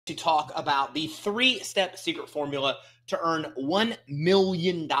to talk about the three-step secret formula to earn $1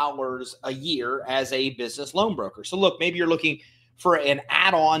 million a year as a business loan broker. So look, maybe you're looking for an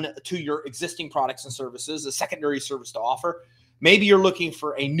add-on to your existing products and services, a secondary service to offer. Maybe you're looking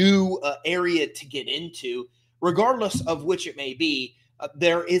for a new area to get into. Regardless of which it may be,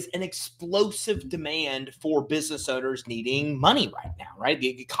 there is an explosive demand for business owners needing money right now, right?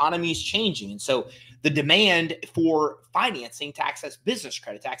 The economy is changing. And so the demand for financing to access business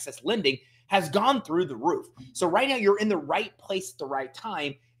credit, to access lending has gone through the roof. So right now you're in the right place at the right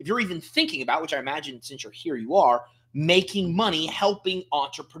time. If you're even thinking about, which I imagine since you're here, you are, making money, helping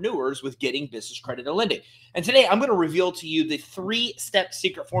entrepreneurs with getting business credit and lending. And today I'm going to reveal to you the three-step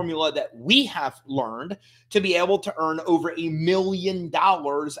secret formula that we have learned to be able to earn over $1 million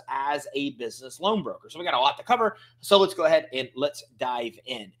as a business loan broker. So we got a lot to cover. So let's go ahead and let's dive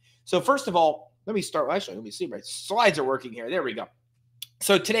in. So first of all, let me start. Actually, let me see. My slides are working here. There we go.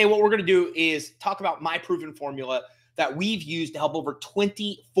 So today what we're going to do is talk about my proven formula that we've used to help over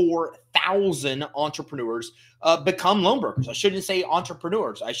 24,000 entrepreneurs become loan brokers. I shouldn't say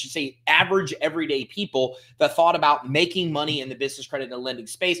entrepreneurs. I should say average everyday people that thought about making money in the business credit and lending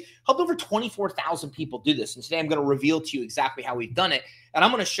space. Helped over 24,000 people do this. And today I'm going to reveal to you exactly how we've done it. And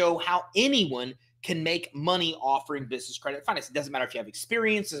I'm going to show how anyone can make money offering business credit finance. It doesn't matter if you have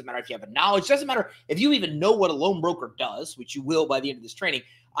experience, doesn't matter if you have a knowledge, doesn't matter if you even know what a loan broker does, which you will by the end of this training.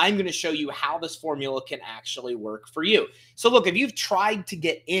 I'm going to show you how this formula can actually work for you. So look, if you've tried to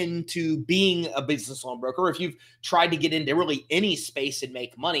get into being a business loan broker, if you've tried to get into really any space and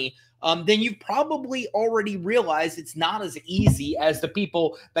make money, then you've probably already realized it's not as easy as the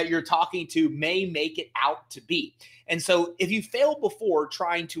people that you're talking to may make it out to be. And so if you failed before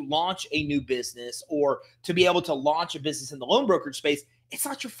trying to launch a new business or to be able to launch a business in the loan brokerage space, it's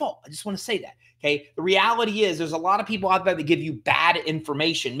not your fault. I just want to say that. Okay. The reality is there's a lot of people out there that give you bad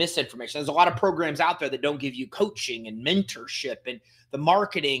information, misinformation. There's a lot of programs out there that don't give you coaching and mentorship and the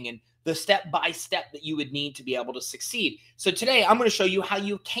marketing and the step-by-step that you would need to be able to succeed. So today I'm going to show you how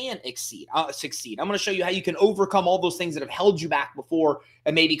you can succeed. I'm going to show you how you can overcome all those things that have held you back before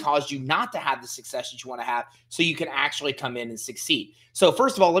and maybe caused you not to have the success that you want to have so you can actually come in and succeed. So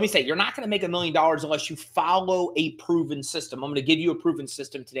first of all, let me say, you're not going to make $1 million unless you follow a proven system. I'm going to give you a proven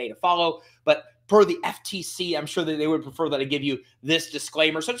system today to follow, but per the FTC, I'm sure that they would prefer that I give you this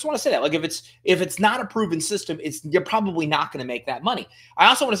disclaimer. So I just want to say that, like, if it's not a proven system, you're probably not going to make that money. I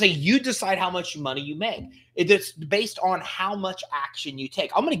also want to say you decide how much money you make. It's based on how much action you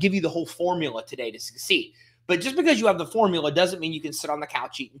take. I'm going to give you the whole formula today to succeed. But just because you have the formula doesn't mean you can sit on the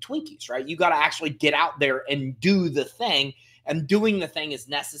couch eating Twinkies, right? You got to actually get out there and do the thing. And doing the thing is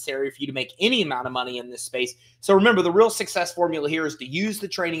necessary for you to make any amount of money in this space. So remember, the real success formula here is to use the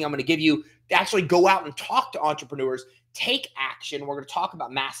training I'm going to give you to actually go out and talk to entrepreneurs, take action. We're going to talk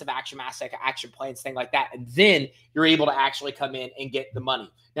about massive action plans, things like that. And then you're able to actually come in and get the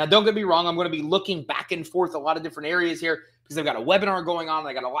money. Now, don't get me wrong. I'm going to be looking back and forth a lot of different areas here because I've got a webinar going on.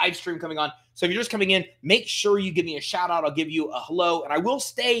 I got a live stream coming on. So if you're just coming in, make sure you give me a shout out. I'll give you a hello. And I will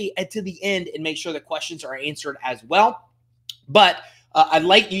stay to the end and make sure the questions are answered as well. But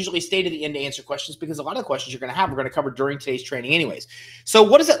I'd usually stay to the end to answer questions because a lot of the questions you're going to have, we're going to cover during today's training anyways. So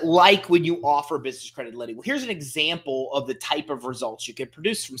what is it like when you offer business credit lending? Well, here's an example of the type of results you can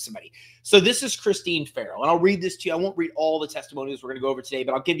produce from somebody. So this is Christine Farrell, and I'll read this to you. I won't read all the testimonials we're going to go over today,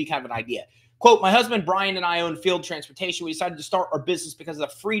 but I'll give you kind of an idea. Quote, my husband, Brian, and I own Field Transportation. We decided to start our business because of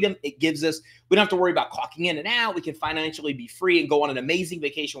the freedom it gives us. We don't have to worry about clocking in and out. We can financially be free and go on an amazing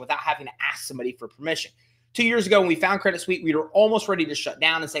vacation without having to ask somebody for permission. 2 years ago, when we found Credit Suite, we were almost ready to shut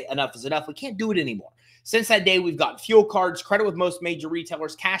down and say enough is enough. We can't do it anymore. Since that day, we've gotten fuel cards, credit with most major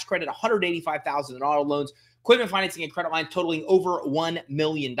retailers, cash credit, $185,000 in auto loans, equipment financing and credit line totaling over $1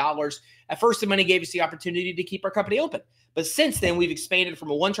 million. At first, the money gave us the opportunity to keep our company open. But since then, we've expanded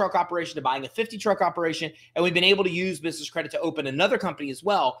from a 1-truck operation to buying a 50-truck operation, and we've been able to use business credit to open another company as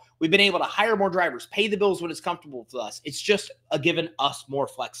well. We've been able to hire more drivers, pay the bills when it's comfortable with us. It's just given us more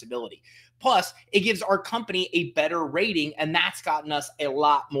flexibility. Plus, it gives our company a better rating, and that's gotten us a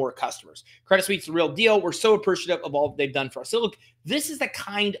lot more customers. Credit Suite's the real deal. We're so appreciative of all that they've done for us. So look, this is the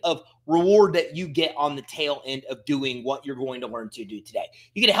kind of reward that you get on the tail end of doing what you're going to learn to do today.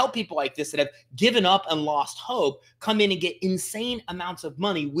 You get to help people like this that have given up and lost hope come in and get insane amounts of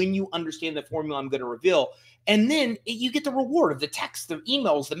money when you understand the formula I'm going to reveal. And then you get the reward of the texts, the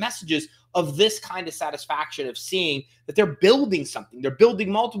emails, the messages of this kind of satisfaction of seeing that they're building something. They're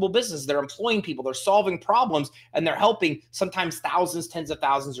building multiple businesses. They're employing people. They're solving problems, and they're helping sometimes thousands, tens of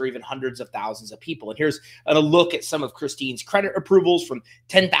thousands, or even hundreds of thousands of people. And here's a look at some of Christine's credit approvals, from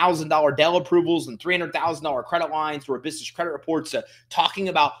 $10,000 Dell approvals and $300,000 credit lines through her business credit reports, talking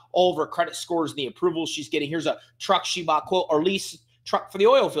about all of her credit scores and the approvals she's getting. Here's a truck she bought, quote, or lease truck for the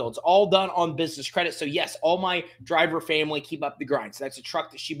oil fields, all done on business credit. So yes, all my driver family keep up the grind. So that's a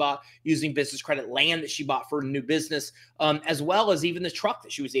truck that she bought using business credit, land that she bought for a new business, as well as even the truck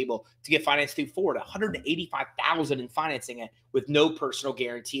that she was able to get financed through Ford, $185,000 in financing it with no personal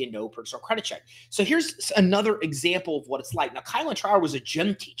guarantee and no personal credit check. So here's another example of what it's like. Now, Kylan Trower was a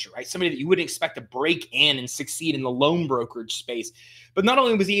gym teacher, right? Somebody that you wouldn't expect to break in and succeed in the loan brokerage space. But not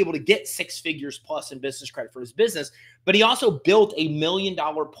only was he able to get 6 figures plus in business credit for his business, but he also built a $1 million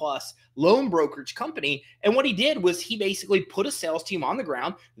plus loan brokerage company. And what he did was he basically put a sales team on the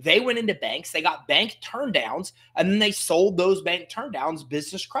ground. They went into banks, they got bank turndowns, and then they sold those bank turndowns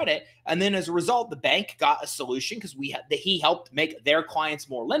business credit. And then as a result, the bank got a solution because he helped make their clients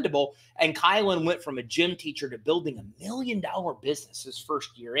more lendable. And Kylan went from a gym teacher to building a $1 million business his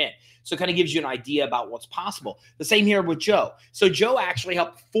first year in. So it kind of gives you an idea about what's possible. The same here with Joe. So Joe actually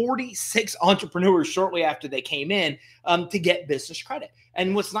helped 46 entrepreneurs shortly after they came in to get business credit.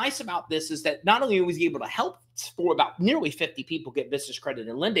 And what's nice about this is that not only was he able to help for about nearly 50 people get business credit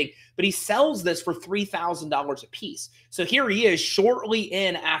and lending, but he sells this for $3,000 a piece. So here he is shortly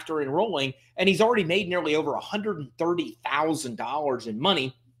in after enrolling, and he's already made nearly over $130,000 in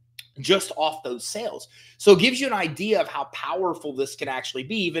money just off those sales. So it gives you an idea of how powerful this can actually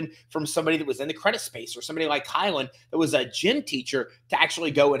be, even from somebody that was in the credit space or somebody like Kylan that was a gym teacher to actually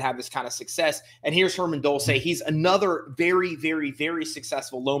go and have this kind of success. And here's Herman Dulce. He's another very, very, very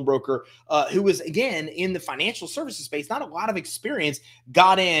successful loan broker who was, again, in the financial services space, not a lot of experience,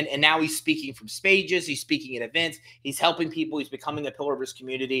 got in, and now he's speaking from stages. He's speaking at events. He's helping people. He's becoming a pillar of his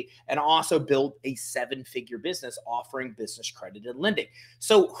community, and also build a 7-figure business offering business credit and lending.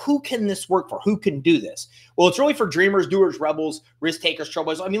 So who can this work for? Who can do this? Well, it's really for dreamers, doers, rebels, risk takers,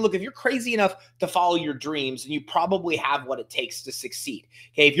 trailblazers. I mean, look, if you're crazy enough to follow your dreams, then you probably have what it takes to succeed.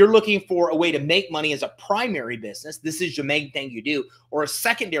 Okay, if you're looking for a way to make money as a primary business, this is your main thing you do, or a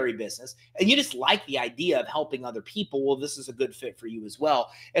secondary business, and you just like the idea of helping other people, well, this is a good fit for you as well.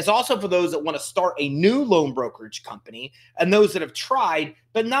 It's also for those that want to start a new loan brokerage company, and those that have tried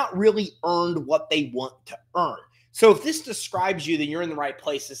but not really earned what they want to earn. So if this describes you, then you're in the right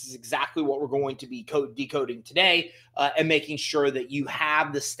place. This is exactly what we're going to be decoding today, and making sure that you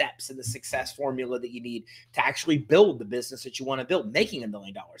have the steps and the success formula that you need to actually build the business that you want to build, making $1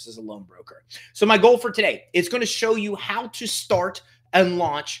 million as a loan broker. So my goal for today is going to show you how to start and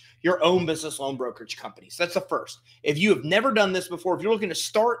launch your own business loan brokerage company. So that's the first. If you have never done this before, if you're looking to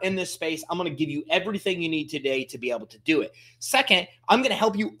start in this space, I'm going to give you everything you need today to be able to do it. Second, I'm going to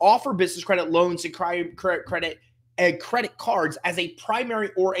help you offer business credit loans and credit cards as a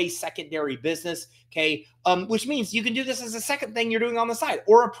primary or a secondary business, okay? Which means you can do this as a second thing you're doing on the side,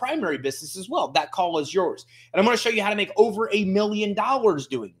 or a primary business as well. That call is yours. And I'm going to show you how to make over $1 million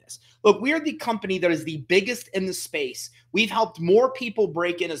doing this. Look, we are the company that is the biggest in the space. We've helped more people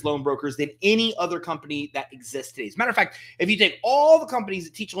break in as loan brokers than any other company that exists today. As a matter of fact, if you take all the companies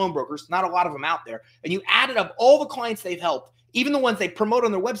that teach loan brokers, not a lot of them out there, and you added up all the clients they've helped, even the ones they promote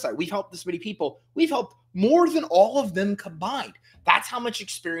on their website, we've helped this many people. We've helped more than all of them combined. That's how much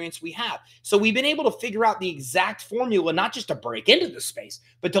experience we have. So we've been able to figure out the exact formula, not just to break into the space,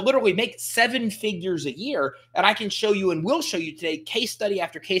 but to literally make 7 figures a year. And I can show you, and will show you today, case study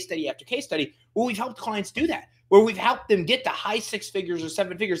after case study after case study, where we've helped clients do that, where we've helped them get to high 6 figures or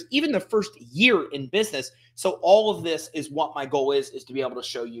 7 figures, even the first year in business. So all of this is what my goal is to be able to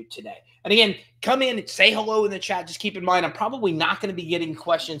show you today. And again, come in and say hello in the chat. Just keep in mind, I'm probably not going to be getting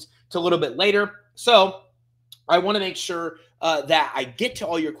questions till a little bit later. So I want to make sure that I get to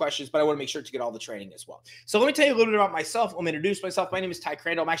all your questions, but I want to make sure to get all the training as well. So let me tell you a little bit about myself. Let me introduce myself. My name is Ty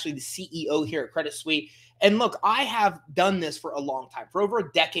Crandall. I'm actually the CEO here at Credit Suite. And look, I have done this for a long time. For over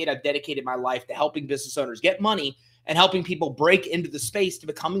a decade, I've dedicated my life to helping business owners get money and helping people break into the space to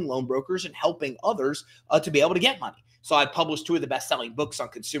becoming loan brokers and helping others to be able to get money. So I published 2 of the best-selling books on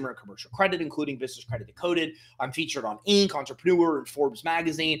consumer and commercial credit, including Business Credit Decoded. I'm featured on Inc., Entrepreneur, and Forbes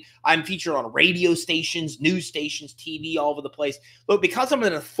magazine. I'm featured on radio stations, news stations, TV, all over the place. But because I'm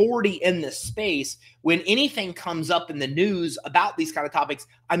an authority in this space, when anything comes up in the news about these kind of topics,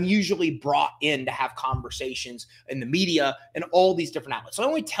 I'm usually brought in to have conversations in the media and all these different outlets. So I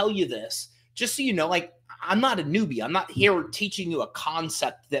only tell you this just so you know, like, I'm not a newbie. I'm not here teaching you a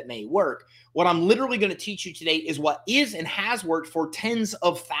concept that may work. What I'm literally going to teach you today is what is and has worked for tens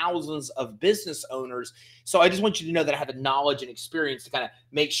of thousands of business owners. So I just want you to know that I have the knowledge and experience to kind of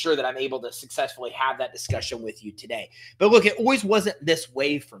make sure that I'm able to successfully have that discussion with you today. But look, it always wasn't this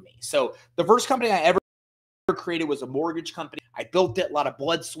way for me. So the first company I ever created was a mortgage company. I built it, a lot of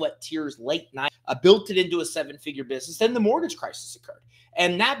blood, sweat, tears, late night. I built it into a 7-figure business. Then the mortgage crisis occurred.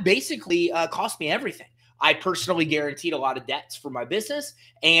 And that basically cost me everything. I personally guaranteed a lot of debts for my business.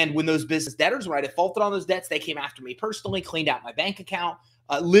 And when those business debtors, when I defaulted on those debts, they came after me personally, cleaned out my bank account,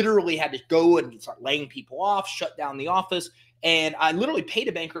 literally had to go and start laying people off, shut down the office. And I literally paid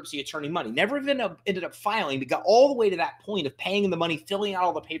a bankruptcy attorney money. Never even ended up filing, but got all the way to that point of paying the money, filling out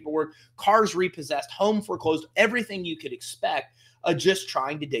all the paperwork, cars repossessed, home foreclosed, everything you could expect, just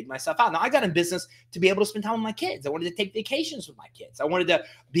trying to dig myself out. Now, I got in business to be able to spend time with my kids. I wanted to take vacations with my kids. I wanted to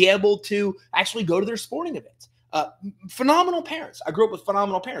be able to actually go to their sporting events. Phenomenal parents. I grew up with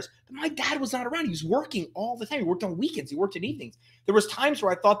phenomenal parents, but my dad was not around. He was working all the time. He worked on weekends. He worked at evenings. There was times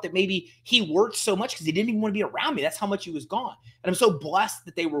where I thought that maybe he worked so much because he didn't even want to be around me. That's how much he was gone. And I'm so blessed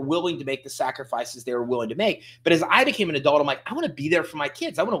that they were willing to make the sacrifices they were willing to make. But as I became an adult, I'm like, I want to be there for my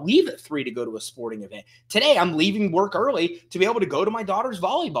kids. I want to leave at 3 to go to a sporting event. Today, I'm leaving work early to be able to go to my daughter's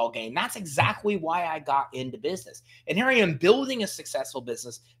volleyball game. That's exactly why I got into business. And here I am building a successful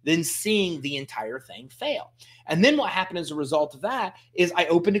business, then seeing the entire thing fail. And then what happened as a result of that is I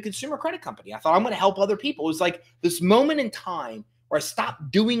opened a consumer credit company. I thought I'm going to help other people. It was like this moment in time where I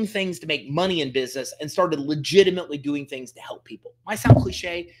stopped doing things to make money in business and started legitimately doing things to help people. Might sound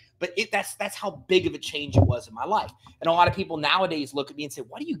cliche, but that's how big of a change it was in my life. And a lot of people nowadays look at me and say,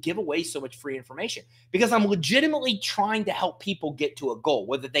 why do you give away so much free information? Because I'm legitimately trying to help people get to a goal,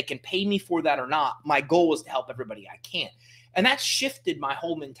 whether they can pay me for that or not. My goal is to help everybody I can. And that shifted my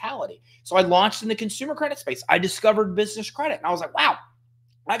whole mentality. So I launched in the consumer credit space. I discovered business credit. And I was like, wow,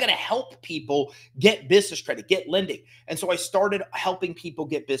 I got to help people get business credit, get lending. And so I started helping people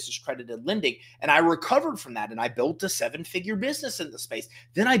get business credit and lending. And I recovered from that. And I built a 7-figure business in the space.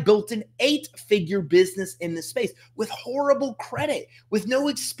 Then I built an 8-figure business in the space with horrible credit, with no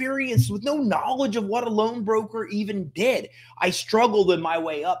experience, with no knowledge of what a loan broker even did. I struggled in my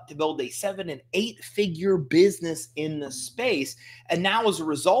way up to build a 7- and 8-figure business in the space. And now as a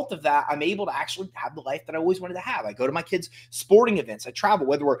result of that, I'm able to actually have the life that I always wanted to have. I go to my kids' sporting events. I travel,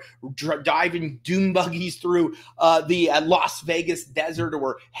 whether we're diving dune buggies through the Las Vegas desert, or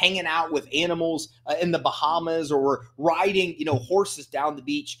we're hanging out with animals in the Bahamas, or we're riding, horses down the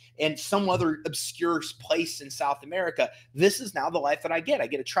beach in some other obscure place in South America. This is now the life that I get. I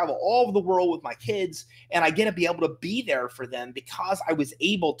get to travel all over the world with my kids, and I get to be able to be there for them because I was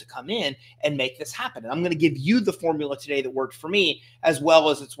able to come in and make this happen. And I'm going to give you the formula today that worked for me, as well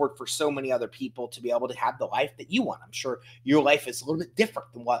as it's worked for so many other people to be able to have the life that you want. I'm sure your life is a little bit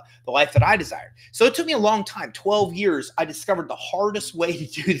different than what the life that I desired. So it took me a long time, 12 years. I discovered the hardest way to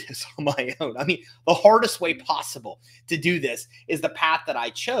do this on my own. I mean, the hardest way possible to do this is the path that I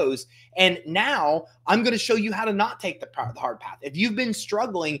chose. And now I'm going to show you how to not take the hard path. If you've been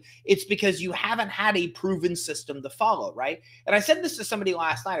struggling, it's because you haven't had a proven system to follow, right? And I said this to somebody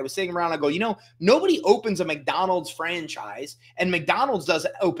last night. I was sitting around, I go, nobody opens a McDonald's franchise and McDonald's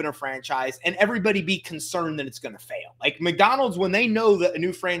doesn't open a franchise and everybody be concerned that it's going to fail. Like McDonald's, when they know that a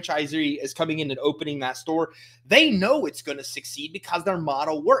new franchisee is coming in and opening that store, they know it's going to succeed because their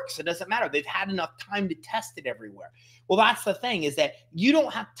model works. It doesn't matter. They've had enough time to test it everywhere. Well, that's the thing, is that you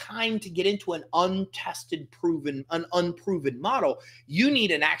don't have time to get into an untested, unproven model. You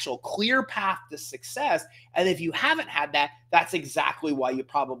need an actual clear path to success. And if you haven't had that, that's exactly why you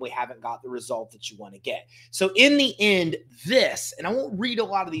probably haven't got the result that you want to get. So in the end, and I won't read a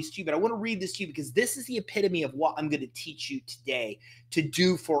lot of these to you, but I want to read this to you because this is the epitome of what I'm going to teach you today to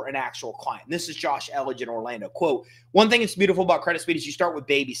do for an actual client. And this is Josh Elledge in Orlando. Quote, one thing that's beautiful about Credit Suite is you start with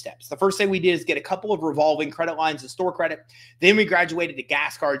baby steps. The first thing we did is get a couple of revolving credit lines and store credit. Then we graduated to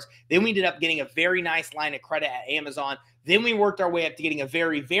gas cards. Then we ended up getting a very nice line of credit at Amazon. Then we worked our way up to getting a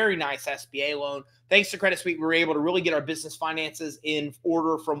very, very nice SBA loan. Thanks to Credit Suite, we were able to really get our business finances in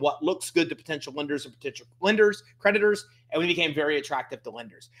order from what looks good to potential lenders and potential creditors, and we became very attractive to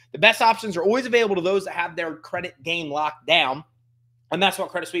lenders. The best options are always available to those that have their credit game locked down. And that's what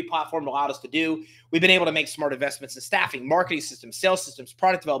Credit Suite platform allowed us to do. We've been able to make smart investments in staffing, marketing systems, sales systems,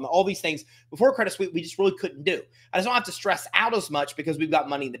 product development, all these things. Before Credit Suite, we just really couldn't do. I just don't have to stress out as much because we've got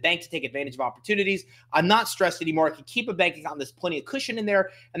money in the bank to take advantage of opportunities. I'm not stressed anymore. I can keep a bank account. There's plenty of cushion in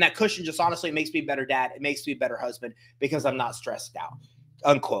there. And that cushion just honestly makes me a better dad. It makes me a better husband because I'm not stressed out,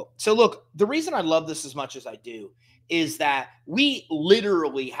 unquote. So look, the reason I love this as much as I do is that we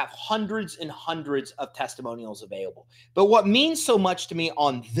literally have hundreds and hundreds of testimonials available. But what means so much to me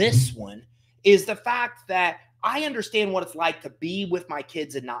on this one is the fact that I understand what it's like to be with my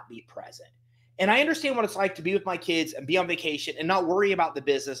kids and not be present. And I understand what it's like to be with my kids and be on vacation and not worry about the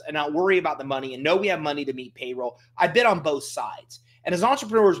business and not worry about the money and know we have money to meet payroll. I've been on both sides. And as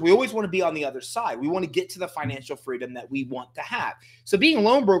entrepreneurs, we always want to be on the other side. We want to get to the financial freedom that we want to have. So being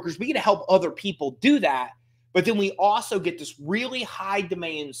loan brokers, we get to help other people do that. But then we also get this really high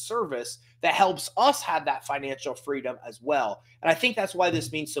demand service that helps us have that financial freedom as well. And I think that's why this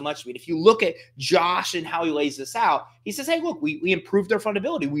means so much to me. If you look at Josh and how he lays this out, he says, hey, look, we improved our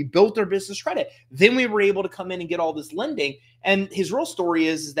fundability. We built our business credit. Then we were able to come in and get all this lending. And his real story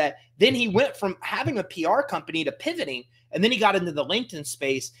is that then he went from having a PR company to pivoting. And then he got into the LinkedIn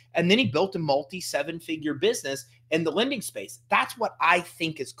space. And then he built a multi-seven-figure business in the lending space. That's what I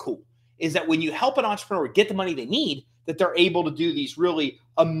think is cool. Is that when you help an entrepreneur get the money they need, that they're able to do these really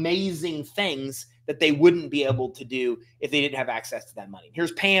amazing things that they wouldn't be able to do if they didn't have access to that money.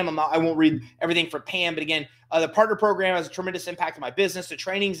 Here's Pam. I won't read everything for Pam, but again, the partner program has a tremendous impact on my business. The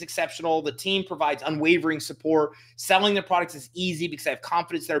training is exceptional. The team provides unwavering support. Selling the products is easy because I have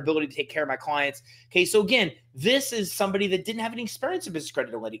confidence in their ability to take care of my clients. Okay, so again, this is somebody that didn't have any experience in business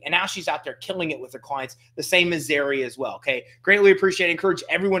credit lending, and now she's out there killing it with her clients. The same as Zari as well. Okay, greatly appreciate it. Encourage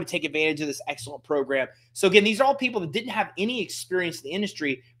everyone to take advantage of this excellent program. So again, these are all people that didn't have any experience in the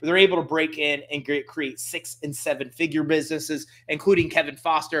industry, but they're able to break in and create 6- and 7-figure businesses, including Kevin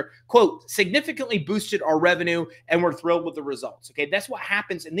Foster. Quote, significantly boosted our revenue and we're thrilled with the results. Okay, that's what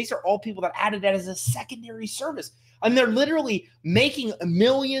happens. And these are all people that added that as a secondary service. And they're literally making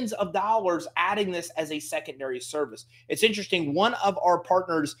millions of dollars adding this as a secondary service. It's interesting. One of our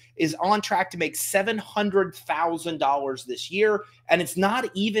partners is on track to make $700,000 this year. And it's not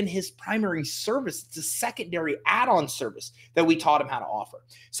even his primary service. It's a secondary add-on service that we taught him how to offer.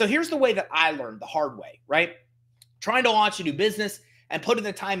 So here's the way that I learned the hard way, right? Trying to launch a new business and put in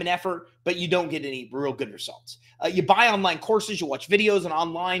the time and effort, but you don't get any real good results. You buy online courses, you watch videos and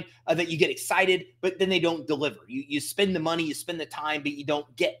online that you get excited, but then they don't deliver. You spend the money, you spend the time, but you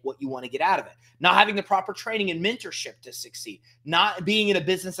don't get what you want to get out of it. Not having the proper training and mentorship to succeed. Not being in a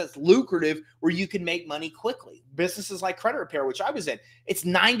business that's lucrative where you can make money quickly. Businesses like credit repair, which I was in, it's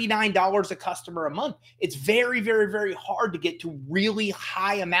 $99 a customer a month. It's very, very, very hard to get to really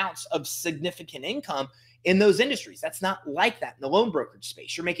high amounts of significant income in those industries. That's not like that in the loan brokerage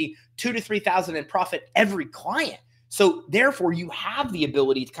space. You're making $2,000 to $3,000 in profit every client. So therefore, you have the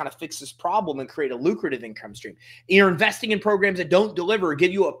ability to kind of fix this problem and create a lucrative income stream. You're investing in programs that don't deliver,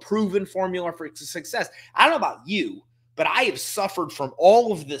 give you a proven formula for success. I don't know about you, but I have suffered from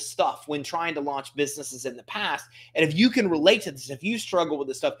all of this stuff when trying to launch businesses in the past. And if you can relate to this, if you struggle with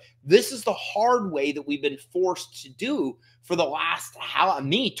this stuff, this is the hard way that we've been forced to do for the last,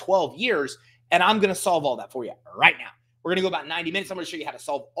 12 years. And I'm going to solve all that for you right now. We're going to go about 90 minutes. I'm going to show you how to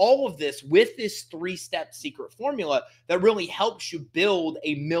solve all of this with this 3-step secret formula that really helps you build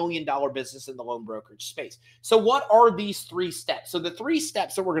a $1 million business in the loan brokerage space. So what are these 3 steps? So the 3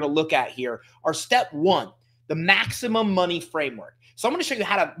 steps that we're going to look at here are step 1, the maximum money framework. So I'm going to show you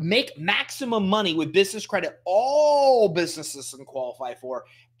how to make maximum money with business credit all businesses can qualify for,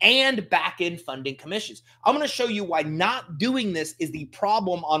 and back-end funding commissions. I'm going to show you why not doing this is the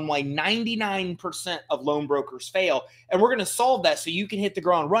problem on why 99% of loan brokers fail. And we're going to solve that so you can hit the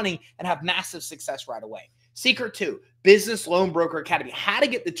ground running and have massive success right away. Secret 2, Business Loan Broker Academy. How to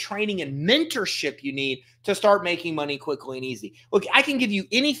get the training and mentorship you need to start making money quickly and easy. Look, I can give you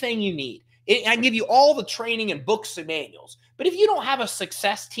anything you need. I can give you all the training and books and manuals. But if you don't have a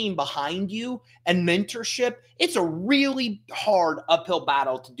success team behind you and mentorship, it's a really hard uphill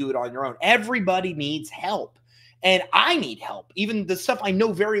battle to do it on your own. Everybody needs help. And I need help. Even the stuff I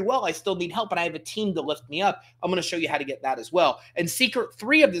know very well, I still need help, and I have a team to lift me up. I'm going to show you how to get that as well. And secret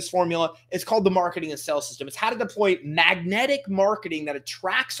 3 of this formula is called the marketing and sales system. It's how to deploy magnetic marketing that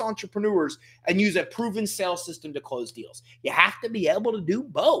attracts entrepreneurs and use a proven sales system to close deals. You have to be able to do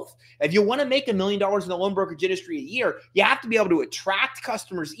both. If you want to make $1 million in the loan brokerage industry a year, you have to be able to attract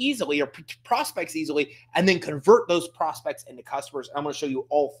customers easily or prospects easily, and then convert those prospects into customers. I'm going to show you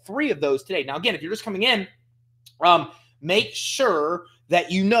all 3 of those today. Now, again, if you're just coming in, make sure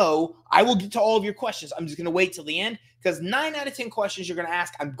that you know I will get to all of your questions. I'm just going to wait till the end because 9 out of 10 questions you're going to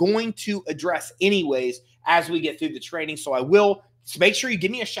ask, I'm going to address anyways as we get through the training. So I will So make sure you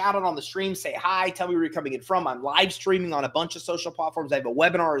give me a shout out on the stream. Say hi. Tell me where you're coming in from. I'm live streaming on a bunch of social platforms. I have a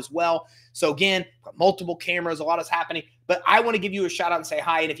webinar as well. So again, got multiple cameras. A lot is happening. But I want to give you a shout out and say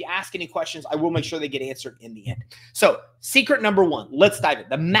hi. And if you ask any questions, I will make sure they get answered in the end. So secret number one, let's dive in.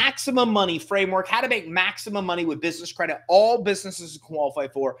 The maximum money framework, how to make maximum money with business credit, all businesses qualify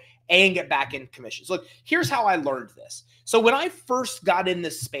for, and get back in commissions. Look, here's how I learned this. So when I first got in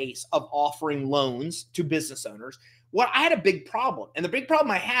this space of offering loans to business owners, I had a big problem. And the big problem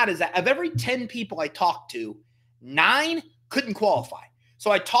I had is that of every 10 people I talked to, 9 couldn't qualify.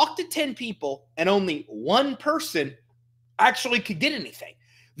 So I talked to 10 people and only one person actually could get anything.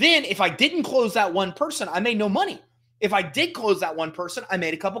 Then if I didn't close that one person, I made no money. If I did close that one person, I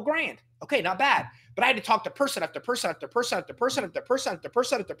made a couple grand. Okay, not bad. But I had to talk to person after person after person after person after person after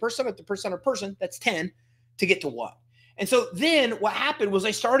person after person after person after person. That's 10 to get to 1. And so then what happened was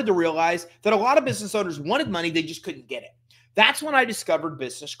I started to realize that a lot of business owners wanted money, they just couldn't get it. That's when I discovered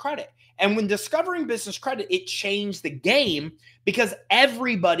business credit. And when discovering business credit, it changed the game because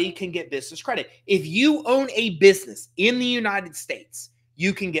everybody can get business credit. If you own a business in the United States,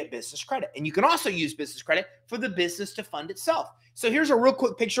 you can get business credit. And you can also use business credit for the business to fund itself. So here's a real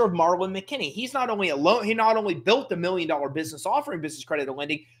quick picture of Marlon McKinney. He not only built $1 million business offering business credit and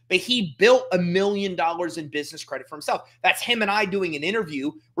lending, but he built $1 million in business credit for himself. That's him and I doing an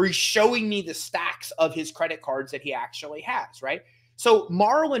interview where he's showing me the stacks of his credit cards that he actually has, right? So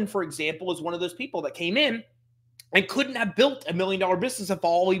Marlon, for example, is one of those people that came in and couldn't have built $1 million business if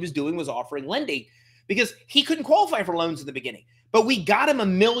all he was doing was offering lending because he couldn't qualify for loans in the beginning. But we got him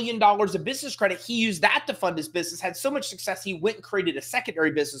 $1 million of business credit. He used that to fund his business, had so much success, he went and created a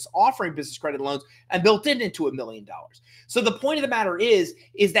secondary business offering business credit loans and built it into $1 million. So the point of the matter is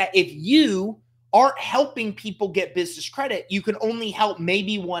that if you aren't helping people get business credit, you can only help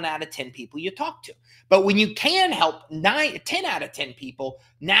maybe 1 out of 10 people you talk to. But when you can help 10 out of 10 people,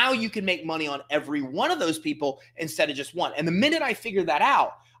 now you can make money on every one of those people instead of just one. And the minute I figured that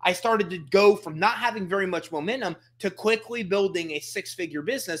out, I started to go from not having very much momentum to quickly building a 6-figure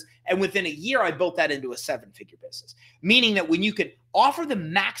business. And within a year, I built that into a 7-figure business. Meaning that when you could offer the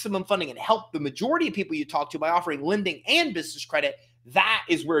maximum funding and help the majority of people you talk to by offering lending and business credit, that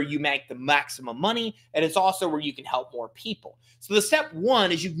is where you make the maximum money. And it's also where you can help more people. So the step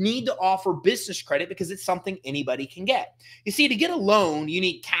one is you need to offer business credit because it's something anybody can get. You see, to get a loan, you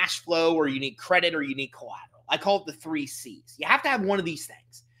need cash flow or you need credit or you need collateral. I call it the 3 C's. You have to have one of these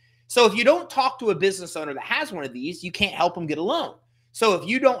things. So if you don't talk to a business owner that has one of these, you can't help them get a loan. So if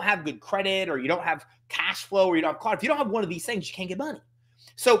you don't have good credit or you don't have cash flow or you don't have credit, if you don't have one of these things, you can't get money.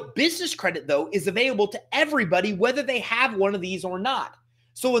 So business credit, though, is available to everybody, whether they have one of these or not.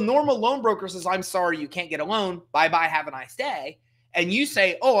 So a normal loan broker says, I'm sorry, you can't get a loan. Bye-bye, have a nice day. And you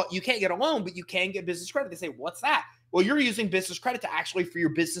say, oh, you can't get a loan, but you can get business credit. They say, what's that? Well, you're using business credit to actually for your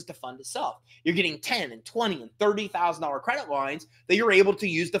business to fund itself. You're getting $10,000 and $20,000 and $30,000 credit lines that you're able to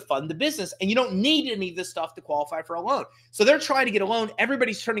use to fund the business. And you don't need any of this stuff to qualify for a loan. So they're trying to get a loan.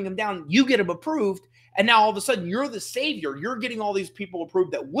 Everybody's turning them down. You get them approved. And now all of a sudden you're the savior. You're getting all these people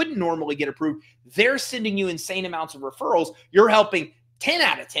approved that wouldn't normally get approved. They're sending you insane amounts of referrals. You're helping 10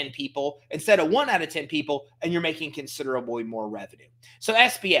 out of 10 people instead of 1 out of 10 people, and you're making considerably more revenue. So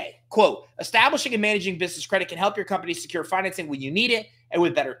SBA, quote, establishing and managing business credit can help your company secure financing when you need it and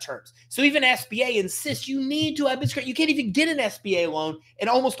with better terms. So even SBA insists you need to have business credit. You can't even get an SBA loan in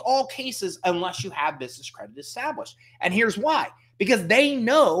almost all cases unless you have business credit established. And here's why. Because they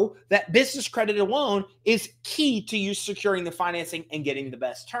know that business credit alone is key to you securing the financing and getting the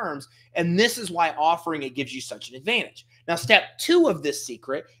best terms. And this is why offering it gives you such an advantage. Now, step 2 of this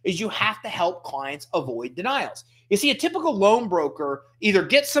secret is you have to help clients avoid denials. You see, a typical loan broker either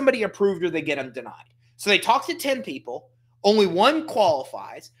gets somebody approved or they get them denied. So they talk to 10 people, only 1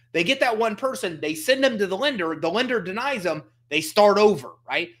 qualifies. They get that 1 person, they send them to the lender denies them, they start over,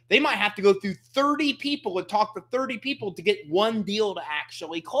 right? They might have to go through 30 people and talk to 30 people to get 1 deal to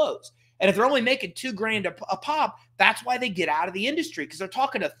actually close. And if they're only making $2,000 a pop, that's why they get out of the industry, because they're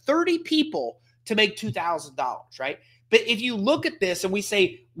talking to 30 people to make $2,000, right? But if you look at this and we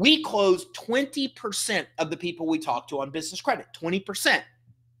say we close 20% of the people we talk to on business credit, 20%.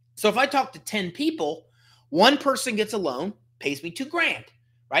 So if I talk to 10 people, 1 person gets a loan, pays me $2,000,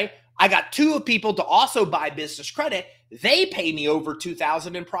 right? I got 2 people to also buy business credit. They pay me over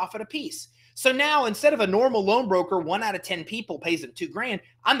 $2,000 in profit apiece. So now instead of a normal loan broker, 1 out of 10 people pays them $2,000,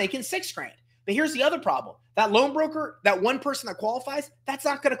 I'm making $6,000. But here's the other problem. That loan broker, that 1 person that qualifies, that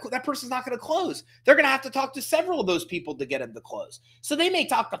person's not going to close. They're going to have to talk to several of those people to get them to close. So they may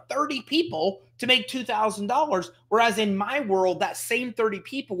talk to 30 people to make $2,000, whereas in my world, that same 30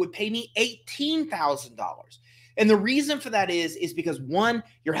 people would pay me $18,000. And the reason for that is because one,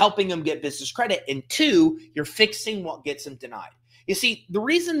 you're helping them get business credit, and two, you're fixing what gets them denied. You see, the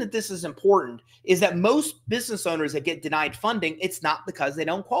reason that this is important is that most business owners that get denied funding, it's not because they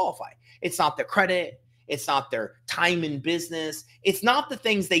don't qualify. It's not their credit. It's not their time in business. It's not the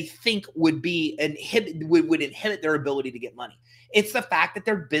things they think would inhibit their ability to get money. It's the fact that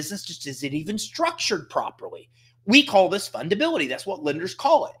their business just isn't even structured properly. We call this fundability. That's what lenders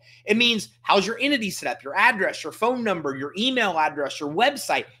call it. It means how's your entity set up, your address, your phone number, your email address, your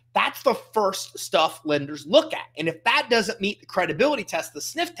website. That's the first stuff lenders look at. And if that doesn't meet the credibility test, the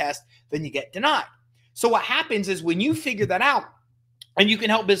sniff test, then you get denied. So what happens is when you figure that out and you can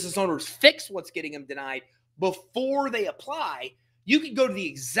help business owners fix what's getting them denied before they apply, you can go to the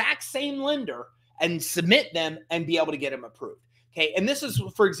exact same lender and submit them and be able to get them approved. Okay, and this is,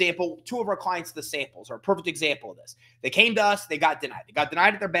 for example, two of our clients, the samples, are a perfect example of this. They came to us, they got denied. They got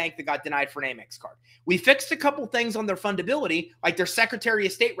denied at their bank, they got denied for an Amex card. We fixed a couple things on their fundability, like their Secretary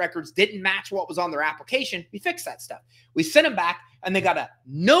of State records didn't match what was on their application. We fixed that stuff. We sent them back, and they got a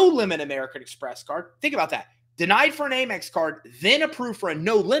no-limit American Express card. Think about that. Denied for an Amex card, then approved for a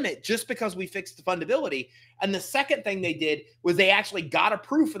no limit just because we fixed the fundability. And the second thing they did was they actually got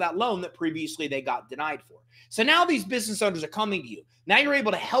approved for that loan that previously they got denied for. So now these business owners are coming to you. Now you're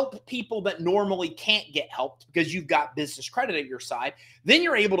able to help people that normally can't get helped because you've got business credit at your side. Then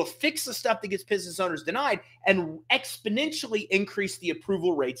you're able to fix the stuff that gets business owners denied and exponentially increase the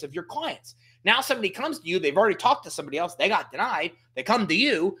approval rates of your clients. Now somebody comes to you, they've already talked to somebody else, they got denied, they come to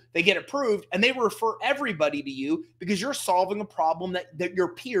you, they get approved, and they refer everybody to you because you're solving a problem that your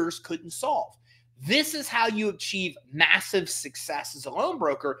peers couldn't solve. This is how you achieve massive success as a loan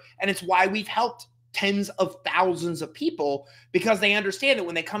broker, and it's why we've helped tens of thousands of people, because they understand that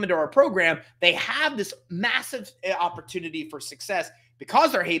when they come into our program, they have this massive opportunity for success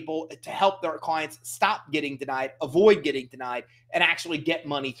because they're able to help their clients stop getting denied, avoid getting denied, and actually get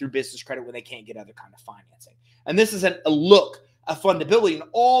money through business credit when they can't get other kind of financing. And this is a look at fundability and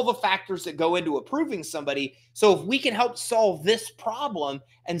all the factors that go into approving somebody. So if we can help solve this problem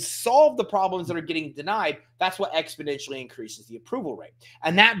and solve the problems that are getting denied, that's what exponentially increases the approval rate.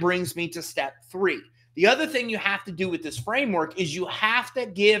 And that brings me to step 3. The other thing you have to do with this framework is you have to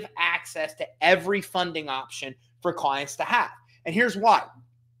give access to every funding option for clients to have. And here's why.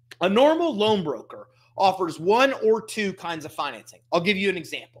 A normal loan broker offers one or two kinds of financing. I'll give you an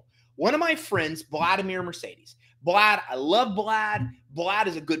example. One of my friends, Vladimir Mercedes. Vlad, I love Vlad. Vlad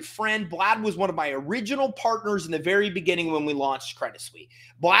is a good friend. Vlad was one of my original partners in the very beginning when we launched Credit Suite.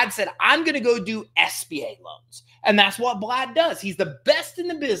 Vlad said, I'm going to go do SBA loans. And that's what Vlad does. He's the best in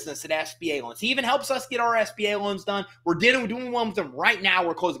the business at SBA loans. He even helps us get our SBA loans done. We're doing one with him right now.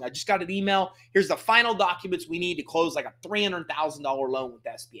 We're closing. I just got an email. Here's the final documents we need to close like a $300,000 loan with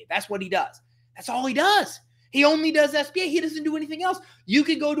SBA. That's what he does. That's all he does. He only does SBA. He doesn't do anything else. You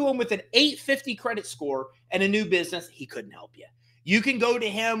could go to him with an 850 credit score and a new business. He couldn't help you. You can go to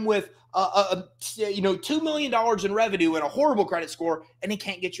him with $2 million in revenue and a horrible credit score, and he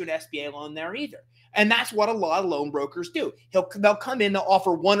can't get you an SBA loan there either. And that's what a lot of loan brokers do. They'll come in, they'll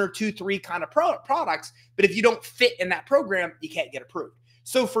offer 1 or 2, 3 kind of products, but if you don't fit in that program, you can't get approved.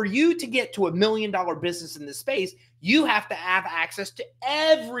 So for you to get to $1 million business in this space, you have to have access to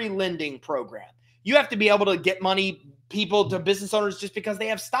every lending program. You have to be able to get people to business owners just because they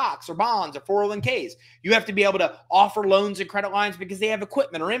have stocks or bonds or 401ks. You have to be able to offer loans and credit lines because they have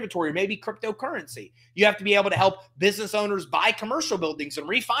equipment or inventory, or maybe cryptocurrency. You have to be able to help business owners buy commercial buildings and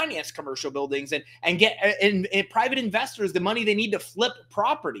refinance commercial buildings and get private investors the money they need to flip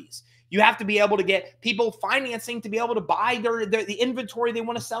properties. You have to be able to get people financing to be able to buy the inventory they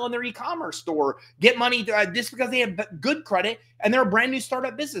want to sell in their e-commerce store, get money just because they have good credit and they're a brand new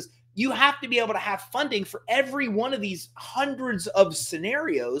startup business. You have to be able to have funding for every one of these hundreds of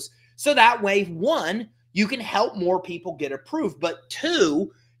scenarios. So that way, 1, you can help more people get approved. But 2,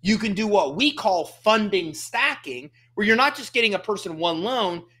 you can do what we call funding stacking, where you're not just getting a person one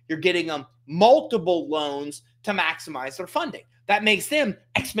loan, you're getting them multiple loans to maximize their funding. That makes them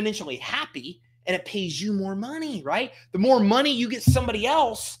exponentially happy and it pays you more money, right? The more money you get somebody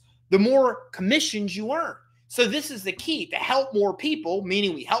else, the more commissions you earn. So this is the key, to help more people,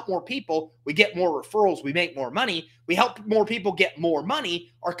 meaning we help more people, we get more referrals, we make more money. We help more people get more money,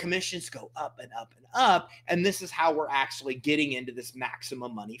 our commissions go up and up and up. And this is how we're actually getting into this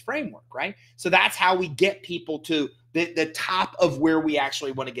maximum money framework, right? So that's how we get people to the top of where we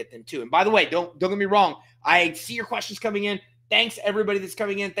actually want to get them to. And by the way, don't get me wrong. I see your questions coming in. Thanks everybody that's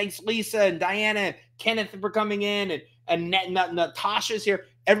coming in. Thanks Lisa and Diana and Kenneth for coming in, and Natasha's here.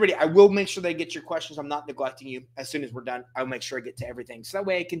 everybody, I will make sure they get your questions. I'm not neglecting you. As soon as we're done, I'll make sure I get to everything. So that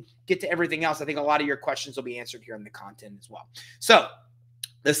way I can get to everything else. I think a lot of your questions will be answered here in the content as well. So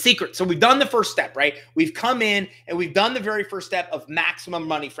the secret. So we've done the first step, right? We've come in and we've done the very first step of maximum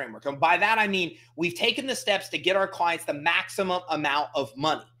money framework. And by that, I mean, we've taken the steps to get our clients the maximum amount of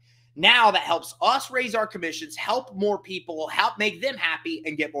money. Now that helps us raise our commissions, help more people, help make them happy,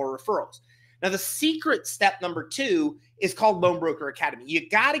 and get more referrals. Now, the secret step number 2 is called Loan Broker Academy. You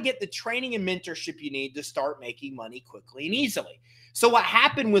got to get the training and mentorship you need to start making money quickly and easily. So what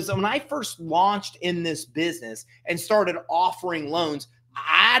happened was when I first launched in this business and started offering loans,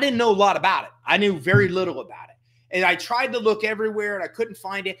 I didn't know a lot about it. I knew very little about it. And I tried to look everywhere and I couldn't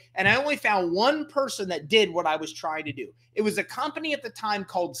find it. And I only found one person that did what I was trying to do. It was a company at the time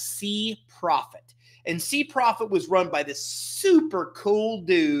called C Profit. And C Profit was run by this super cool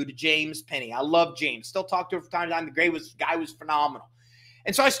dude, James Penny. I love James. Still talk to him from time to time. The guy was phenomenal.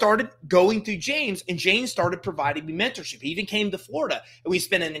 And so I started going through James, and James started providing me mentorship. He even came to Florida, and we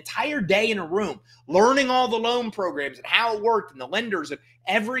spent an entire day in a room learning all the loan programs and how it worked and the lenders and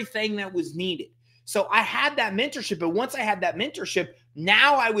everything that was needed. So I had that mentorship, but once I had that mentorship,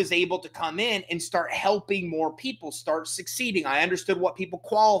 now I was able to come in and start helping more people start succeeding. I understood what people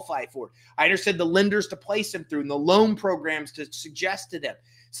qualify for. I understood the lenders to place them through and the loan programs to suggest to them.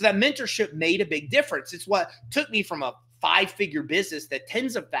 So that mentorship made a big difference. It's what took me from a 5-figure business that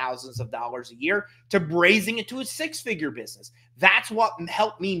tens of thousands of dollars a year to raising it to a 6-figure business. That's what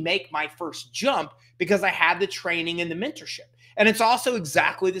helped me make my first jump because I had the training and the mentorship. And it's also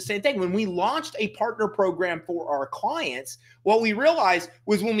exactly the same thing. When we launched a partner program for our clients, what we realized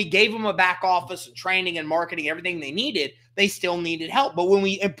was when we gave them a back office and training and marketing, everything they needed, they still needed help. But when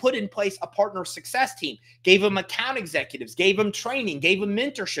we put in place a partner success team, gave them account executives, gave them training, gave them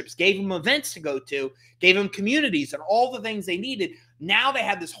mentorships, gave them events to go to, gave them communities and all the things they needed, now they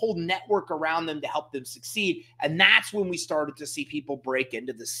had this whole network around them to help them succeed. And that's when we started to see people break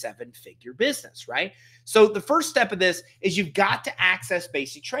into the 7-figure business, right? So the first step of this is you've got to access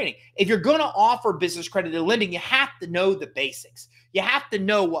basic training. If you're going to offer business credit and lending, you have to know the basics. You have to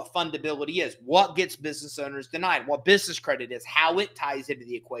know what fundability is, what gets business owners denied, what business credit is, how it ties into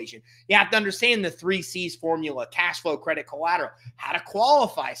the equation. You have to understand the 3 C's formula, cash flow, credit, collateral, how to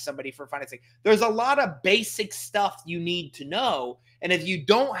qualify somebody for financing. There's a lot of basic stuff you need to know. And if you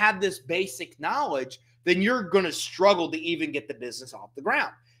don't have this basic knowledge, then you're going to struggle to even get the business off the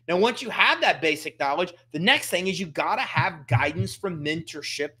ground. Now, once you have that basic knowledge, the next thing is you got to have guidance from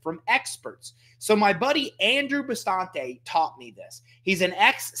mentorship from experts. So my buddy Andrew Bastante taught me this. He's an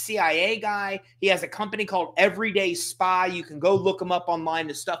ex-CIA guy. He has a company called Everyday Spy. You can go look him up online.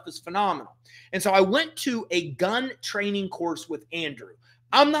 His stuff is phenomenal. And so I went to a gun training course with Andrew.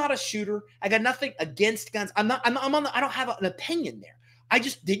 I'm not a shooter. I got nothing against guns. I don't have an opinion there. I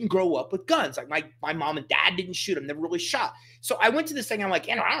just didn't grow up with guns. Like my mom and dad didn't shoot them. Never really shot. So I went to this thing. I'm like,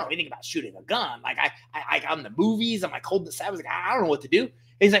 Andrew, I don't know anything about shooting a gun. Like I got in the movies. I'm like, cold and sad. I was like, I don't know what to do. And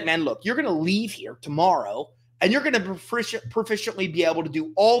he's like, man, look, you're going to leave here tomorrow and you're going to proficiently be able to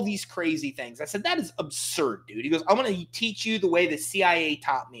do all these crazy things. I said, that is absurd, dude. He goes, I'm going to teach you the way the CIA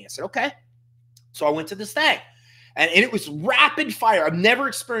taught me. I said, okay. So I went to this thing. And it was rapid fire. I've never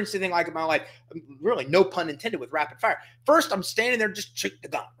experienced anything like it in my life. Really, no pun intended with rapid fire. First, I'm standing there, just shoot the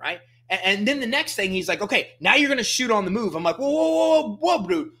gun, right? And then the next thing, he's like, okay, now you're going to shoot on the move. I'm like, whoa,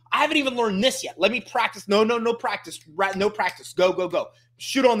 dude. I haven't even learned this yet. Let me practice. No practice. No practice. Go.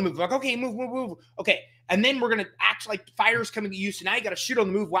 Shoot on the move. I'm like, okay, move. Okay. And then we're going to act like fire's coming to you. So now you got to shoot on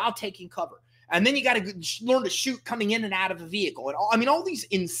the move while taking cover. And then you got to learn to shoot coming in and out of a vehicle. And all these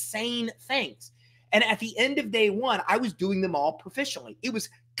insane things. And at the end of day one, I was doing them all proficiently. It was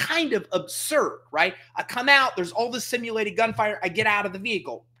kind of absurd, right? I come out, there's all this simulated gunfire. I get out of the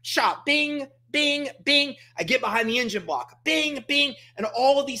vehicle, shot, bing, bing, bing. I get behind the engine block, bing, bing. And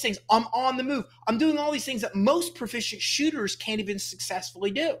all of these things, I'm on the move. I'm doing all these things that most proficient shooters can't even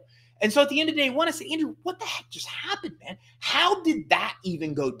successfully do. And so at the end of day one, I said, Andrew, what the heck just happened, man? How did that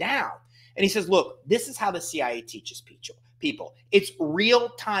even go down? And he says, look, this is how the CIA teaches people. It's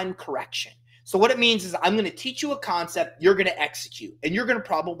real-time correction. So what it means is I'm going to teach you a concept, you're going to execute, and you're going to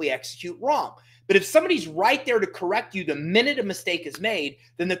probably execute wrong. But if somebody's right there to correct you the minute a mistake is made,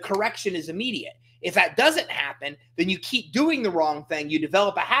 then the correction is immediate. If that doesn't happen, then you keep doing the wrong thing, you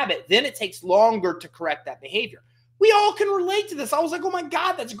develop a habit, then it takes longer to correct that behavior. We all can relate to this. I was like, oh my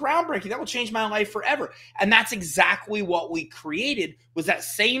God, that's groundbreaking. That will change my life forever. And that's exactly what we created, was that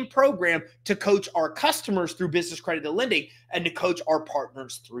same program to coach our customers through business credit and lending and to coach our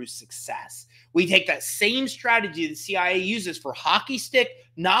partners through success. We take that same strategy the CIA uses for hockey stick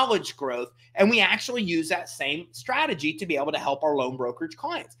knowledge growth, and we actually use that same strategy to be able to help our loan brokerage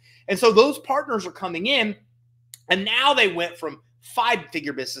clients. And so those partners are coming in, and now they went from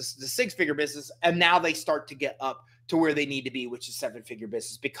 5-figure business to 6-figure business, and now they start to get up to where they need to be, which is 7-figure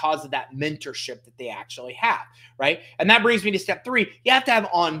business, because of that mentorship that they actually have, right? And that brings me to step 3. You have to have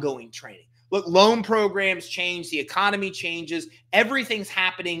ongoing training. Look, loan programs change, the economy changes, everything's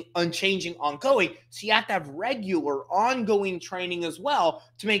happening, unchanging, ongoing. So you have to have regular, ongoing training as well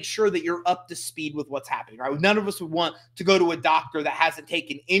to make sure that you're up to speed with what's happening, right? None of us would want to go to a doctor that hasn't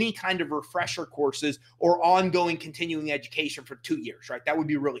taken any kind of refresher courses or ongoing continuing education for 2 years, right? That would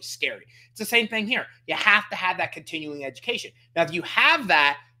be really scary. It's the same thing here. You have to have that continuing education. Now, if you have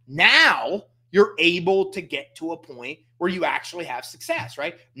that, now you're able to get to a point where you actually have success,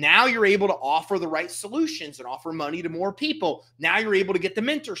 right? Now you're able to offer the right solutions and offer money to more people. Now you're able to get the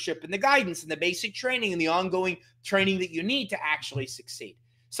mentorship and the guidance and the basic training and the ongoing training that you need to actually succeed.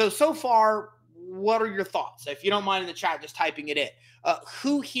 So far, what are your thoughts? If you don't mind in the chat, just typing it in.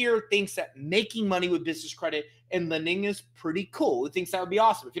 Who here thinks that making money with business credit and lending is pretty cool? Who thinks that would be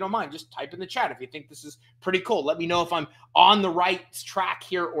awesome? If you don't mind, just type in the chat if you think this is pretty cool. Let me know if I'm on the right track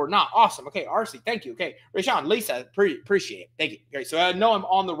here or not. Awesome. Okay, RC, thank you. Okay, Rashawn, Lisa, appreciate it. Thank you. Okay, so I know I'm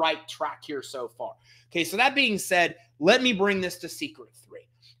on the right track here so far. Okay, so that being said, let me bring this to secret 3.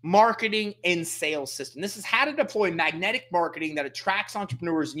 Marketing and sales system. This is how to deploy magnetic marketing that attracts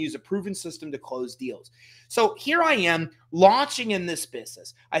entrepreneurs and use a proven system to close deals. So here I am launching in this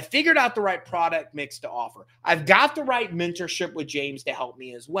business. I figured out the right product mix to offer. I've got the right mentorship with James to help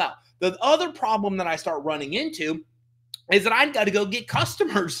me as well. The other problem that I start running into is that I've got to go get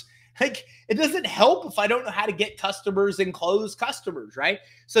customers. Like, it doesn't help if I don't know how to get customers and close customers, right?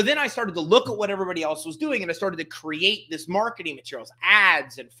 So then I started to look at what everybody else was doing, and I started to create this marketing materials,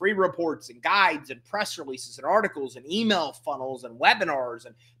 ads and free reports and guides and press releases and articles and email funnels and webinars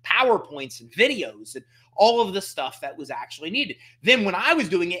and PowerPoints and videos and all of the stuff that was actually needed. Then when I was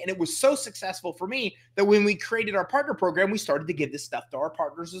doing it, and it was so successful for me that when we created our partner program, we started to give this stuff to our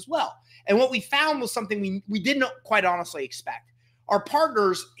partners as well. And what we found was something we didn't quite honestly expect. Our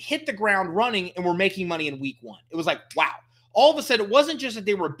partners hit the ground running and were making money in week 1. It was like, wow. All of a sudden, it wasn't just that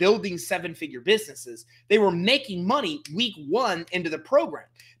they were building 7-figure businesses. They were making money week 1 into the program,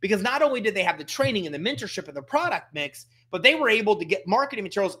 because not only did they have the training and the mentorship and the product mix, but they were able to get marketing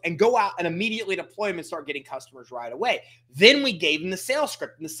materials and go out and immediately deploy them and start getting customers right away. Then we gave them the sales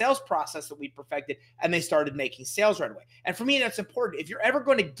script and the sales process that we perfected, and they started making sales right away. And for me, that's important. If you're ever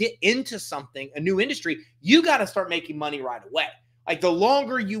going to get into something, a new industry, you got to start making money right away. Like, the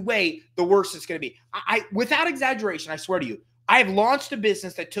longer you wait, the worse it's going to be. I without exaggeration, I swear to you, I have launched a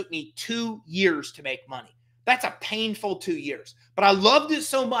business that took me 2 years to make money. That's a painful 2 years. But I loved it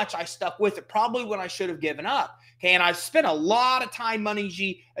so much, I stuck with it, probably when I should have given up. Okay, and I've spent a lot of time,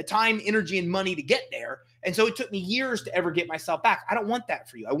 energy, and money to get there. And so it took me years to ever get myself back. I don't want that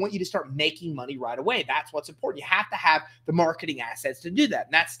for you. I want you to start making money right away. That's what's important. You have to have the marketing assets to do that.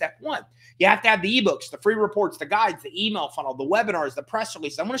 And that's step 1. You have to have the ebooks, the free reports, the guides, the email funnel, the webinars, the press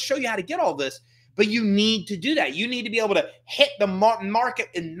releases. I'm going to show you how to get all this, but you need to do that. You need to be able to hit the market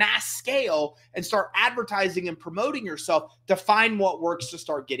in mass scale and start advertising and promoting yourself to find what works to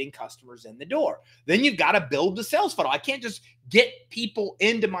start getting customers in the door. Then you've got to build the sales funnel. I can't just get people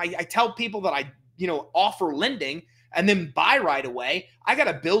into I tell people that I offer lending and then buy right away. I got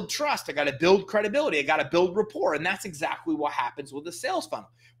to build trust. I got to build credibility. I got to build rapport. And that's exactly what happens with the sales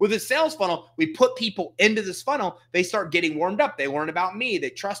funnel. With a sales funnel, we put people into this funnel. They start getting warmed up. They learn about me. The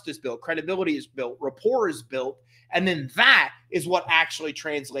trust is built. Credibility is built. Rapport is built. And then that is what actually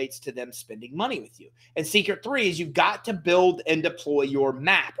translates to them spending money with you. And secret 3 is you've got to build and deploy your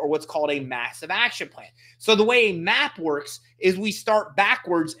map, or what's called a massive action plan. So the way a map works is we start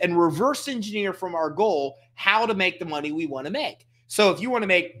backwards and reverse engineer from our goal how to make the money we want to make. So if you want to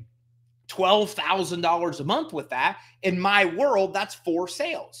make $12,000 a month with that, in my world, that's 4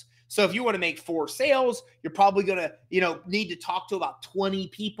 sales. So if you want to make 4 sales, you're probably going to, need to talk to about 20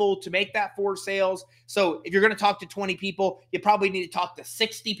 people to make that 4 sales. So if you're going to talk to 20 people, you probably need to talk to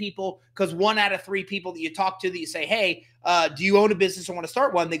 60 people, because 1 out of 3 people that you talk to that you say, hey, do you own a business or want to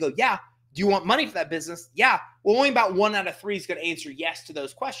start one? They go, yeah. Do you want money for that business? Yeah. Well, only about 1 out of 3 is going to answer yes to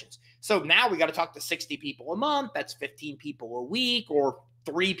those questions. So now we got to talk to 60 people a month. That's 15 people a week, or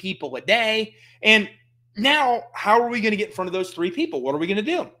 3 people a day. And now how are we going to get in front of those 3 people? What are we going to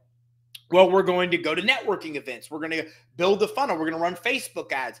do? Well, we're going to go to networking events. We're going to build the funnel. We're going to run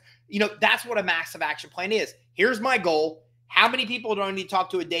Facebook ads. That's what a massive action plan is. Here's my goal. How many people do I need to talk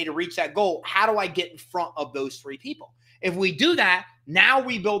to a day to reach that goal? How do I get in front of those 3 people? If we do that, now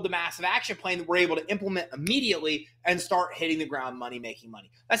we build the massive action plan that we're able to implement immediately and start hitting the ground making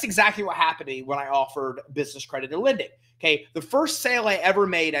money. That's exactly what happened to me when I offered business credit and lending. Okay, the first sale I ever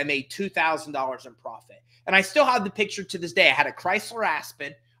made, I made $2,000 in profit. And I still have the picture to this day. I had a Chrysler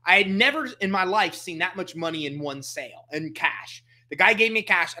Aspen. I had never in my life seen that much money in one sale in cash. The guy gave me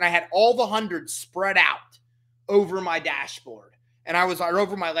cash, and I had all the hundreds spread out over my dashboard, and I was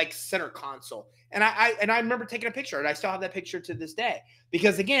over my center console. And I remember taking a picture, and I still have that picture to this day.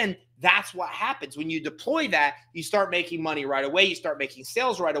 Because again, that's what happens when you deploy that. You start making money right away. You start making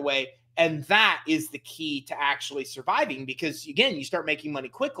sales right away. And that is the key to actually surviving, because again, you start making money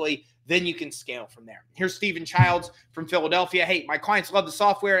quickly, then you can scale from there. Here's Stephen Childs from Philadelphia. Hey, my clients love the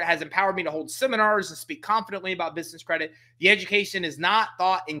software. It has empowered me to hold seminars and speak confidently about business credit. The education is not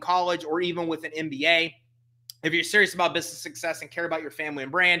taught in college or even with an MBA. If you're serious about business success and care about your family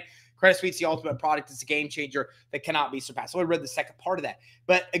and brand, Credit Suite's the ultimate product. It's a game changer that cannot be surpassed. So I read the second part of that.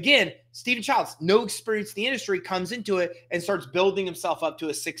 But again, Stephen Childs, no experience in the industry, comes into it and starts building himself up to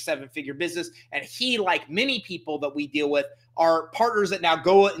a 6-7 figure business. And he, like many people that we deal with, are partners that now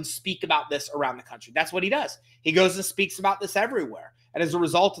go and speak about this around the country. That's what he does. He goes and speaks about this everywhere. And as a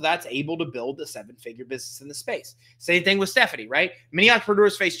result of that, it's able to build a 7-figure business in the space. Same thing with Stephanie, right? Many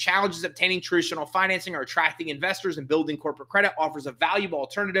entrepreneurs face challenges obtaining traditional financing or attracting investors, and building corporate credit offers a valuable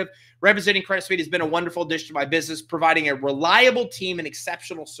alternative. Representing Credit Suite has been a wonderful addition to my business, providing a reliable team and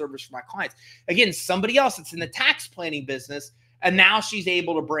exceptional service for my clients. Again, somebody else that's in the tax planning business, and now she's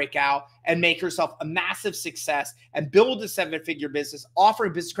able to break out and make herself a massive success and build a 7-figure business,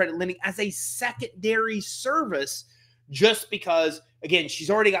 offering business credit lending as a secondary service, just because, again, she's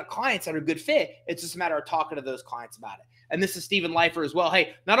already got clients that are a good fit. It's just a matter of talking to those clients about it. And this is Stephen Leifer as well.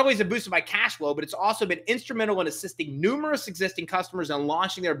 Hey, not only has it boosted my cash flow, but it's also been instrumental in assisting numerous existing customers in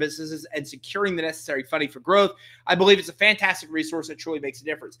launching their businesses and securing the necessary funding for growth. I believe it's a fantastic resource that truly makes a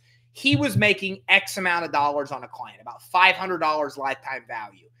difference. He was making X amount of dollars on a client, about $500 lifetime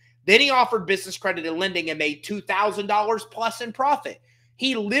value. Then he offered business credit and lending and made $2,000 plus in profit.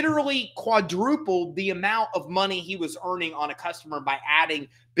 He literally quadrupled the amount of money he was earning on a customer by adding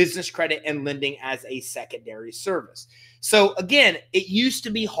business credit and lending as a secondary service. So again, it used to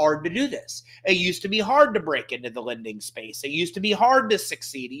be hard to do this. It used to be hard to break into the lending space. It used to be hard to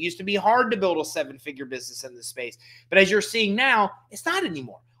succeed. It used to be hard to build a 7-figure business in this space. But as you're seeing now, it's not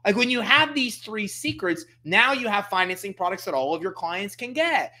anymore. Like when you have these 3 secrets, now you have financing products that all of your clients can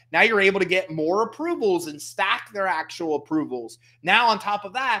get. Now you're able to get more approvals and stack their actual approvals. Now on top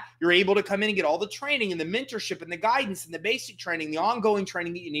of that, you're able to come in and get all the training and the mentorship and the guidance and the basic training, the ongoing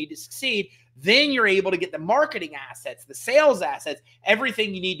training that you need to succeed. Then you're able to get the marketing assets, the sales assets,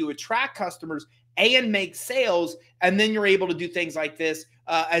 everything you need to attract customers and make sales. And then you're able to do things like this,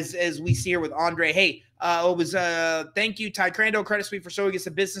 as we see here with Andre. Hey, thank you, Ty Crandall, Credit Suite, for showing us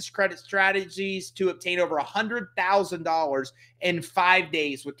the business credit strategies to obtain over $100,000 in 5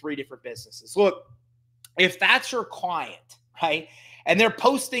 days with 3 different businesses. Look, if that's your client, right, and they're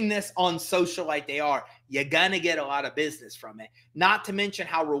posting this on social like they are, you're going to get a lot of business from it. Not to mention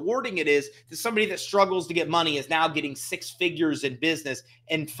how rewarding it is to somebody that struggles to get money is now getting 6 figures in business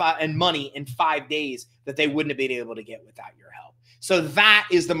and money in 5 days that they wouldn't have been able to get without your help. So that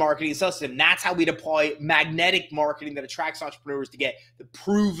is the marketing system. That's how we deploy magnetic marketing that attracts entrepreneurs to get the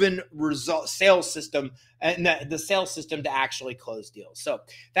proven result sales system and the sales system to actually close deals. So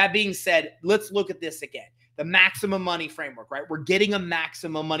that being said, let's look at this again. The maximum money framework, right? We're getting a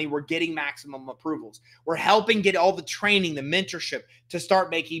maximum money. We're getting maximum approvals. We're helping get all the training, the mentorship to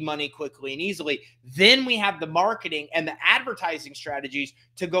start making money quickly and easily. Then we have the marketing and the advertising strategies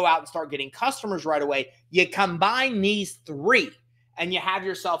to go out and start getting customers right away. You combine these 3 and you have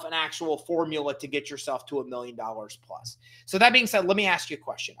yourself an actual formula to get yourself to $1 million plus. So that being said, let me ask you a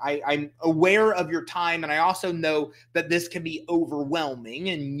question. I'm aware of your time, and I also know that this can be overwhelming,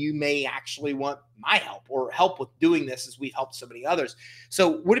 and you may actually want my help or help with doing this as we've helped so many others.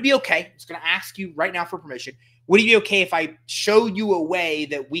 So would it be okay? I'm just going to ask you right now for permission. Would it be okay if I showed you a way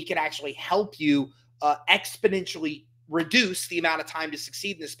that we could actually help you exponentially reduce the amount of time to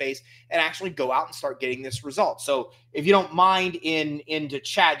succeed in this space and actually go out and start getting this result? So if you don't mind into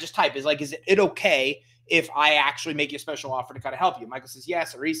chat, just type, is it okay if I actually make you a special offer to kind of help you? Michael says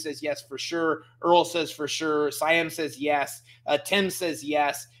yes. Aris says yes, for sure. Earl says for sure. Siam says yes. Tim says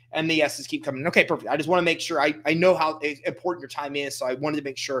yes. And the yeses keep coming. Okay, perfect. I just want to make sure I know how important your time is. So I wanted to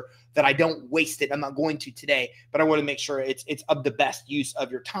make sure that I don't waste it. I'm not going to today, but I want to make sure it's of the best use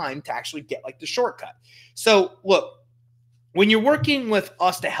of your time to actually get like the shortcut. So look, when you're working with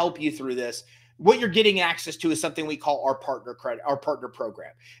us to help you through this, what you're getting access to is something we call our partner credit, our partner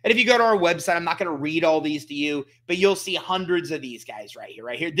program. And if you go to our website, I'm not going to read all these to you, but you'll see hundreds of these guys right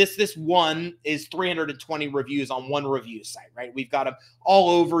here. This one is 320 reviews on one review site, right? We've got them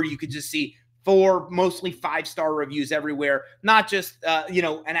all over. You could just see 4 mostly 5-star reviews everywhere, not just,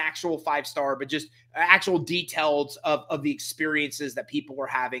 an actual 5-star, but just actual details of the experiences that people are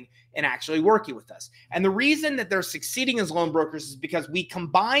having and actually working with us. And the reason that they're succeeding as loan brokers is because we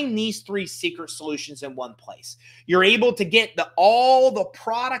combine these 3 secret solutions in one place. You're able to get all the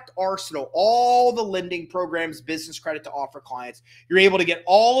product arsenal, all the lending programs, business credit to offer clients. You're able to get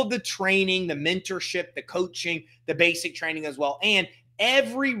all of the training, the mentorship, the coaching, the basic training as well, and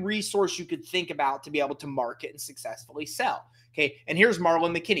every resource you could think about to be able to market and successfully sell. Okay, and here's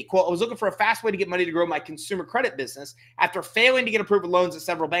Marlon McKinney. Quote, I was looking for a fast way to get money to grow my consumer credit business. After failing to get approved loans at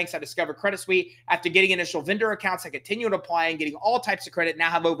several banks, I discovered Credit Suite. After getting initial vendor accounts, I continued applying, getting all types of credit. Now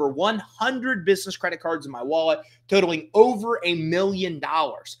have over 100 business credit cards in my wallet, totaling over $1 million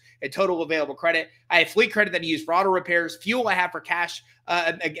in total available credit. I have fleet credit that I use for auto repairs. Fuel I have for cash,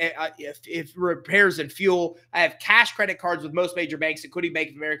 if repairs and fuel. I have cash credit cards with most major banks, including Bank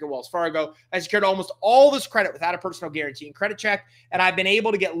of America, Wells Fargo. I secured almost all this credit without a personal guarantee and credit check. And I've been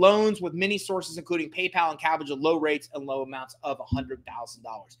able to get loans with many sources, including PayPal and Kabbage, at low rates and low amounts of $100,000.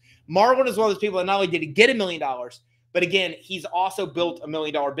 Marlon is one of those people that not only did he get $1 million, but again, he's also built $1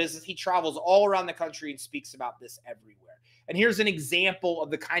 million business. He travels all around the country and speaks about this everywhere. And here's an example of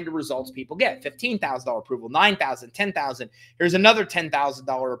the kind of results people get. $15,000 approval, $9,000, $10,000. Here's another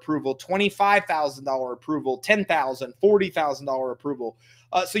 $10,000 approval, $25,000 approval, $10,000, $40,000 approval.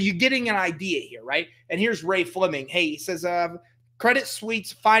 So you're getting an idea here, right? And here's Ray Fleming. Hey, he says, Credit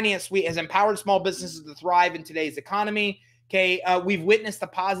Suite's Finance Suite has empowered small businesses to thrive in today's economy. Okay, we've witnessed the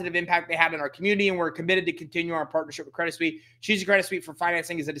positive impact they had in our community, and we're committed to continue our partnership with Credit Suite. Choosing Credit Suite for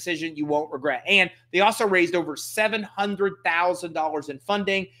financing is a decision you won't regret. And they also raised over $700,000 in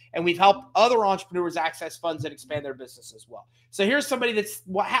funding, and we've helped other entrepreneurs access funds and expand their business as well. So here's somebody that's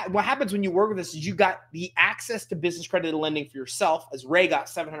what happens when you work with us is you got the access to business credit and lending for yourself, as Ray got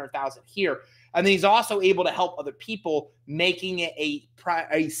 $700,000 here. And then he's also able to help other people, making it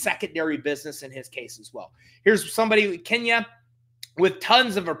a secondary business in his case as well. Here's somebody, Kenya, with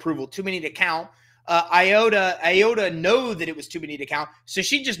tons of approval, too many to count. Iota know that it was too many to count, so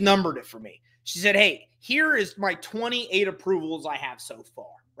she just numbered it for me. She said, hey, here is my 28 approvals I have so far,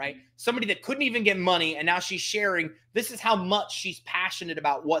 right? Somebody that couldn't even get money, and now she's sharing. This is how much she's passionate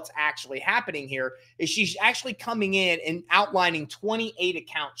about what's actually happening here, is she's actually coming in and outlining 28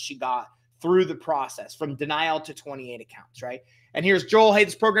 accounts she got through the process, from denial to 28 accounts, right? And here's Joel. Hey,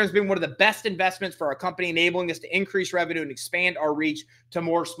 this program has been one of the best investments for our company, enabling us to increase revenue and expand our reach to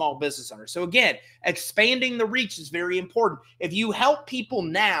more small business owners. So again, expanding the reach is very important. If you help people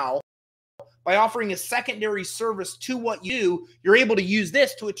now by offering a secondary service to what you do, you're able to use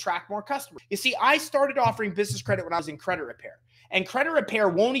this to attract more customers. You see, I started offering business credit when I was in credit repair. And credit repair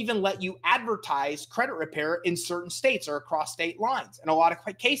won't even let you advertise credit repair in certain states or across state lines in a lot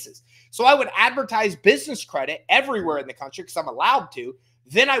of cases. So I would advertise business credit everywhere in the country because I'm allowed to.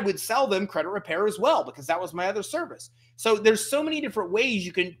 Then I would sell them credit repair as well because that was my other service. So there's so many different ways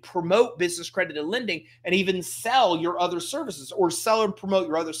you can promote business credit and lending and even sell your other services, or sell and promote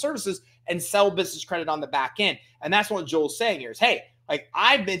your other services and sell business credit on the back end. And that's what Joel's saying here is, hey,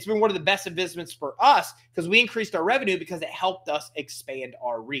 it's been one of the best investments for us because we increased our revenue because it helped us expand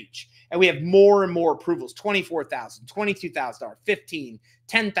our reach. And we have more and more approvals, $24,000, $22,000, $15,000,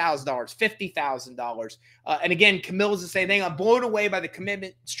 $10,000, $50,000. And again, Camilla's the same thing. I'm blown away by the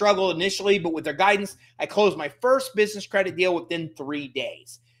commitment struggle initially, but with their guidance, I closed my first business credit deal within 3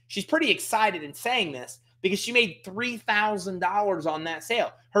 days. She's pretty excited in saying this because she made $3,000 on that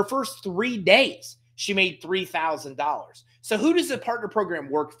sale. Her first 3 days, she made $3,000. So who does the partner program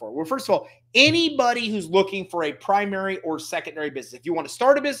work for? Well, first of all, anybody who's looking for a primary or secondary business. If you want to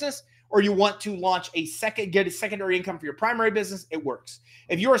start a business or you want to launch get a secondary income for your primary business, it works.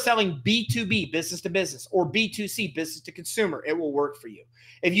 If you are selling B2B, business to business, or B2C, business to consumer, it will work for you.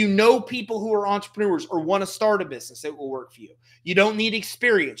 If you know people who are entrepreneurs or want to start a business, it will work for you. You don't need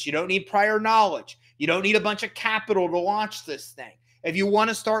experience. You don't need prior knowledge. You don't need a bunch of capital to launch this thing. If you want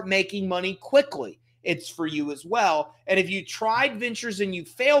to start making money quickly, it's for you as well. And if you tried ventures and you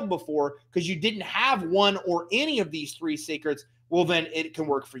failed before because you didn't have one or any of these 3 secrets, well, then it can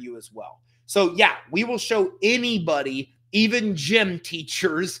work for you as well. So yeah, we will show anybody even gym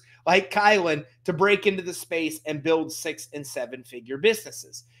teachers like Kylan to break into the space and build 6- and 7-figure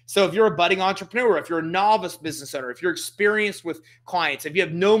businesses. So if you're a budding entrepreneur, if you're a novice business owner, if you're experienced with clients, if you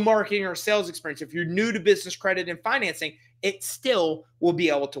have no marketing or sales experience, if you're new to business credit and financing, it still will be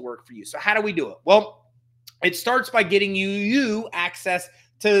able to work for you. So how do we do it? Well, it starts by getting you access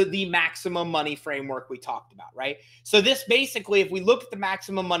to the maximum money framework we talked about, right? So this basically, if we look at the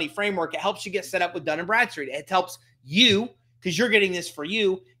maximum money framework, it helps you get set up with Dun & Bradstreet. It helps you, because you're getting this for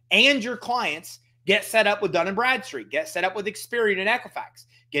you and your clients, get set up with Dun & Bradstreet, get set up with Experian and Equifax,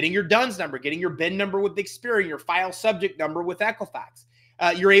 getting your DUNS number, getting your BIN number with Experian, your file subject number with Equifax.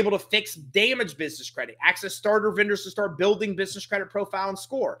 You're able to fix damage business credit, access starter vendors to start building business credit profile and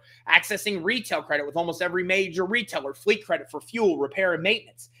score, accessing retail credit with almost every major retailer, fleet credit for fuel, repair, and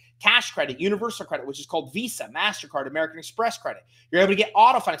maintenance, cash credit, universal credit, which is called Visa, MasterCard, American Express credit. You're able to get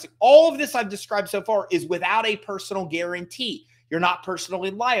auto financing. All of this I've described so far is without a personal guarantee. You're not personally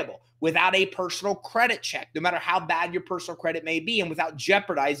liable, without a personal credit check, no matter how bad your personal credit may be, and without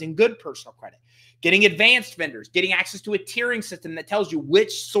jeopardizing good personal credit. Getting advanced vendors, getting access to a tiering system that tells you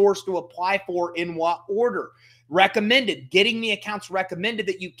which source to apply for in what order. Recommended, getting the accounts recommended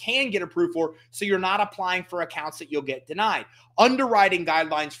that you can get approved for, so you're not applying for accounts that you'll get denied. Underwriting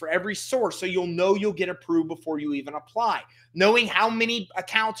guidelines for every source, so you'll know you'll get approved before you even apply. Knowing how many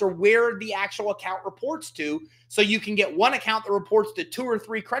accounts or where the actual account reports to, so you can get one account that reports to 2 or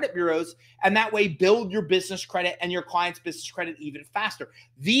 3 credit bureaus, and that way build your business credit and your client's business credit even faster.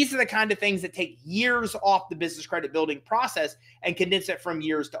 These are the kind of things that take years off the business credit building process and condense it from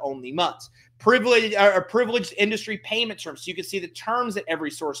years to only months. Privileged industry payment terms, so you can see the terms that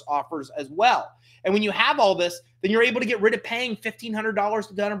every source offers as well. And when you have all this, then you're able to get rid of paying $1,500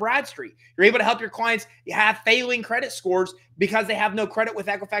 to Dun & Bradstreet. You're able to help your clients have failing credit scores because they have no credit with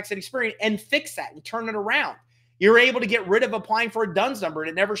Equifax and Experian, and fix that and turn it around. You're able to get rid of applying for a DUNS number and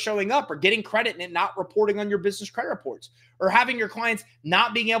it never showing up, or getting credit and it not reporting on your business credit reports, or having your clients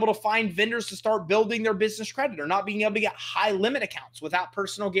not being able to find vendors to start building their business credit, or not being able to get high limit accounts without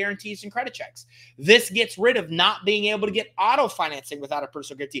personal guarantees and credit checks. This gets rid of not being able to get auto financing without a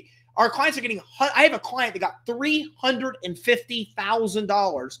personal guarantee. Our clients are getting, I have a client that got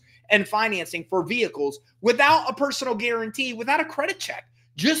 $350,000 in financing for vehicles without a personal guarantee, without a credit check,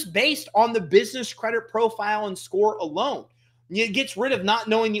 just based on the business credit profile and score alone. It gets rid of not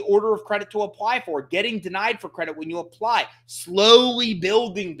knowing the order of credit to apply for, getting denied for credit when you apply, slowly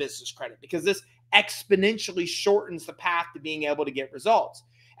building business credit, because this exponentially shortens the path to being able to get results.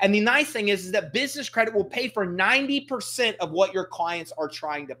 And the nice thing is that business credit will pay for 90% of what your clients are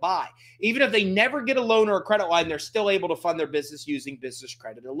trying to buy. Even if they never get a loan or a credit line, they're still able to fund their business using business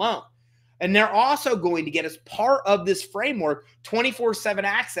credit alone. And they're also going to get, as part of this framework, 24/7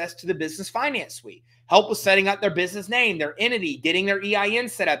 access to the Business Finance Suite. Help with setting up their business name, their entity, getting their EIN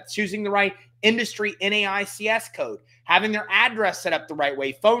set up, choosing the right industry NAICS code, having their address set up the right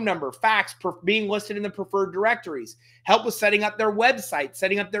way, phone number, fax, being listed in the preferred directories. Help with setting up their website,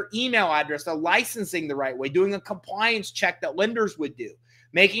 setting up their email address, the licensing the right way, doing a compliance check that lenders would do,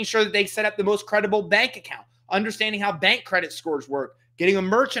 making sure that they set up the most credible bank account, understanding how bank credit scores work, getting a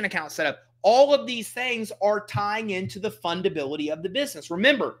merchant account set up. All of these things are tying into the fundability of the business.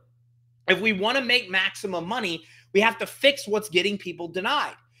 Remember, if we want to make maximum money, we have to fix what's getting people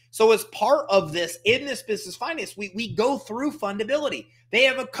denied. So as part of this, in this business finance, we go through fundability. They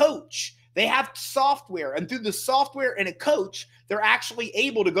have a coach. They have software. And through the software and a coach, they're actually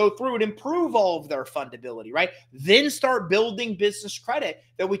able to go through and improve all of their fundability, right? Then start building business credit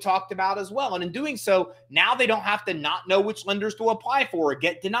that we talked about as well. And in doing so, now they don't have to not know which lenders to apply for, or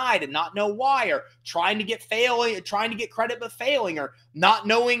get denied and not know why, or trying to get credit but failing, or not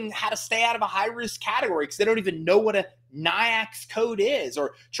knowing how to stay out of a high-risk category because they don't even know what a NAICS code is,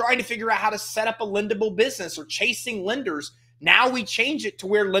 or trying to figure out how to set up a lendable business, or chasing lenders. Now we change it to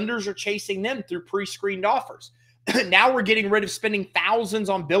where lenders are chasing them through pre-screened offers. Now we're getting rid of spending thousands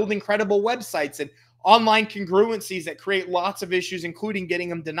on building credible websites and online congruencies that create lots of issues, including getting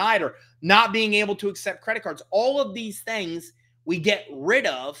them denied or not being able to accept credit cards. All of these things we get rid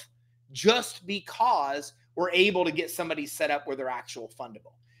of just because we're able to get somebody set up where they're actual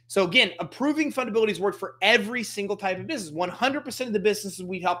fundable. So again, improving fundability has worked for every single type of business. 100% of the businesses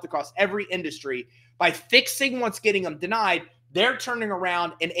we've helped across every industry, by fixing what's getting them denied, they're turning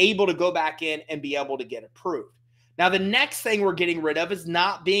around and able to go back in and be able to get approved. Now, the next thing we're getting rid of is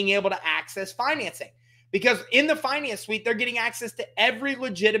not being able to access financing, because in the finance suite, they're getting access to every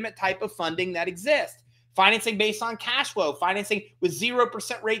legitimate type of funding that exists. financing based on cash flow, financing with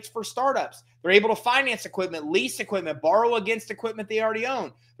 0% rates for startups. They're able to finance equipment, lease equipment, borrow against equipment they already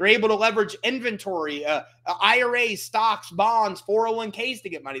own. They're able to leverage inventory, IRAs, stocks, bonds, 401ks to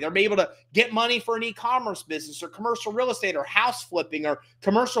get money. They're able to get money for an e-commerce business or commercial real estate or house flipping or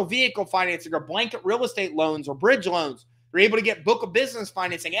commercial vehicle financing or blanket real estate loans or bridge loans. They're able to get book of business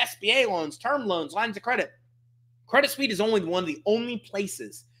financing, SBA loans, term loans, lines of credit. Credit Suite is only one of the only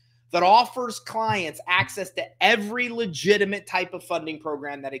places that offers clients access to every legitimate type of funding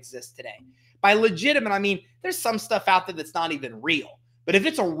program that exists today. By legitimate, I mean there's some stuff out there that's not even real. But if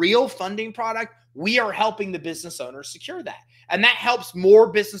it's a real funding product, we are helping the business owners secure that. And that helps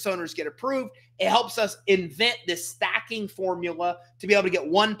more business owners get approved. It helps us invent this stacking formula to be able to get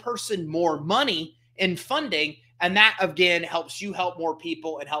one person more money in funding. And that, again, helps you help more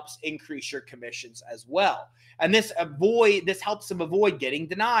people and helps increase your commissions as well. And this helps them avoid getting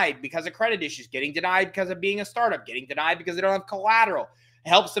denied because of credit issues, getting denied because of being a startup, getting denied because they don't have collateral. It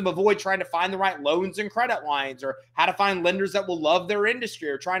helps them avoid trying to find the right loans and credit lines, or how to find lenders that will love their industry,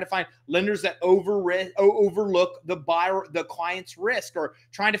 or trying to find lenders that overlook the client's risk, or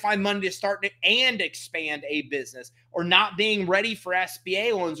trying to find money to start and expand a business, or not being ready for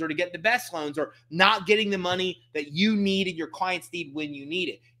SBA loans or to get the best loans, or not getting the money that you need and your clients need when you need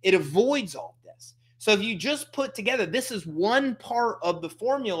it. It avoids all this. So if you just put together, this is one part of the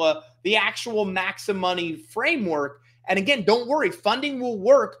formula, the actual Maximum Money framework. And again, don't worry, funding will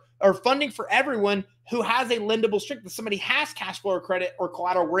work, or funding for everyone who has a lendable streak. If somebody has cash flow or credit or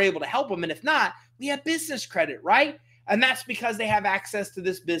collateral, we're able to help them. And if not, we have business credit, right? And that's because they have access to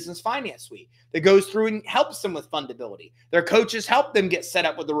this business finance suite that goes through and helps them with fundability. Their coaches help them get set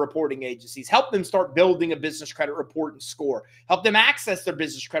up with the reporting agencies, help them start building a business credit report and score, help them access their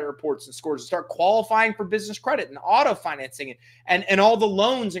business credit reports and scores, and start qualifying for business credit and auto financing and all the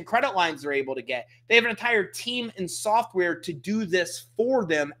loans and credit lines they're able to get. They have an entire team and software to do this for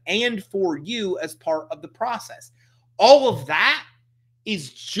them and for you as part of the process. All of that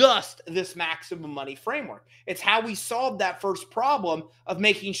is just this Maximum Money framework. It's how we solve that first problem of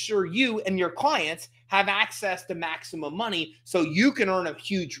making sure you and your clients have access to maximum money so you can earn a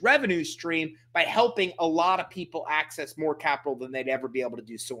huge revenue stream by helping a lot of people access more capital than they'd ever be able to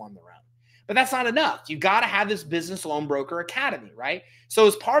do so on their own. But that's not enough. You got to have this Business Loan Broker Academy, right? So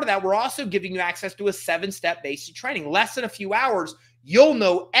as part of that, we're also giving you access to a 7-step basic training. Less than a few hours, you'll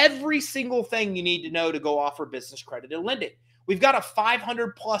know every single thing you need to know to go offer business credit and lending. We've got a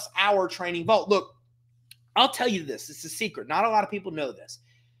 500+ hour training vault. Look, I'll tell you this. It's a secret. Not a lot of people know this.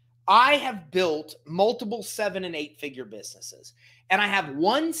 I have built multiple 7- and 8-figure businesses. And I have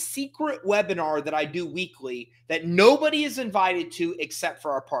one secret webinar that I do weekly that nobody is invited to except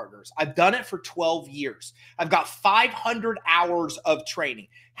for our partners. I've done it for 12 years. I've got 500 hours of training.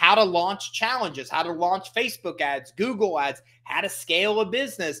 How to launch challenges, how to launch Facebook ads, Google ads, how to scale a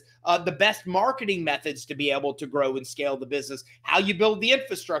business, the best marketing methods to be able to grow and scale the business, how you build the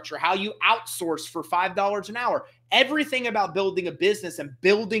infrastructure, how you outsource for $5 an hour. Everything about building a business and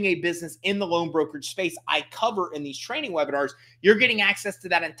building a business in the loan brokerage space, I cover in these training webinars. You're getting access to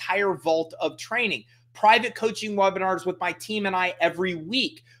that entire vault of training. Private coaching webinars with my team and I every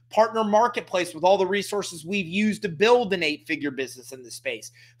week. Partner marketplace with all the resources we've used to build an 8-figure business in this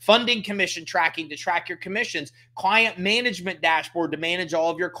space. Funding commission tracking to track your commissions. Client management dashboard to manage all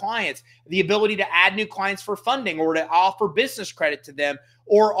of your clients. The ability to add new clients for funding or to offer business credit to them,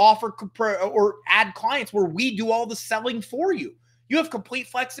 or add clients where we do all the selling for you. You have complete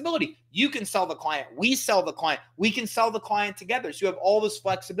flexibility. You can sell the client. We sell the client. We can sell the client together. So you have all this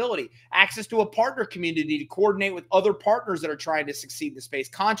flexibility. Access to a partner community to coordinate with other partners that are trying to succeed in the space.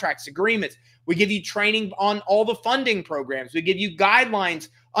 Contracts, agreements. We give you training on all the funding programs. We give you guidelines,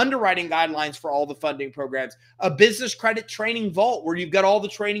 underwriting guidelines for all the funding programs. A business credit training vault where you've got all the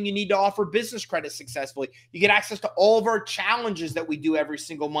training you need to offer business credit successfully. You get access to all of our challenges that we do every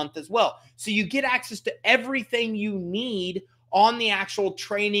single month as well. So you get access to everything you need on the actual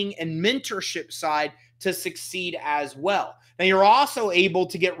training and mentorship side to succeed as well. Now, you're also able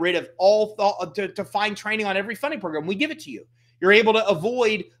to get rid of to find training on every funding program. We give it to you. You're able to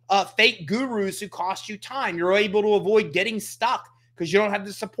avoid fake gurus who cost you time. You're able to avoid getting stuck because you don't have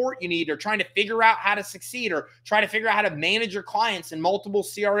the support you need, or trying to figure out how to succeed, or try to figure out how to manage your clients in multiple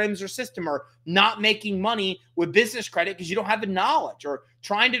CRMs or system, or not making money with business credit because you don't have the knowledge, or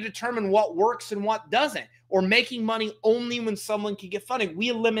trying to determine what works and what doesn't, or making money only when someone can get funding. We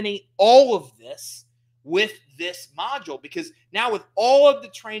eliminate all of this with this module, because now with all of the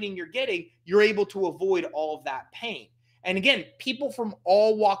training you're getting, you're able to avoid all of that pain. And again, people from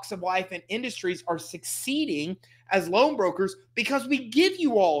all walks of life and industries are succeeding as loan brokers because we give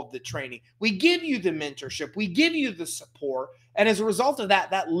you all of the training. We give you the mentorship. We give you the support. And as a result of that,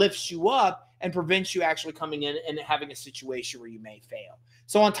 that lifts you up and prevents you actually coming in and having a situation where you may fail.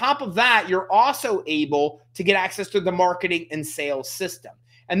 So on top of that, you're also able to get access to the marketing and sales system.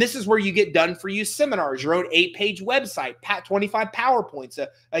 And this is where you get done for you seminars, your own 8-page website, 25 PowerPoints,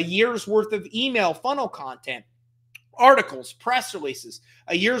 a year's worth of email funnel content, articles, press releases,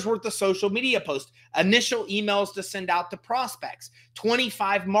 a year's worth of social media posts, initial emails to send out to prospects,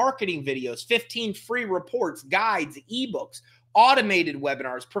 25 marketing videos, 15 free reports, guides, ebooks, automated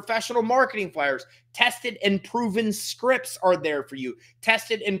webinars, professional marketing flyers, tested and proven scripts are there for you.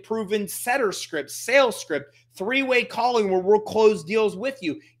 Tested and proven setter scripts, sales script, 3-way calling where we'll close deals with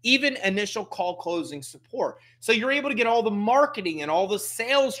you, even initial call closing support. So you're able to get all the marketing and all the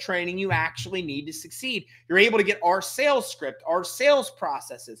sales training you actually need to succeed. You're able to get our sales script, our sales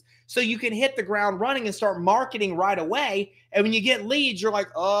processes, so you can hit the ground running and start marketing right away. And when you get leads, you're like,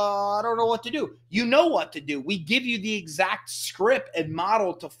 oh, I don't know what to do. You know what to do. We give you the exact script and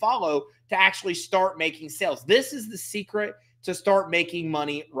model to follow to actually start making sales. This is the secret to start making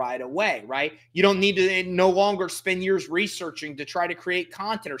money right away, right? You don't need to no longer spend years researching to try to create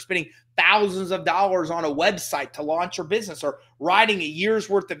content or spending thousands of dollars on a website to launch your business or writing a year's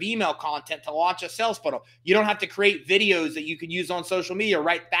worth of email content to launch a sales funnel. You don't have to create videos that you can use on social media,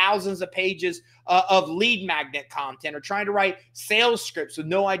 write thousands of pages of lead magnet content or trying to write sales scripts with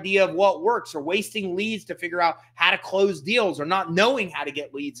no idea of what works or wasting leads to figure out how to close deals or not knowing how to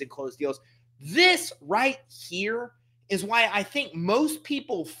get leads and close deals. This right here is why I think most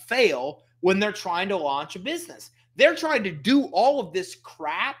people fail when they're trying to launch a business. They're trying to do all of this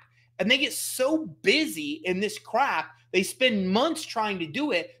crap and they get so busy in this crap, they spend months trying to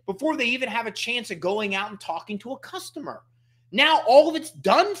do it before they even have a chance of going out and talking to a customer. Now all of it's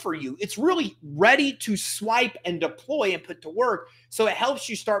done for you. It's really ready to swipe and deploy and put to work. So it helps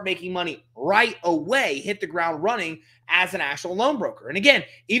you start making money right away, hit the ground running as an actual loan broker. And again,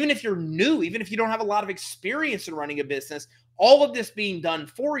 even if you're new, even if you don't have a lot of experience in running a business, all of this being done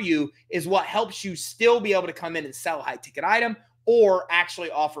for you is what helps you still be able to come in and sell a high ticket item or actually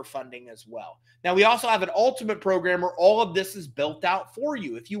offer funding as well. Now, we also have an ultimate program where all of this is built out for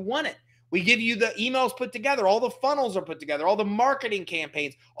you if you want it. We give you the emails put together. All the funnels are put together. All the marketing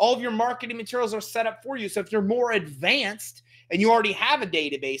campaigns, all of your marketing materials are set up for you. So if you're more advanced and you already have a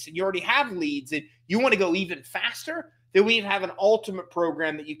database and you already have leads and you want to go even faster, then we have an ultimate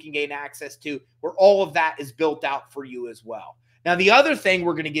program that you can gain access to where all of that is built out for you as well. Now, the other thing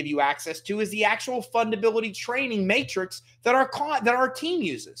we're going to give you access to is the actual fundability training matrix that our team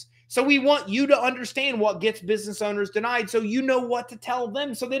uses. So we want you to understand what gets business owners denied so you know what to tell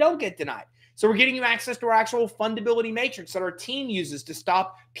them so they don't get denied. So we're getting you access to our actual fundability matrix that our team uses to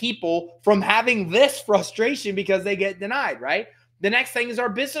stop people from having this frustration because they get denied, right? The next thing is our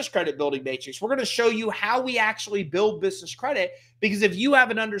business credit building matrix. We're going to show you how we actually build business credit, because if you have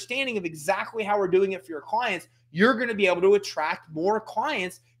an understanding of exactly how we're doing it for your clients, you're going to be able to attract more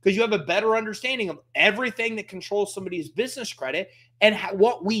clients because you have a better understanding of everything that controls somebody's business credit and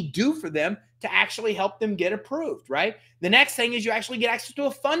what we do for them to actually help them get approved, right? The next thing is you actually get access to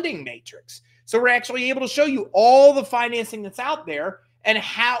a funding matrix. So we're actually able to show you all the financing that's out there and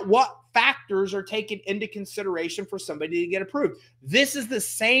what factors are taken into consideration for somebody to get approved. This is the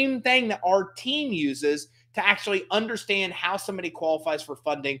same thing that our team uses to actually understand how somebody qualifies for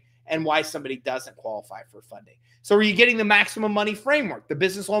funding and why somebody doesn't qualify for funding. So are you getting the maximum money framework, the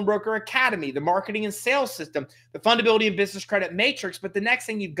Business Loan Broker Academy, the marketing and sales system, the fundability and business credit matrix? But the next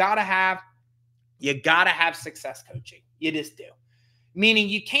thing you got to have success coaching. You just do. Meaning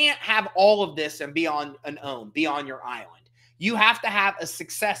you can't have all of this and be on your island. You have to have a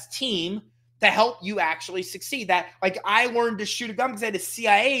success team to help you actually succeed. That, like, I learned to shoot a gun because I had a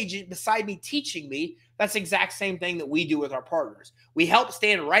CIA agent beside me teaching me. That's the exact same thing that we do with our partners. We help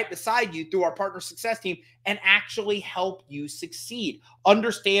stand right beside you through our partner success team and actually help you succeed.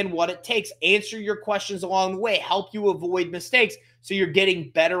 Understand what it takes, answer your questions along the way, help you avoid mistakes so you're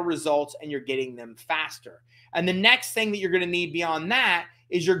getting better results and you're getting them faster. And the next thing that you're going to need beyond that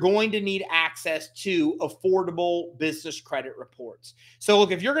is you're going to need access to affordable business credit reports. So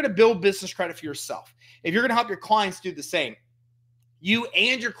look, if you're going to build business credit for yourself, if you're going to help your clients do the same, you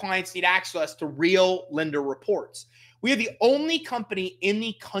and your clients need access to real lender reports. We are the only company in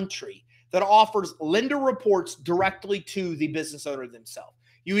the country that offers lender reports directly to the business owner themselves.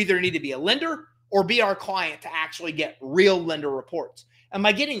 You either need to be a lender or be our client to actually get real lender reports. And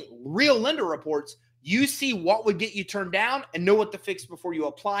by getting real lender reports, You see what would get you turned down and know what to fix before you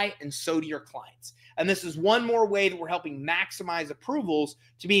apply, and so do your clients. And this is one more way that we're helping maximize approvals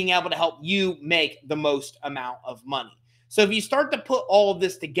to being able to help you make the most amount of money. So if you start to put all of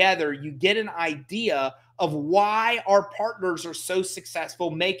this together, you get an idea of why our partners are so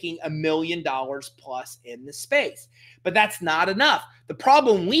successful making $1 million plus in the space. But that's not enough. The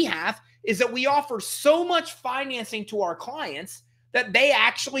problem we have is that we offer so much financing to our clients that they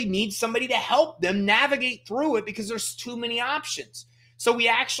actually need somebody to help them navigate through it because there's too many options. So we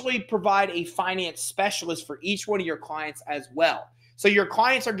actually provide a finance specialist for each one of your clients as well. So your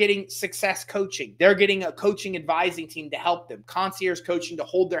clients are getting success coaching. They're getting a coaching advising team to help them, concierge coaching to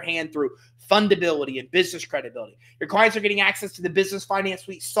hold their hand through fundability and business credibility. Your clients are getting access to the Business Finance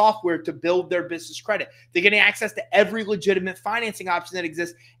Suite software to build their business credit. They're getting access to every legitimate financing option that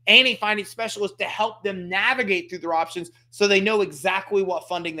exists and a finance specialist to help them navigate through their options so they know exactly what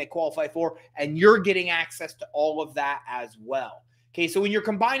funding they qualify for, and you're getting access to all of that as well. Okay, so when you're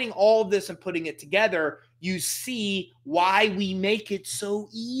combining all of this and putting it together, you see why we make it so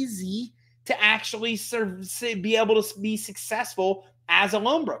easy to actually be able to be successful as a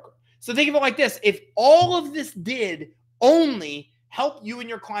loan broker. So think of it like this. If all of this did only help you and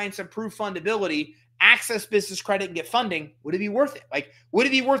your clients improve fundability, access business credit, and get funding, would it be worth it? Like, would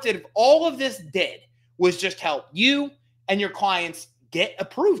it be worth it if all of this did was just help you and your clients get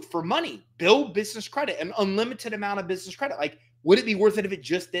approved for money, build business credit, an unlimited amount of business credit? Like, would it be worth it if it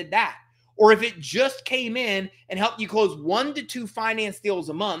just did that? Or if it just came in and helped you close 1 to 2 finance deals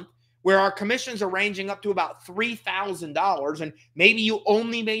a month, where our commissions are ranging up to about $3,000, and maybe you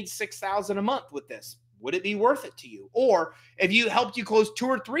only made $6,000 a month with this? Would it be worth it to you? Or if you helped you close 2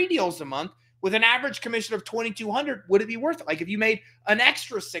 or 3 deals a month with an average commission of $2,200, would it be worth it? Like if you made an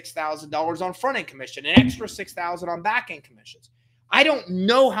extra $6,000 on front-end commission, an extra $6,000 on back-end commissions. I don't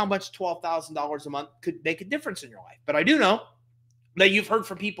know how much $12,000 a month could make a difference in your life, but I do know that you've heard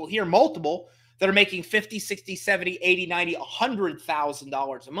from people here, multiple, that are making $50,000, $60,000, $70,000, $80,000, $90,000,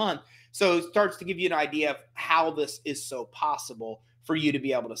 $100,000 a month. So it starts to give you an idea of how this is so possible for you to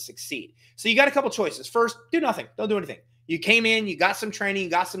be able to succeed. So you got a couple choices. First, do nothing. Don't do anything. You came in, you got some training, you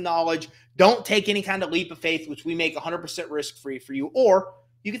got some knowledge. Don't take any kind of leap of faith, which we make 100% risk-free for you. Or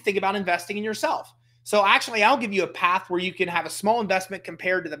you can think about investing in yourself. So actually, I'll give you a path where you can have a small investment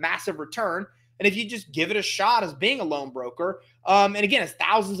compared to the massive return. And if you just give it a shot as being a loan broker, and again, as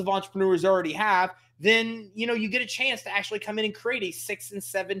thousands of entrepreneurs already have, then you get a chance to actually come in and create a 6- and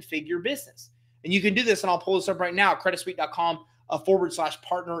 7-figure business. And you can do this, and I'll pull this up right now,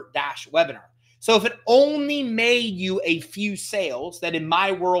 creditsuite.com/partner-webinar. So if it only made you a few sales that in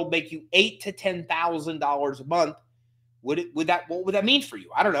my world make you $8,000 to $10,000 a month, what would that mean for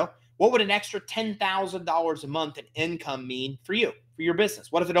you? I don't know. What would an extra $10,000 a month in income mean for you, for your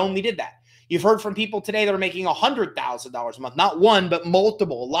business? What if it only did that? You've heard from people today that are making $100,000 a month, not one, but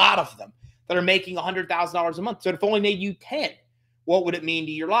multiple, a lot of them that are making $100,000 a month. So if it only made you 10, what would it mean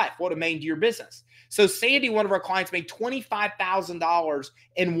to your life? What would it mean to your business? So Sandy, one of our clients, made $25,000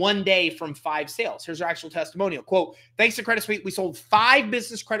 in one day from 5 sales. Here's her actual testimonial. Quote, thanks to Credit Suite, we sold 5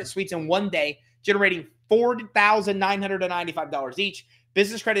 business credit suites in one day, generating $40,995 each.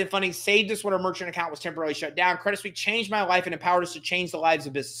 Business credit and funding saved us when our merchant account was temporarily shut down. Credit Suite changed my life and empowered us to change the lives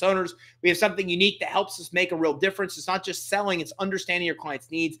of business owners. We have something unique that helps us make a real difference. It's not just selling, it's understanding your client's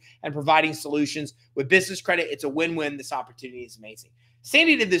needs and providing solutions. With business credit, it's a win-win. This opportunity is amazing.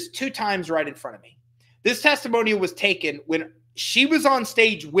 Sandy did this 2 times right in front of me. This testimonial was taken when she was on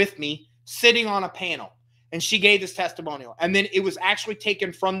stage with me, sitting on a panel, and she gave this testimonial. And then it was actually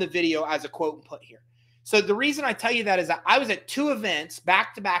taken from the video as a quote and put here. So the reason I tell you that is that I was at 2 events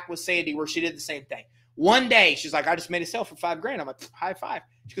back to back with Sandy where she did the same thing. One day, she's like, I just made a sale for $5,000. I'm like, high five.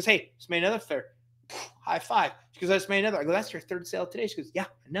 She goes, hey, just made another fair. High five. She goes, I just made another. I go, that's your 3rd sale today. She goes, yeah,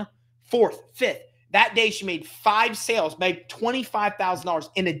 I know. 4th, 5th. That day, she made 5 sales, made $25,000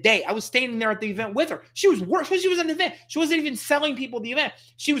 in a day. I was standing there at the event with her. She was working. She was at an event. She wasn't even selling people the event.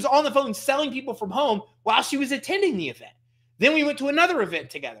 She was on the phone selling people from home while she was attending the event. Then we went to another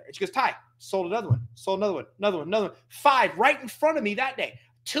event together. And she goes, Ty, sold another one, sold another one, another one, another one. 5 right in front of me that day.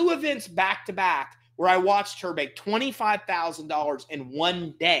 2 events back to back where I watched her make $25,000 in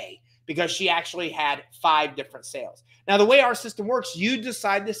one day because she actually had 5 different sales. Now, the way our system works, you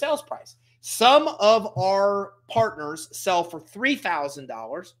decide the sales price. Some of our partners sell for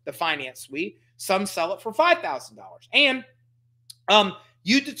 $3,000, the finance suite. Some sell it for $5,000. And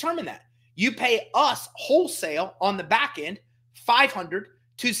you determine that. You pay us wholesale on the back end $500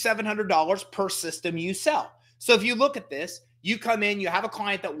 to $700 per system you sell. So if you look at this, you come in, you have a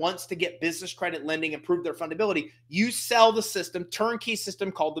client that wants to get business credit lending, improve their fundability. You sell the system, turnkey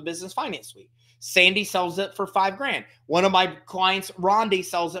system called the Business Finance Suite. Sandy sells it for $5,000. One of my clients, Rondi,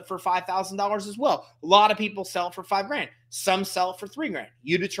 sells it for $5,000 as well. A lot of people sell it for $5,000. Some sell it for $3,000.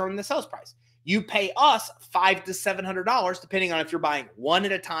 You determine the sales price. You pay us $500 to $700, depending on if you're buying one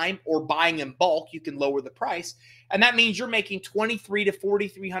at a time or buying in bulk. You can lower the price. And that means you're making $2,300 to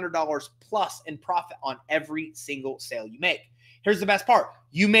 $4,300 plus in profit on every single sale you make. Here's the best part.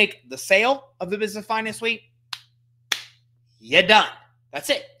 You make the sale of the Business Finance Suite, you're done. That's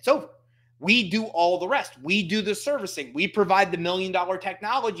it. It's over. We do all the rest. We do the servicing. We provide the $1 million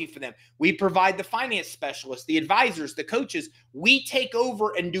technology for them. We provide the finance specialists, the advisors, the coaches. We take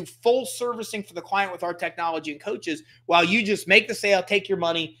over and do full servicing for the client with our technology and coaches while you just make the sale, take your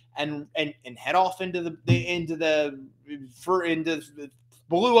money, and head off into the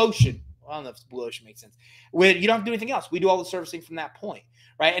blue ocean. I don't know if the blue ocean makes sense. You don't have to do anything else. We do all the servicing from that point,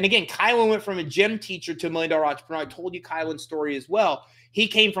 right? And again, Kylan went from a gym teacher to $1 million entrepreneur. I told you Kylan's story as well. He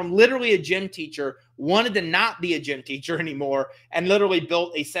came from literally a gym teacher, wanted to not be a gym teacher anymore, and literally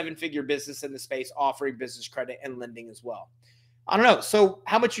built a 7-figure business in the space, offering business credit and lending as well. I don't know. So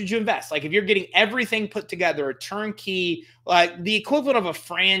how much would you invest? Like if you're getting everything put together, a turnkey, like the equivalent of a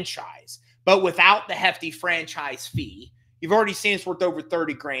franchise, but without the hefty franchise fee, you've already seen it's worth over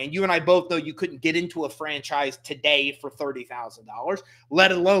 $30,000. You and I both know you couldn't get into a franchise today for $30,000,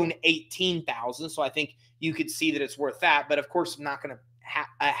 let alone $18,000. So I think you could see that it's worth that. But of course, I'm not going to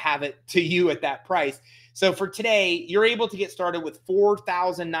have it to you at that price. So for today, you're able to get started with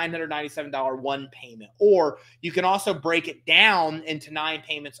 $4,997 one payment, or you can also break it down into 9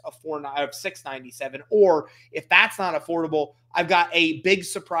 payments of $697. Or if that's not affordable, I've got a big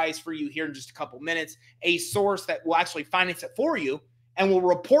surprise for you here in just a couple minutes, a source that will actually finance it for you and will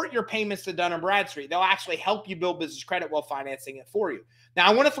report your payments to Dun & Bradstreet. They'll actually help you build business credit while financing it for you. Now,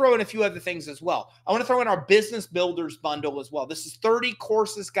 I want to throw in a few other things as well. I want to throw in our Business Builders bundle as well. This is 30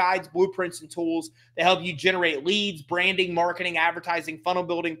 courses, guides, blueprints, and tools that help you generate leads, branding, marketing, advertising, funnel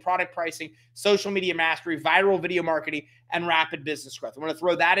building, product pricing, social media mastery, viral video marketing, and rapid business growth. I'm going to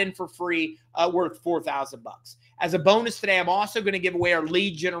throw that in for free, worth $4,000. As a bonus today, I'm also going to give away our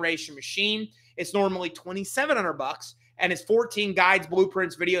lead generation machine. It's normally $2,700. And it's 14 guides,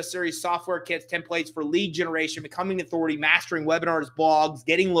 blueprints, video series, software kits, templates for lead generation, becoming an authority, mastering webinars, blogs,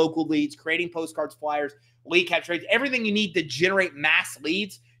 getting local leads, creating postcards, flyers, lead capture rates, everything you need to generate mass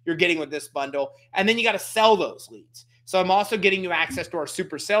leads, you're getting with this bundle. And then you got to sell those leads. So I'm also getting you access to our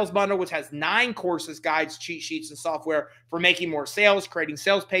super sales bundle, which has 9 courses, guides, cheat sheets, and software for making more sales, creating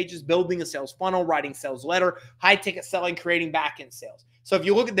sales pages, building a sales funnel, writing sales letter, high ticket selling, creating back-end sales. So if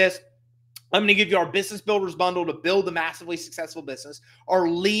you look at this, I'm going to give you our Business Builders bundle to build a massively successful business, our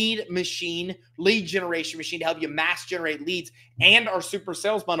lead generation machine to help you mass generate leads, and our super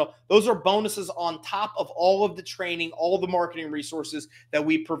sales bundle. Those are bonuses on top of all of the training, all the marketing resources that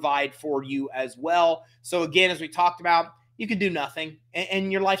we provide for you as well. So again, as we talked about, you can do nothing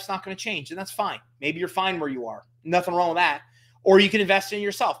and your life's not going to change, and that's fine. Maybe you're fine where you are. Nothing wrong with that. Or you can invest in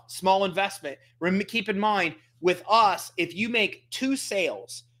yourself. Small investment. Keep in mind, with us, if you make 2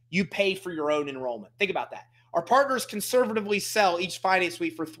 sales, you pay for your own enrollment. Think about that. Our partners conservatively sell each finance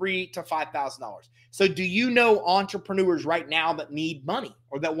suite for $3,000 to $5,000. So do you know entrepreneurs right now that need money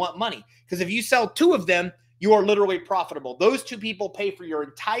or that want money? Because if you sell 2 of them, you are literally profitable. Those 2 people pay for your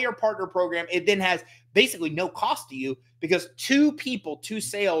entire partner program. It then has basically no cost to you because 2 people, 2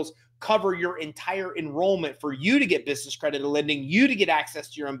 sales cover your entire enrollment for you to get business credit and lending, you to get access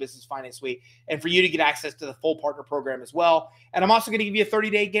to your own business finance suite, and for you to get access to the full partner program as well. And I'm also going to give you a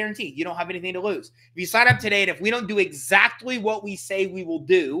 30-day guarantee. You don't have anything to lose. If you sign up today, and if we don't do exactly what we say we will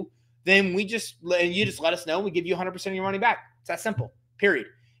do, then you just let us know. We give you 100% of your money back. It's that simple, period.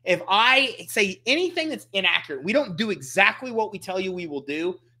 If I say anything that's inaccurate, we don't do exactly what we tell you we will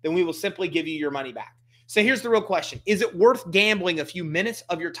do, then we will simply give you your money back. So here's the real question. Is it worth gambling a few minutes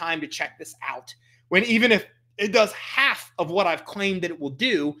of your time to check this out when even if it does half of what I've claimed that it will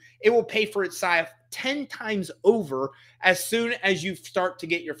do, it will pay for itself 10 times over as soon as you start to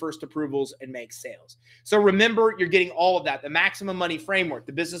get your first approvals and make sales. So remember, you're getting all of that: the Maximum Money Framework,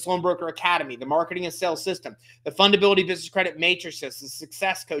 the Business Loan Broker Academy, the Marketing and Sales System, the Fundability Business Credit Matrices, the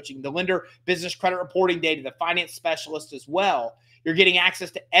Success Coaching, the Lender Business Credit Reporting Data, the Finance Specialist as well. You're getting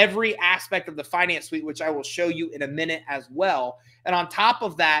access to every aspect of the finance suite, which I will show you in a minute as well. And on top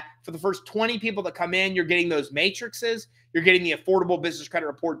of that, for the first 20 people that come in, you're getting those matrices. You're getting the Affordable Business Credit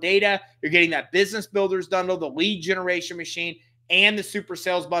Report data. You're getting that Business Builders bundle, the lead generation machine, and the super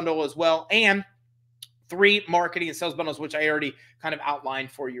sales bundle as well. And 3 marketing and sales bundles, which I already kind of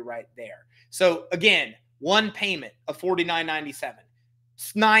outlined for you right there. So again, 1 payment of $49.97.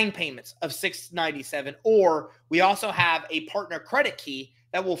 9 payments of $697, or we also have a partner credit key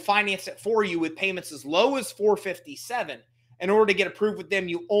that will finance it for you with payments as low as $457. In order to get approved with them,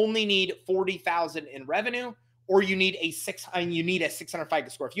 you only need $40,000 in revenue, or you need a 600 FICO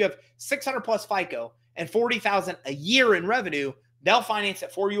score. If you have 600 plus FICO and $40,000 a year in revenue, they'll finance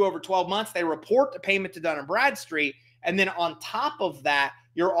it for you over 12 months. They report the payment to Dun & Bradstreet. And then on top of that,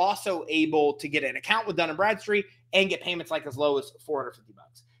 you're also able to get an account with Dun & Bradstreet and get payments like as low as $450.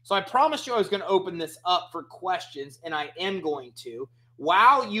 So I promised you I was going to open this up for questions, and I am going to.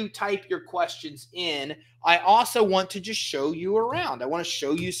 While you type your questions in, I also want to just show you around. I want to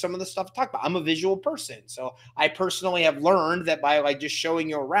show you some of the stuff to talk about. I'm a visual person, so I personally have learned that by like just showing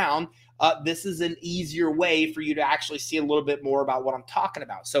you around, this is an easier way for you to actually see a little bit more about what I'm talking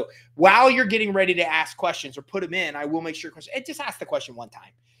about. So while you're getting ready to ask questions or put them in, I will make sure just ask the question one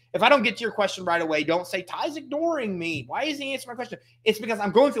time. If I don't get to your question right away, don't say, Ty's ignoring me. Why isn't he answering my question? It's because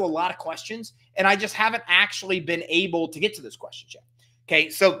I'm going through a lot of questions, and I just haven't actually been able to get to those questions yet. Okay,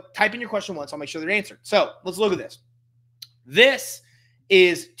 so type in your question once. I'll make sure they're answered. So let's look at this. This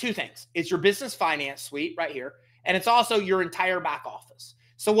is two things. It's your business finance suite right here, and it's also your entire back office.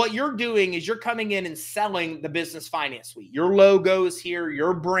 So what you're doing is you're coming in and selling the business finance suite. Your logo is here,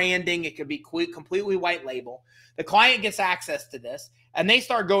 your branding. It could be completely white label. The client gets access to this, and they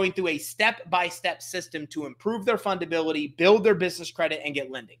start going through a step-by-step system to improve their fundability, build their business credit, and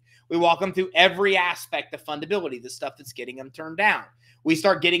get lending. We walk them through every aspect of fundability, the stuff that's getting them turned down. We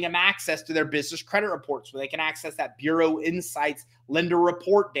start getting them access to their business credit reports where they can access that Bureau Insights lender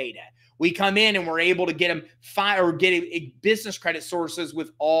report data. We come in and we're able to get them business credit sources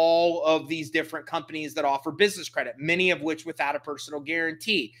with all of these different companies that offer business credit, many of which without a personal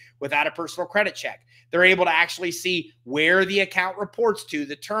guarantee, without a personal credit check. They're able to actually see where the account reports to,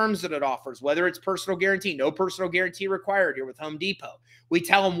 the terms that it offers, whether it's personal guarantee, no personal guarantee required here with Home Depot. We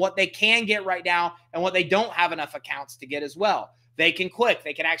tell them what they can get right now and what they don't have enough accounts to get as well. They can click.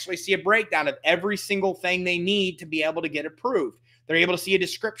 They can actually see a breakdown of every single thing they need to be able to get approved. They're able to see a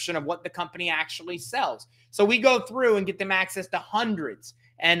description of what the company actually sells. So we go through and get them access to hundreds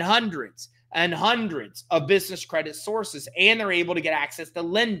and hundreds and hundreds of business credit sources, and they're able to get access to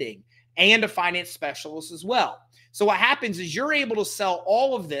lending and a finance specialist as well. So what happens is you're able to sell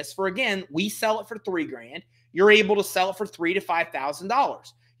all of this for, again, we sell it for $3,000. You're able to sell it for $3,000 to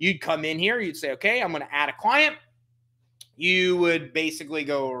 $5,000. You'd come in here, you'd say, okay, I'm going to add a client. You would basically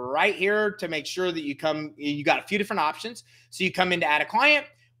go right here to make sure that you got a few different options. So you come in to add a client.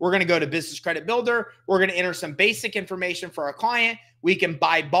 We're going to go to Business Credit Builder. We're going to enter some basic information for our client. We can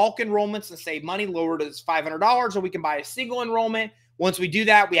buy bulk enrollments and save money, lower to $500, or we can buy a single enrollment. Once we do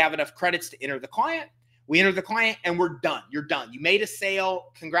that, we have enough credits to enter the client. We enter the client and we're done. You're done. You made a sale.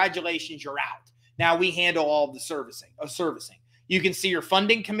 Congratulations, you're out. Now we handle all of the servicing. You can see your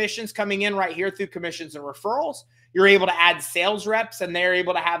funding commissions coming in right here through commissions and referrals. You're able to add sales reps, and they're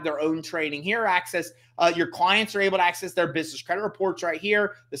able to have their own training here. Your clients are able to access their business credit reports right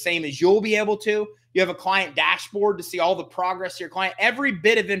here, the same as you'll be able to. You have a client dashboard to see all the progress of your client. Every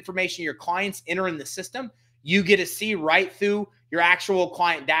bit of information your clients enter in the system, you get to see right through your actual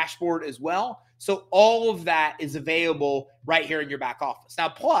client dashboard as well. So all of that is available right here in your back office. Now,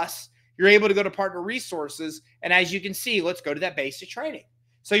 plus, you're able to go to partner resources, and as you can see, let's go to that basic training.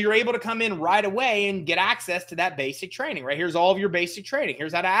 So you're able to come in right away and get access to that basic training, right? Here's all of your basic training.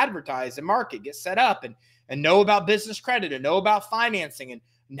 Here's how to advertise and market, get set up, and know about business credit, and know about financing, and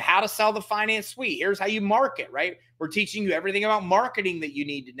how to sell the finance suite. Here's how you market, right? We're teaching you everything about marketing that you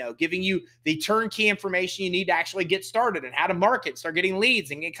need to know, giving you the turnkey information you need to actually get started, and how to market, start getting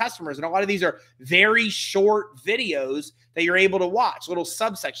leads and get customers. And a lot of these are very short videos that you're able to watch, little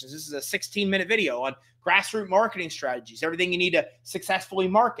subsections. This is a 16-minute video on grassroots marketing strategies, everything you need to successfully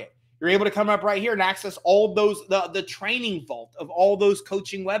market. You're able to come up right here and access all those, the training vault of all those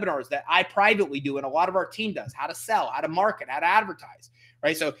coaching webinars that I privately do and a lot of our team does, how to sell, how to market, how to advertise,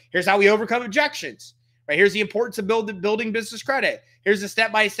 right? So here's how we overcome objections, right? Here's the importance of building business credit. Here's a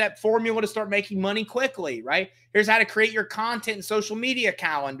step-by-step formula to start making money quickly, right? Here's how to create your content and social media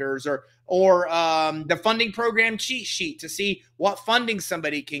calendars, or the funding program cheat sheet to see what funding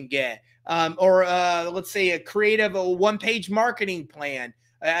somebody can get. Let's say a one-page marketing plan,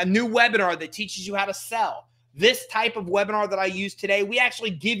 a new webinar that teaches you how to sell. This type of webinar that I use today, we actually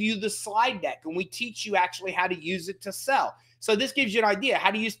give you the slide deck and we teach you actually how to use it to sell. So this gives you an idea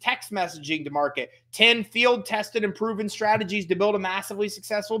how to use text messaging to market, 10 field tested and proven strategies to build a massively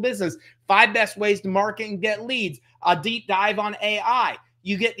successful business, 5 best ways to market and get leads, a deep dive on AI.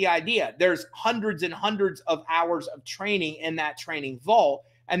 You get the idea. There's hundreds and hundreds of hours of training in that training vault.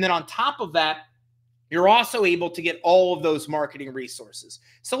 And then on top of that, you're also able to get all of those marketing resources.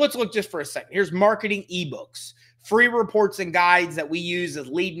 So let's look just for a second. Here's marketing ebooks free reports and guides that we use as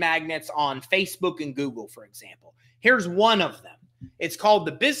lead magnets on Facebook and Google, for example. Here's one of them. It's called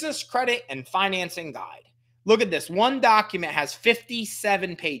the Business Credit and Financing Guide. Look at this. One document has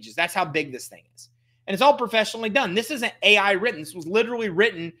 57 pages. That's how big this thing is. And it's all professionally done. This isn't AI written. This was literally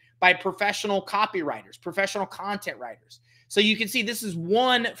written by professional copywriters, professional content writers. So you can see this is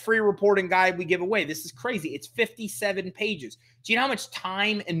one free reporting guide we give away. This is crazy. It's 57 pages. Do you know how much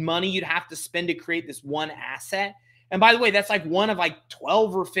time and money you'd have to spend to create this one asset? And by the way, that's like one of like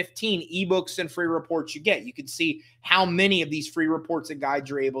 12 or 15 ebooks and free reports you get. You can see how many of these free reports and guides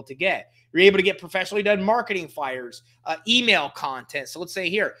you're able to get. You're able to get professionally done marketing flyers, email content. So let's say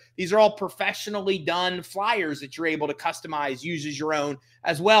here, these are all professionally done flyers that you're able to customize, use as your own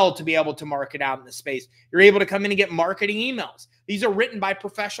as well to be able to market out in the space. You're able to come in and get marketing emails. These are written by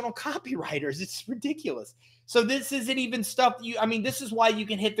professional copywriters. It's ridiculous. So this isn't even stuff this is why you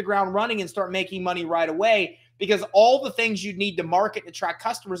can hit the ground running and start making money right away, because all the things you need to market and attract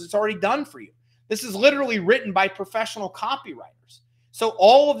customers, it's already done for you. This is literally written by professional copywriters. So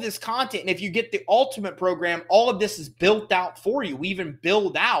all of this content, and if you get the ultimate program, all of this is built out for you. We even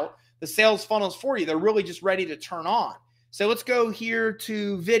build out the sales funnels for you. They're really just ready to turn on. So let's go here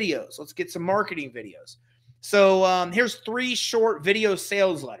to videos. Let's get some marketing videos. So here's 3 short video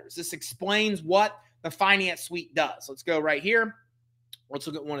sales letters. This explains what the Finance Suite does. Let's go right here. Let's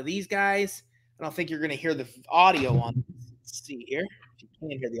look at one of these guys. I don't think you're going to hear the audio on this. Let's see here. If you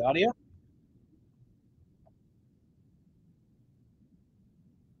can hear the audio.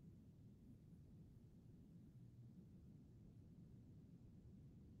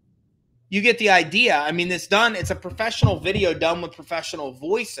 You get the idea. I mean, it's a professional video done with professional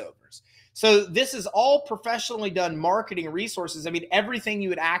voiceovers. So this is all professionally done marketing resources. I mean, everything you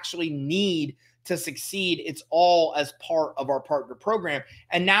would actually need to succeed, it's all as part of our partner program.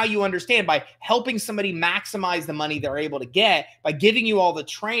 And now you understand, by helping somebody maximize the money they're able to get, by giving you all the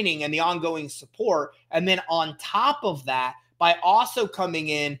training and the ongoing support, and then on top of that, by also coming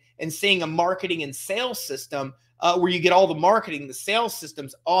in and seeing a marketing and sales system where you get all the marketing, the sales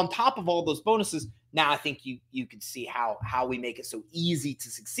systems on top of all those bonuses. Now I think you can see how we make it so easy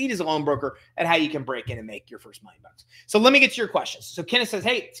to succeed as a loan broker, and how you can break in and make your first $1 million. So let me get to your questions. So Kenneth says,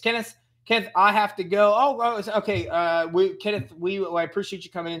 hey, it's Kenneth, I have to go. Oh, okay. Kenneth, I appreciate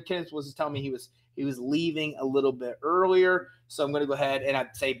you coming in. Kenneth was telling me he was leaving a little bit earlier. So I'm going to go ahead and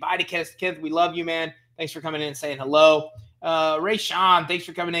I'd say bye to Kenneth. Kenneth, we love you, man. Thanks for coming in and saying hello. Ray Sean, thanks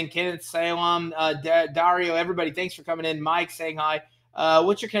for coming in. Kenneth, Salem, Dario, everybody, thanks for coming in. Mike saying hi.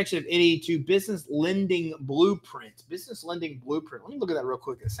 What's your connection, if any, to Business Lending Blueprint? Business Lending Blueprint. Let me look at that real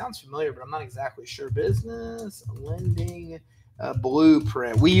quick. It sounds familiar, but I'm not exactly sure. Business Lending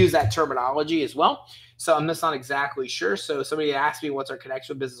Blueprint. We use that terminology as well. So I'm just not exactly sure. So somebody asked me what's our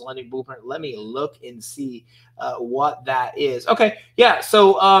connection with Business Lending Blueprint. Let me look and see what that is. Okay. Yeah.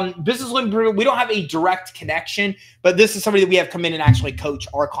 So Business Lending Blueprint, we don't have a direct connection, but this is somebody that we have come in and actually coach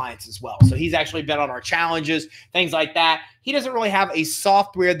our clients as well. So he's actually been on our challenges, things like that. He doesn't really have a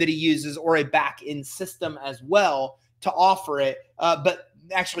software that he uses or a back-end system as well to offer it. But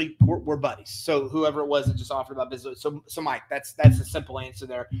actually, we're buddies. So whoever it was that just offered about business. So Mike, that's a simple answer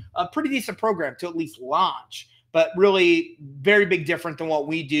there. A pretty decent program to at least launch, but really very big different than what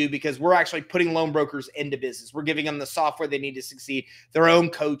we do, because we're actually putting loan brokers into business. We're giving them the software they need to succeed, their own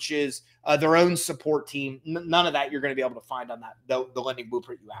coaches, their own support team. None of that you're going to be able to find on that the lending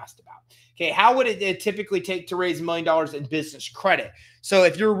blueprint you asked about. Okay, how would it typically take to raise $1 million in business credit? So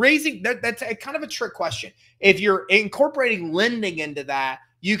if you're raising that's a kind of a trick question. If you're incorporating lending into that,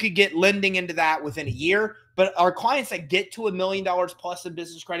 you could get lending into that within a year. But our clients that get to $1 million plus in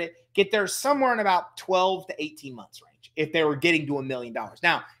business credit get there somewhere in about 12 to 18 months range if they were getting to $1 million.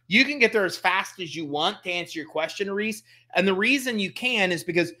 Now, you can get there as fast as you want, to answer your question, Reese. And the reason you can is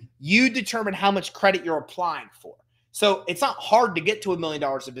because you determine how much credit you're applying for. So it's not hard to get to $1 million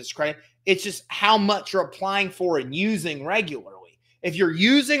of business credit. It's just how much you're applying for and using regularly. If you're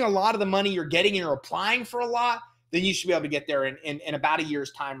using a lot of the money you're getting and you're applying for a lot, then you should be able to get there in about a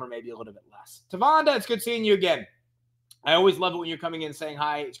year's time, or maybe a little bit less. Tavanda, it's good seeing you again. I always love it when you're coming in and saying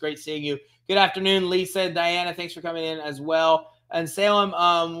hi. It's great seeing you. Good afternoon, Lisa, Diana. Thanks for coming in as well. And Salem,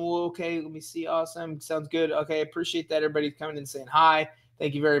 okay, let me see. Awesome. Sounds good. Okay, appreciate that. Everybody coming in and saying hi.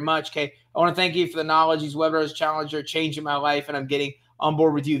 Thank you very much. Okay, I want to thank you for the knowledge. These webinars challenge are changing my life, and I'm getting on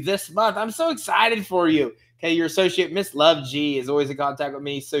board with you this month. I'm so excited for you. Okay, your associate, Miss Love G, is always in contact with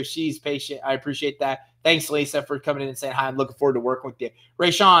me, so she's patient. I appreciate that. Thanks, Lisa, for coming in and saying hi. I'm looking forward to working with you.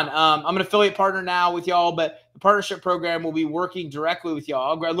 Ray Sean, I'm an affiliate partner now with y'all, but the partnership program will be working directly with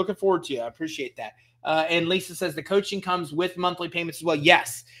y'all. I'm looking forward to you. I appreciate that. And Lisa says the coaching comes with monthly payments as well.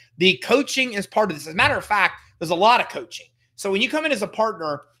 Yes, the coaching is part of this. As a matter of fact, There's a lot of coaching. So when you come in as a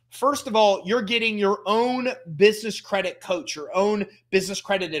partner, first of all, you're getting your own business credit coach, your own business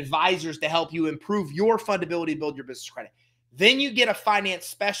credit advisors to help you improve your fundability to build your business credit. Then you get a finance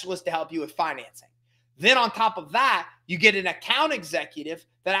specialist to help you with financing. Then on top of that, you get an account executive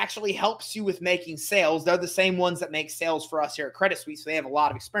that actually helps you with making sales. They're the same ones that make sales for us here at Credit Suisse, so they have a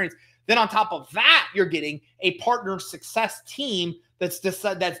lot of experience. Then on top of that, you're getting a partner success team that's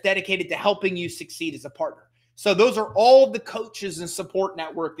dedicated to helping you succeed as a partner. So those are all the coaches and support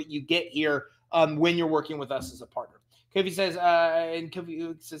network that you get here when you're working with us as a partner. Kofi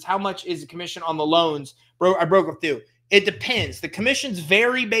says, how much is the commission on the loans? Bro, I broke it through. It depends. The commissions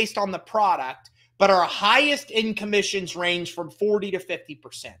vary based on the product, but our highest in commissions range from 40 to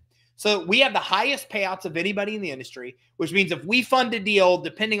 50%. So we have the highest payouts of anybody in the industry, which means if we fund a deal,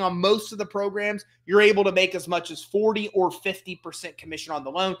 depending on most of the programs, you're able to make as much as 40 or 50% commission on the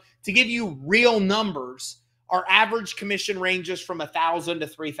loan. To give you real numbers, our average commission ranges from $1,000 to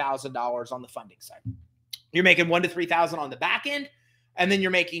 $3,000 on the funding side. You're making $1,000 to $3,000 on the back end, and then you're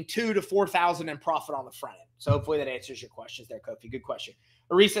making $2,000 to $4,000 in profit on the front end. So hopefully that answers your questions there, Kofi. Good question.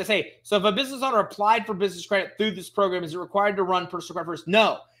 Arisa says, hey, so if a business owner applied for business credit through this program, is it required to run personal credit first?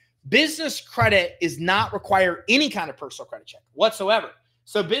 No. Business credit is not require any kind of personal credit check whatsoever.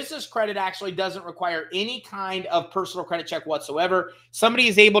 So business credit actually doesn't require any kind of personal credit check whatsoever. Somebody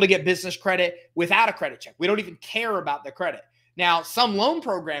is able to get business credit without a credit check. We don't even care about their credit. Now, some loan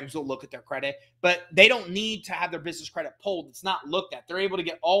programs will look at their credit, but they don't need to have their business credit pulled. It's not looked at. They're able to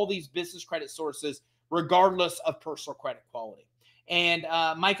get all these business credit sources regardless of personal credit quality. And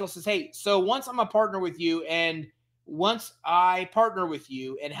Michael says, hey, so once I'm a partner with you and once I partner with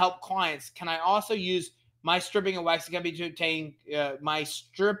you and help clients, can I also use my stripping and waxing company to obtain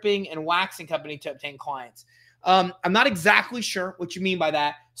clients? I'm not exactly sure what you mean by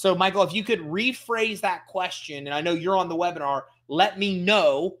that. So Michael, if you could rephrase that question, and I know you're on the webinar, let me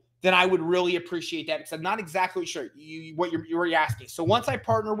know, then I would really appreciate that because I'm not exactly sure what you're asking. So once I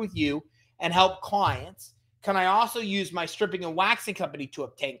partner with you and help clients, can I also use my stripping and waxing company to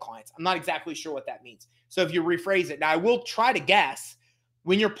obtain clients? I'm not exactly sure what that means. So if you rephrase it. Now, I will try to guess.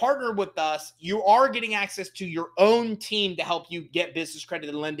 When you're partnered with us, you are getting access to your own team to help you get business credit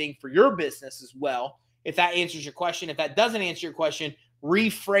and lending for your business as well, if that answers your question. If that doesn't answer your question,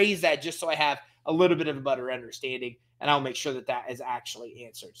 rephrase that just so I have a little bit of a better understanding, and I'll make sure that that is actually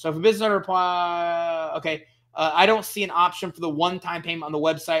answered. So if a business owner I don't see an option for the one-time payment on the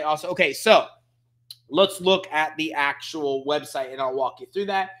website also. Okay, so let's look at the actual website, and I'll walk you through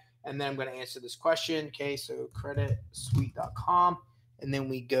that. And then I'm going to answer this question. Okay, so creditsuite.com. And then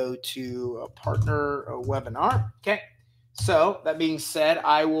we go to a partner webinar. Okay, so that being said,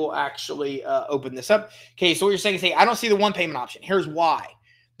 I will actually open this up. Okay, so what you're saying is, hey, I don't see the one payment option. Here's why.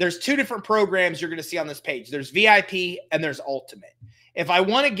 There's two different programs you're going to see on this page. There's VIP and there's Ultimate. If I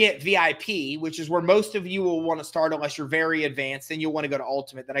want to get VIP, which is where most of you will want to start unless you're very advanced, then you'll want to go to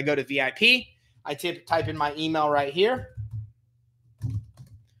Ultimate. Then I go to VIP. I type in my email right here.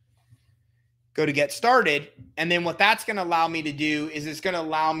 Go to get started. And then what that's going to allow me to do is it's going to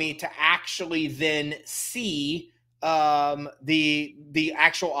allow me to actually then see the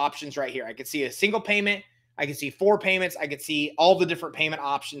actual options right here. I can see a single payment. I can see 4 payments. I can see all the different payment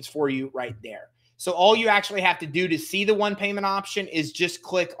options for you right there. So all you actually have to do to see the one payment option is just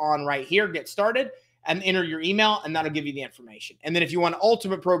click on right here, get started, and enter your email, and that'll give you the information. And then if you want an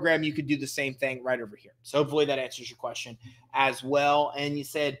Ultimate program, you could do the same thing right over here. So hopefully that answers your question as well. And you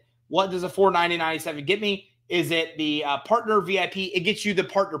said, what does a $490.97 get me? Is it the partner VIP? It gets you the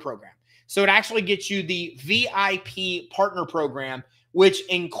partner program. So it actually gets you the VIP partner program, which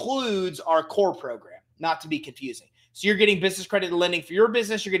includes our core program, not to be confusing. So you're getting business credit and lending for your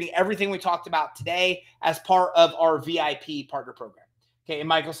business. You're getting everything we talked about today as part of our VIP partner program. Okay, and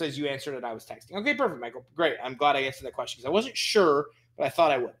Michael says you answered it. I was texting. Okay, perfect, Michael. Great. I'm glad I answered that question because I wasn't sure, but I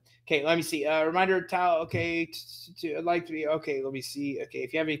thought I would. Okay, let me see. Reminder, okay, I'd like to be, okay, let me see. Okay,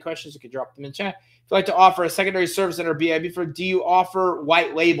 if you have any questions, you can drop them in chat. If you'd like to offer a secondary service under BIP, do you offer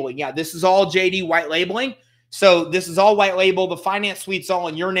white labeling? Yeah, this is all JD white labeling. So this is all white label. The finance suite's all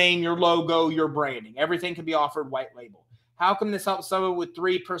in your name, your logo, your branding. Everything can be offered white label. How come this helps someone with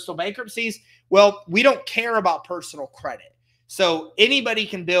 3 personal bankruptcies? Well, we don't care about personal credit. So anybody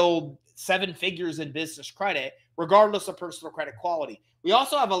can build 7 figures in business credit, regardless of personal credit quality. We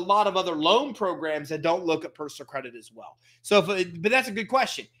also have a lot of other loan programs that don't look at personal credit as well. So, but that's a good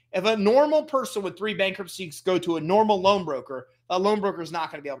question. If a normal person with 3 bankruptcies go to a normal loan broker, a loan broker is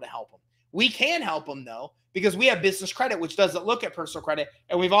not going to be able to help them. We can help them, though, because we have business credit, which doesn't look at personal credit.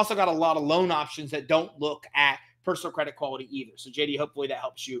 And we've also got a lot of loan options that don't look at personal credit quality either. So, JD, hopefully that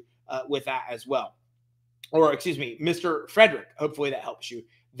helps you with that as well. or excuse me, Mr. Frederick. Hopefully that helps you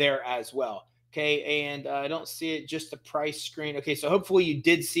there as well. Okay, and I don't see it, just the price screen. Okay, so hopefully you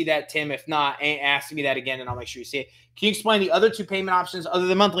did see that, Tim. If not, ask me that again, and I'll make sure you see it. Can you explain the other two payment options other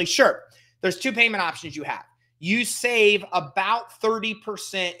than monthly? Sure. There's two payment options you have. You save about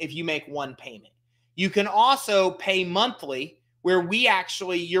 30% if you make one payment. You can also pay monthly, where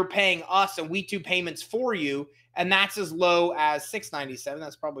you're paying us and we do payments for you, and that's as low as $697.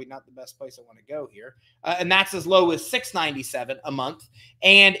 That's probably not the best place I want to go here. And that's as low as $697 a month.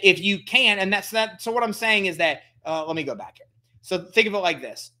 And if you can, and that's that. So what I'm saying is that, let me go back here. So think of it like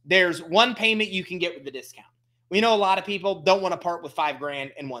this. There's one payment you can get with the discount. We know a lot of people don't want to part with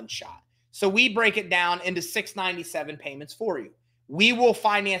 $5,000 in one shot. So we break it down into $697 payments for you. We will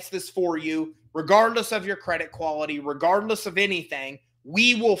finance this for you, regardless of your credit quality, regardless of anything.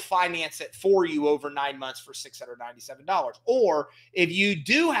 We will finance it for you over 9 months for $697. Or if you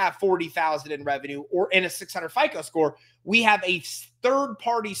do have $40,000 in revenue or in a 600 FICO score, we have a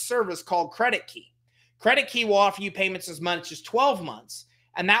third-party service called Credit Key. Credit Key will offer you payments as much as 12 months,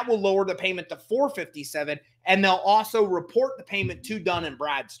 and that will lower the payment to $457, and they'll also report the payment to Dun &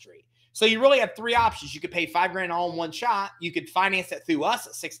 Bradstreet. So you really have three options. You could pay $5,000 all in one shot. You could finance it through us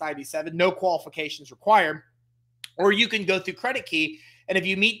at $697, no qualifications required. Or you can go through Credit Key, and if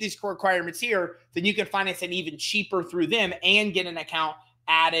you meet these requirements here, then you can finance it even cheaper through them and get an account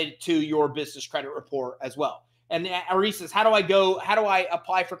added to your business credit report as well. And Ari says, how do I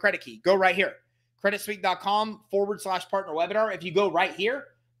apply for Credit Key? Go right here, creditsuite.com/partner webinar. If you go right here,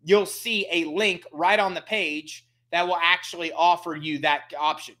 you'll see a link right on the page that will actually offer you that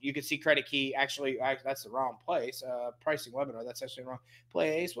option. You can see Credit Key. Actually, that's the wrong place. Pricing webinar. That's actually the wrong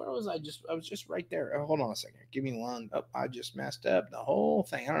place. Where was I? I was just right there. Oh, hold on a second. Give me one. Oh, I just messed up the whole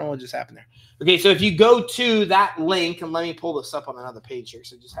thing. I don't know what just happened there. Okay, so if you go to that link, and let me pull this up on another page here.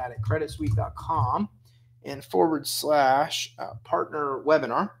 So I just had it, creditsuite.com and /partner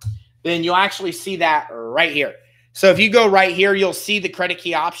webinar. Then you'll actually see that right here. So if you go right here, you'll see the Credit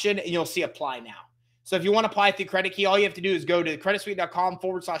Key option, and you'll see apply now. So if you want to apply through Credit Key, all you have to do is go to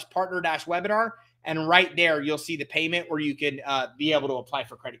creditsuite.com/partner-webinar. And right there, you'll see the payment where you can be able to apply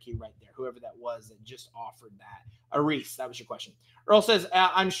for Credit Key right there. Whoever that was that just offered that. Aris, that was your question. Earl says,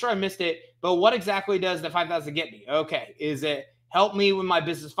 I'm sure I missed it, but what exactly does the $5,000 get me? Okay. Is it help me with my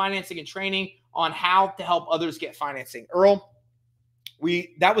business financing and training on how to help others get financing? Earl,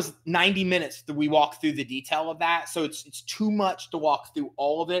 that was 90 minutes that we walked through the detail of that. So it's too much to walk through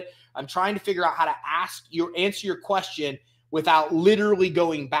all of it. I'm trying to figure out how to answer your question without literally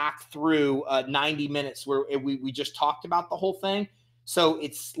going back through 90 minutes where we just talked about the whole thing. So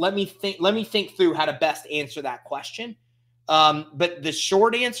let me think through how to best answer that question. But the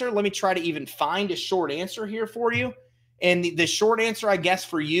short answer, let me try to even find a short answer here for you. And the short answer, I guess,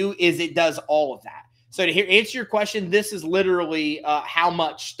 for you is it does all of that. So to answer your question, this is literally how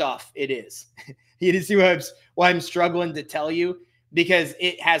much stuff it is. You see why I'm struggling to tell you, because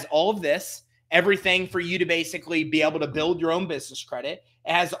it has all of this, everything for you to basically be able to build your own business credit.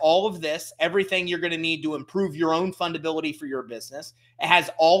 It has all of this, everything you're going to need to improve your own fundability for your business. It has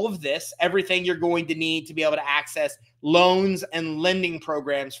all of this, everything you're going to need to be able to access loans and lending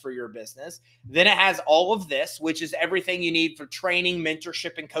programs for your business. Then it has all of this, which is everything you need for training,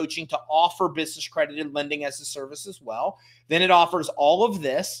 mentorship, and coaching to offer business credit and lending as a service as well. Then it offers all of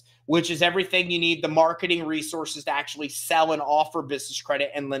this, which is everything you need, the marketing resources to actually sell and offer business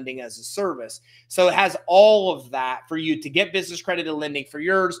credit and lending as a service. So it has all of that for you to get business credit and lending for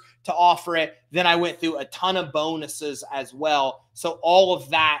yours, to offer it. Then I went through a ton of bonuses as well. So all of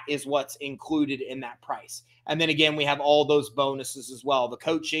that is what's included in that price. And then again, we have all those bonuses as well. The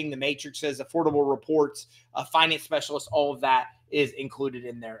coaching, the matrices, affordable reports, a finance specialist, all of that is included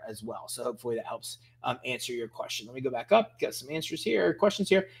in there as well. So hopefully that helps answer your question. Let me go back up, got some answers here, questions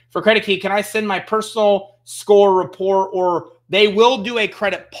here. For Credit Key, can I send my personal score report, or they will do a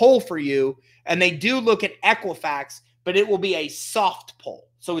credit pull for you, and they do look at Equifax, but it will be a soft pull.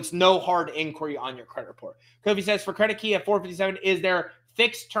 So it's no hard inquiry on your credit report. Kofi says, for Credit Key at $457, is there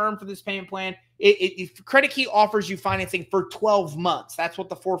fixed term for this payment plan? Credit Key offers you financing for 12 months. That's what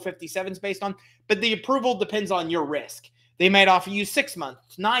the $457 is based on. But the approval depends on your risk. They might offer you 6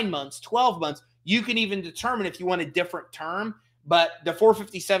 months, 9 months, 12 months. You can even determine if you want a different term. But the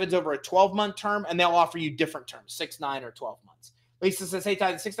 $457 is over a 12-month term, and they'll offer you different terms, 6, 9, or 12 months. Lisa says, hey,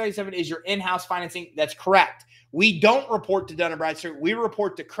 Ty, $697 is your in-house financing. That's correct. We don't report to Dun & Bradstreet. We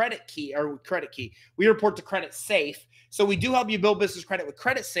report to Credit Key. We report to Credit Safe. So we do help you build business credit with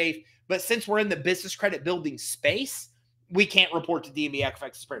Credit Safe. But since we're in the business credit building space, we can't report to D&B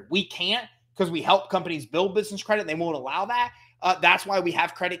Equifax. We can't, because we help companies build business credit and they won't allow that. That's why we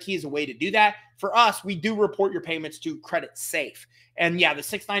have Credit Key as a way to do that. For us, we do report your payments to Credit Safe. And yeah, the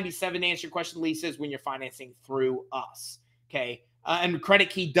 697 to answer your question, Lisa, is when you're financing through us. Okay. And Credit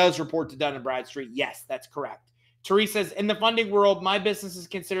Key does report to Dun & Bradstreet. Yes, that's correct. Therese says, in the funding world, my business is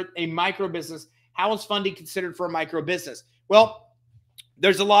considered a micro business. How is funding considered for a micro business? Well,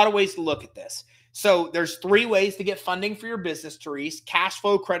 there's a lot of ways to look at this. So there's 3 ways to get funding for your business, Therese: cash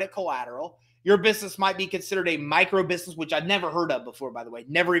flow, credit, collateral. Your business might be considered a micro business, which I'd never heard of before, by the way.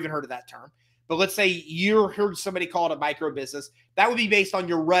 Never even heard of that term. But let's say you heard somebody call it a micro business. That would be based on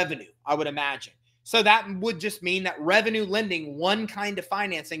your revenue, I would imagine. So that would just mean that revenue lending, one kind of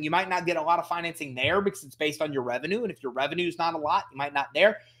financing, you might not get a lot of financing there because it's based on your revenue. And if your revenue is not a lot, you might not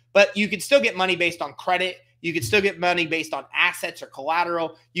there. But you can still get money based on credit. You can still get money based on assets or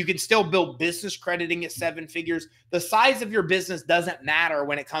collateral. You can still build business crediting at 7 figures. The size of your business doesn't matter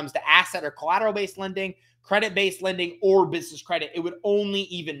when it comes to asset or collateral-based lending, credit-based lending, or business credit. It would only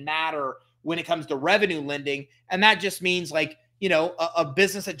even matter when it comes to revenue lending. And that just means, like, you know, a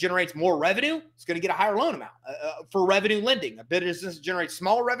business that generates more revenue is going to get a higher loan amount for revenue lending. A business that generates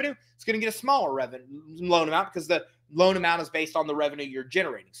smaller revenue, it's going to get a smaller revenue loan amount because the loan amount is based on the revenue you're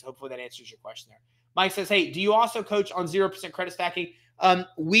generating. So hopefully that answers your question there. Mike says, hey, do you also coach on 0% credit stacking?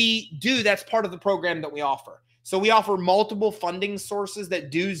 We do. That's part of the program that we offer. So we offer multiple funding sources that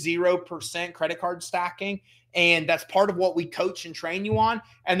do 0% credit card stacking. And that's part of what we coach and train you on.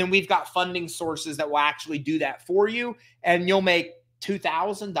 And then we've got funding sources that will actually do that for you. And you'll make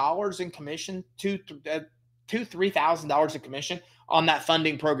 $2,000 in commission, $3,000 in commission on that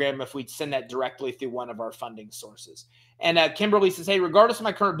funding program if we send that directly through one of our funding sources. And Kimberly says, hey, regardless of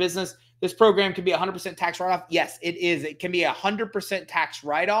my current business, this program can be 100% tax write-off. Yes, it is. It can be 100% tax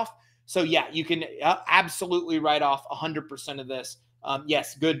write-off. So yeah, you can absolutely write off 100% of this.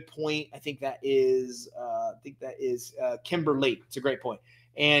 Yes, good point. I think that is Kimberly. It's a great point.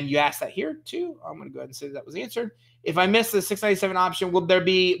 And you asked that here too. I'm going to go ahead and say that was answered. If I missed the 697 option, will there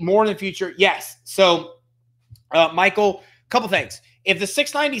be more in the future? Yes. So Michael, a couple things. If the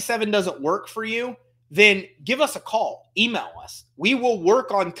 697 doesn't work for you, then give us a call, email us. We will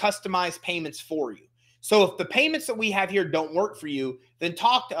work on customized payments for you. So if the payments that we have here don't work for you, then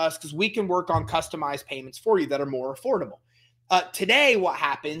talk to us because we can work on customized payments for you that are more affordable. Today, what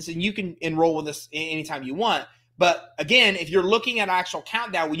happens, and you can enroll with us anytime you want, but again, if you're looking at actual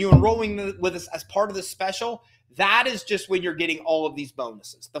countdown, when you're enrolling with us as part of the special, that is just when you're getting all of these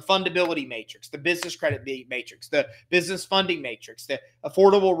bonuses: the fundability matrix, the business credit matrix, the business funding matrix, the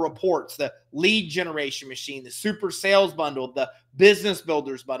affordable reports, the lead generation machine, the super sales bundle, the business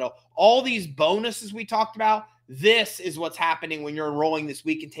builders bundle, all these bonuses we talked about. This is what's happening when you're enrolling this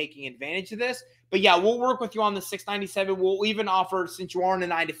week and taking advantage of this. But yeah, we'll work with you on the 697. We'll even offer, since you are in a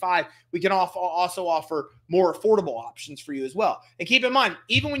 9 to 5, we can also offer more affordable options for you as well. And keep in mind,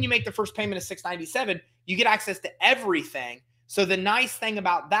 even when you make the first payment of 697, you get access to everything. So the nice thing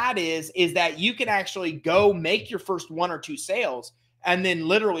about that is that you can actually go make your first 1 or 2 sales and then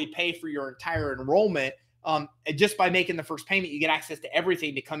literally pay for your entire enrollment. And just by making the first payment, you get access to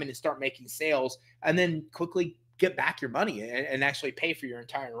everything to come in and start making sales and then quickly get back your money and actually pay for your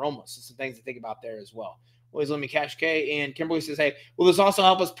entire enrollment. So some things to think about there as well. Always let me cash K. And Kimberly says, hey, will this also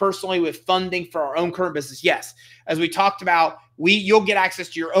help us personally with funding for our own current business? Yes. As we talked about, you'll get access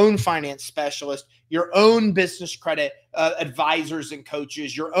to your own finance specialist, your own business credit advisors and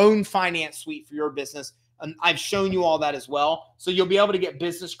coaches, your own finance suite for your business. And I've shown you all that as well. So you'll be able to get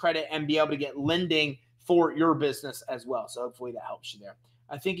business credit and be able to get lending for your business as well. So hopefully that helps you there.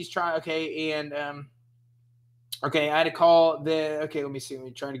 I think he's trying. Okay. And, okay, I had to call okay, let me see.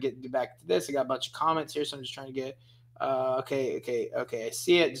 I'm trying to get back to this. I got a bunch of comments here, so I'm just trying to get, okay. I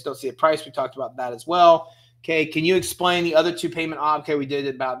see it. Just don't see the price. We talked about that as well. Okay, can you explain the other 2 payment options? Okay, we did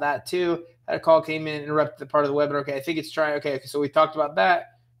it about that too. Had a call, came in, interrupted the part of the webinar. Okay, I think it's trying. Okay, so we talked about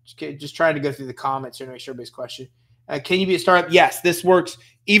that. Okay, just trying to go through the comments here to make sure everybody's question. Can you be a startup? Yes, this works.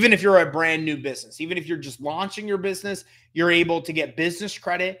 Even if you're a brand new business, even if you're just launching your business, you're able to get business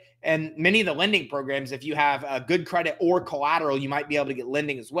credit. And many of the lending programs, if you have a good credit or collateral, you might be able to get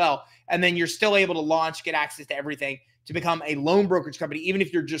lending as well. And then you're still able to launch, get access to everything to become a loan brokerage company, even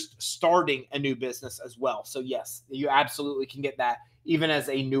if you're just starting a new business as well. So yes, you absolutely can get that even as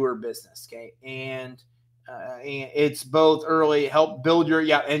a newer business. Okay. And it's both early, help build your,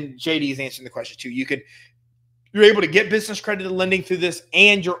 and JD is answering the question too. You're able to get business credit and lending through this,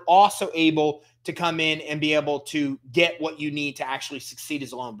 and you're also able to come in and be able to get what you need to actually succeed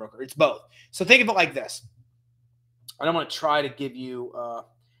as a loan broker. It's both. So think of it like this. And I'm going to try to give you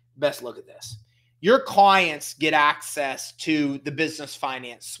best look at this. Your clients get access to the business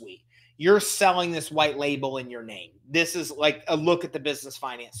finance suite. you're selling this white label in your name. This is like a look at the Business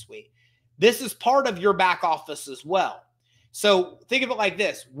Finance Suite. This is part of your back office as well. So think of it like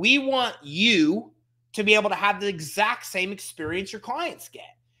this. We want you to be able to have the exact same experience your clients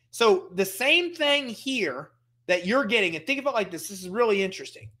get. So the same thing here that you're getting, and think of it like this. This is really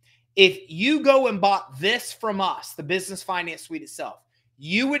interesting. If you go and bought this from us, the Business Finance Suite itself,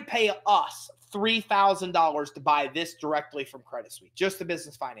 you would pay us $3,000 to buy this directly from Credit Suite, just the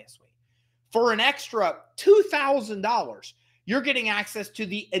Business Finance Suite. For an extra $2,000, you're getting access to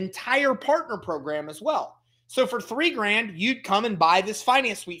the entire partner program as well. So for $3,000, you'd come and buy this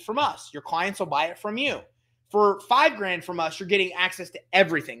finance suite from us. Your clients will buy it from you. For $5,000 from us, you're getting access to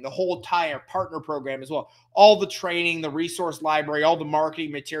everything, the whole entire partner program as well. All the training, the resource library, all the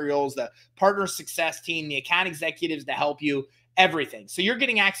marketing materials, the partner success team, the account executives to help you, everything. So you're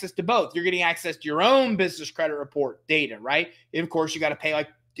getting access to both. You're getting access to your own business credit report data, right? And of course, you got to pay like,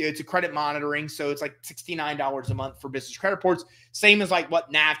 it's a credit monitoring. So it's like $69 a month for business credit reports. Same as like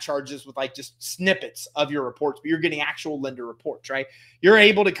what NAV charges with like just snippets of your reports, but you're getting actual lender reports, right? You're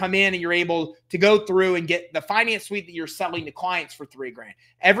able to come in and you're able to go through and get the finance suite that you're selling to clients for $3,000.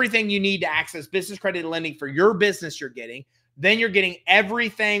 Everything you need to access business credit and lending for your business you're getting. Then you're getting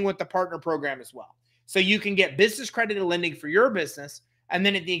everything with the partner program as well. So you can get business credit and lending for your business. And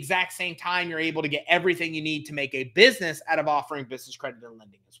then at the exact same time, you're able to get everything you need to make a business out of offering business credit and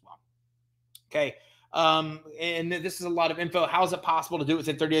lending as well. Okay. And this is a lot of info. How is it possible to do it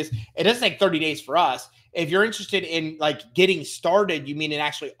within 30 days? It doesn't take 30 days for us. If you're interested in like getting started, you mean in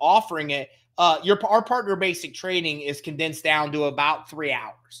actually offering it, our partner basic training is condensed down to about 3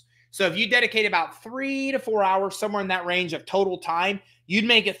 hours. So if you dedicate about 3 to 4 hours, somewhere in that range of total time, you'd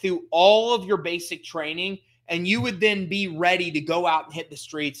make it through all of your basic training. And you would then be ready to go out and hit the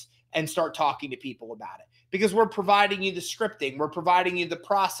streets and start talking to people about it. Because we're providing you the scripting, we're providing you the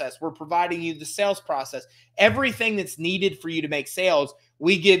process, we're providing you the sales process. Everything that's needed for you to make sales,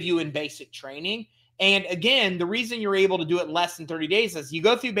 we give you in basic training. And again, the reason you're able to do it in less than 30 days is you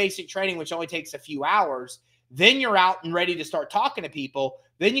go through basic training, which only takes a few hours. Then you're out and ready to start talking to people.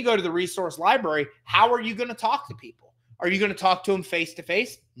 Then you go to the resource library. How are you going to talk to people? Are you going to talk to them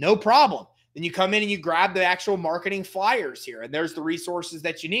face-to-face? No problem. Then you come in and you grab the actual marketing flyers here, and there's the resources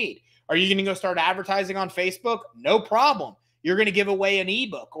that you need. Are you going to go start advertising on Facebook? No problem. You're going to give away an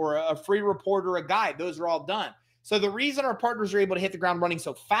ebook or a free report or a guide. Those are all done. So the reason our partners are able to hit the ground running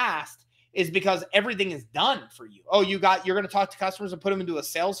so fast is because everything is done for you. Oh, you're going to talk to customers and put them into a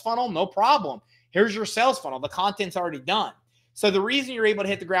sales funnel? No problem. Here's your sales funnel. The content's already done. So the reason you're able to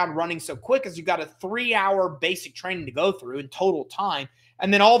hit the ground running so quick is you've got a 3-hour basic training to go through in total time.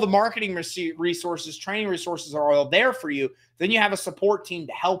 And then all the marketing resources, training resources are all there for you. Then you have a support team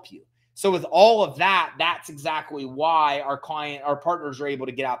to help you. So with all of that, that's exactly why our partners are able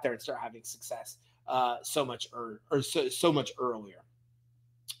to get out there and start having success so much earlier.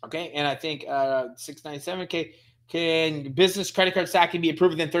 Okay, and I think 697K. Can business credit card stacking be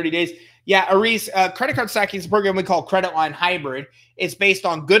approved within 30 days? Yeah, Aris, credit card stacking is a program we call Credit Line Hybrid. It's based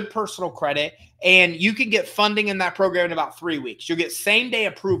on good personal credit, and you can get funding in that program in about 3 weeks. You'll get same-day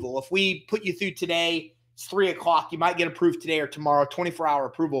approval. If we put you through today, it's 3 o'clock. You might get approved today or tomorrow, 24-hour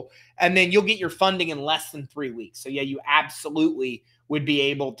approval, and then you'll get your funding in less than 3 weeks. So, yeah, you absolutely would be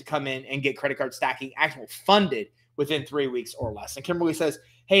able to come in and get credit card stacking actual funded within 3 weeks or less. And Kimberly says,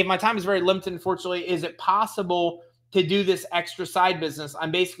 hey, my time is very limited, unfortunately. Is it possible to do this extra side business?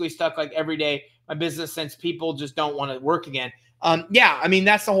 I'm basically stuck like every day, my business, since people just don't want to work again. Yeah, I mean,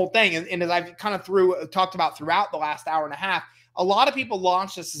 that's the whole thing. And as I've kind of talked about throughout the last hour and a half, a lot of people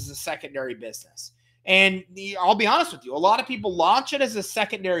launch this as a secondary business. And I'll be honest with you, a lot of people launch it as a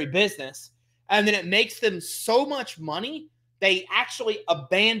secondary business, and then it makes them so much money, they actually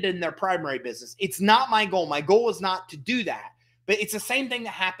abandon their primary business. It's not my goal. My goal is not to do that. But it's the same thing that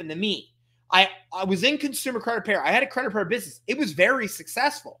happened to me. I was in consumer credit repair. I had a credit repair business. It was very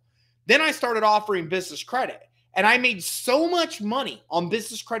successful. Then I started offering business credit, and I made so much money on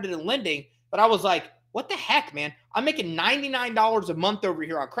business credit and lending that I was like, what the heck, man? I'm making $99 a month over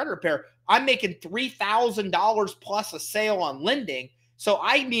here on credit repair. I'm making $3,000 plus a sale on lending. So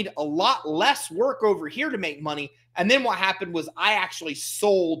I need a lot less work over here to make money. And then what happened was I actually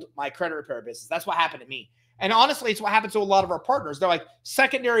sold my credit repair business. That's what happened to me. And honestly, it's what happens to a lot of our partners. They're like,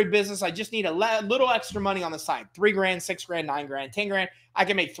 secondary business, I just need a little extra money on the side. $3,000, $6,000, $9,000, $10,000. I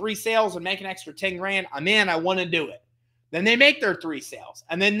can make 3 sales and make an extra $10,000. I'm in, I want to do it. Then they make their 3 sales,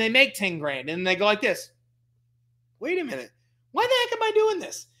 and then they make $10,000, and they go like this. Wait a minute. Why the heck am I doing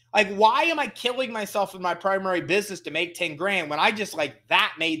this? Like, why am I killing myself in my primary business to make 10 grand when I just like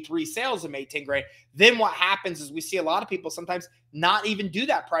that made 3 sales and made 10 grand? Then what happens is we see a lot of people sometimes not even do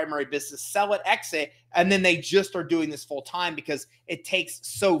that primary business, sell it, exit, and then they just are doing this full time because it takes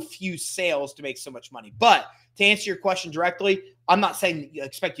so few sales to make so much money. But to answer your question directly, I'm not saying I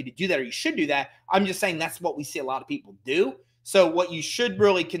expect you to do that or you should do that. I'm just saying that's what we see a lot of people do. So what you should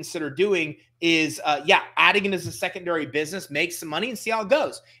really consider doing is, adding it as a secondary business, make some money and see how it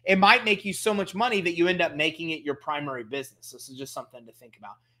goes. It might make you so much money that you end up making it your primary business. This is just something to think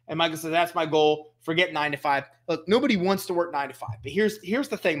about. And Michael says, that's my goal. Forget 9 to 5. Look, nobody wants to work 9 to 5. But here's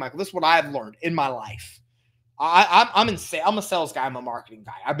the thing, Michael. This is what I've learned in my life. I'm a sales guy. I'm a marketing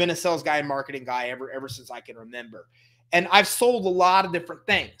guy. I've been a sales guy and marketing guy ever since I can remember. And I've sold a lot of different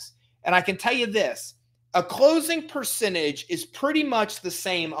things. And I can tell you this. A closing percentage is pretty much the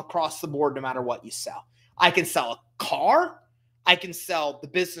same across the board no matter what you sell. I can sell a car. I can sell the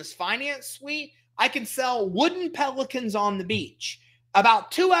business finance suite. I can sell wooden pelicans on the beach.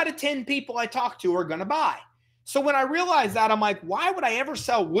 About 2 out of 10 people I talk to are going to buy. So when I realized that, I'm like, why would I ever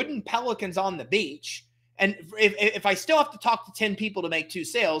sell wooden pelicans on the beach? And if I still have to talk to 10 people to make 2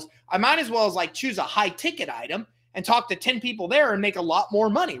 sales, I might as well as like choose a high ticket item and talk to 10 people there and make a lot more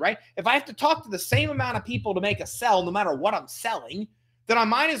money, right? If I have to talk to the same amount of people to make a sell, no matter what I'm selling, then I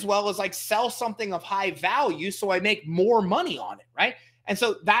might as well as like sell something of high value so I make more money on it, right? And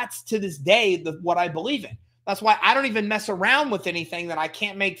so that's to this day what I believe in. That's why I don't even mess around with anything that I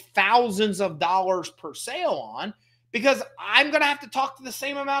can't make thousands of dollars per sale on, because I'm going to have to talk to the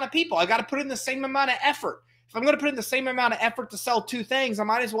same amount of people. I got to put in the same amount of effort. If I'm going to put in the same amount of effort to sell 2 things, I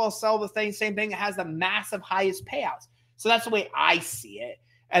might as well sell the same thing that has the massive highest payouts. So that's the way I see it.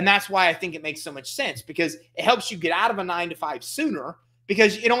 And that's why I think it makes so much sense, because it helps you get out of a 9 to 5 sooner,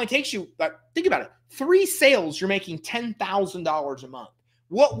 because it only takes you, think about it, 3 sales, you're making $10,000 a month.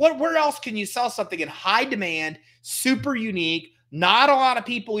 Where else can you sell something in high demand, super unique, not a lot of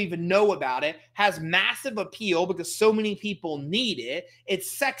people even know about it, has massive appeal because so many people need it,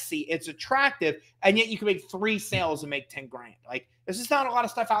 it's sexy, it's attractive, and yet you can make 3 sales and make 10 grand. Like, there's just not a lot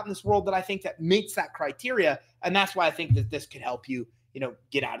of stuff out in this world that I think that meets that criteria, and that's why I think that this could help you,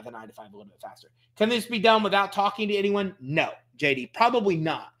 get out of the 9 to 5 a little bit faster. Can this be done without talking to anyone? No, JD, probably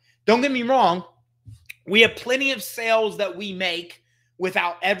not. Don't get me wrong. We have plenty of sales that we make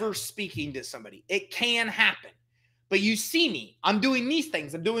without ever speaking to somebody. It can happen. But you see me, I'm doing these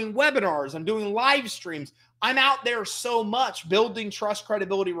things. I'm doing webinars. I'm doing live streams. I'm out there so much building trust,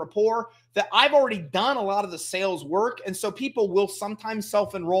 credibility, rapport that I've already done a lot of the sales work. And so people will sometimes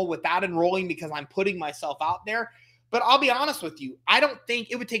self-enroll without enrolling because I'm putting myself out there. But I'll be honest with you, I don't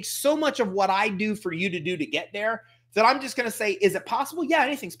think it would take so much of what I do for you to do to get there that I'm just going to say, is it possible? Yeah,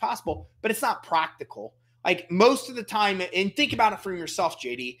 anything's possible, but it's not practical. Like most of the time, and think about it from yourself,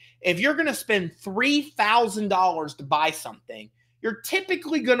 JD, if you're going to spend $3,000 to buy something, you're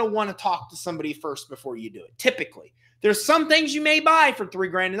typically going to want to talk to somebody first before you do it. Typically. There's some things you may buy for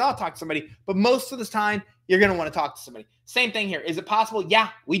 $3 grand and I'll talk to somebody, but most of the time you're going to want to talk to somebody. Same thing here. Is it possible? Yeah,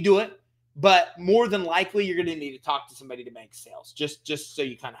 we do it, but more than likely you're going to need to talk to somebody to make sales, just so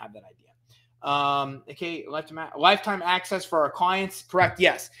you kind of have that idea. Okay, lifetime access for our clients. Correct.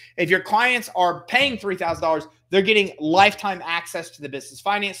 Yes. If your clients are paying $3,000, they're getting lifetime access to the business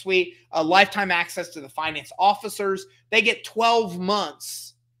finance suite, lifetime access to the finance officers. They get 12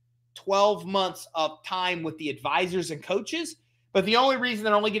 months of time with the advisors and coaches. But the only reason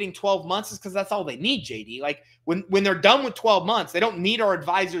they're only getting 12 months is because that's all they need, JD. Like when they're done with 12 months, they don't need our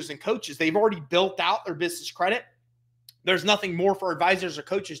advisors and coaches. They've already built out their business credit. There's nothing more for advisors or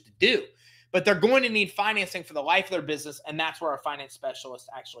coaches to do. But they're going to need financing for the life of their business, and that's where our finance specialists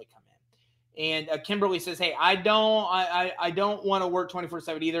actually come in. And Kimberly says, hey, I don't want to work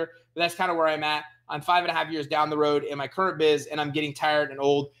 24/7 either, but that's kind of where I'm at. I'm 5.5 years down the road in my current biz, and I'm getting tired and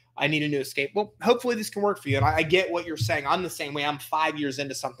old. I need a new escape. Well, hopefully this can work for you. And I get what you're saying. I'm the same way. I'm 5 years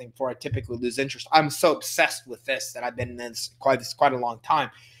into something before I typically lose interest. I'm so obsessed with this that I've been in this quite a long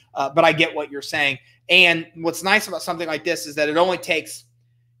time. But I get what you're saying. And what's nice about something like this is that it only takes,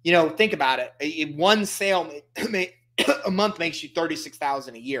 think about it. One sale a month makes you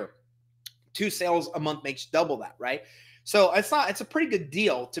 $36,000 a year. 2 sales a month makes double that, right? So it's a pretty good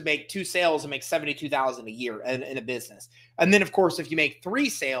deal to make 2 sales and make $72,000 a year in a business. And then of course, if you make 3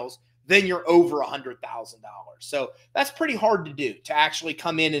 sales, then you're over $100,000. So that's pretty hard to do, to actually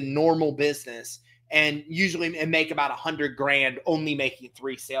come in normal business and make about $100 grand only making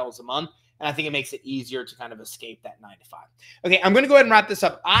 3 sales a month. And I think it makes it easier to kind of escape that 9 to 5. Okay, I'm going to go ahead and wrap this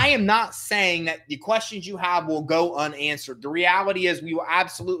up. I am not saying that the questions you have will go unanswered. The reality is we will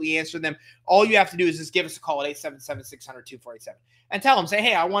absolutely answer them. All you have to do is just give us a call at 877-600-2487 and tell them, say,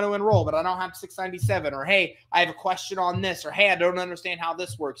 hey, I want to enroll, but I don't have 697, or hey, I have a question on this, or hey, I don't understand how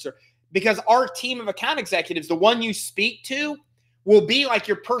this works. Or because our team of account executives, the one you speak to, will be like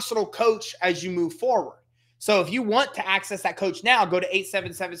your personal coach as you move forward. So if you want to access that coach now, go to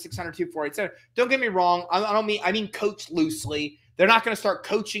 877-600-2487. Don't get me wrong. I mean coach loosely. They're not going to start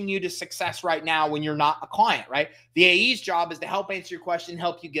coaching you to success right now when you're not a client, right? The AE's job is to help answer your question,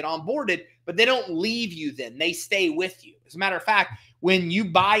 help you get onboarded, but they don't leave you then. They stay with you. As a matter of fact, when you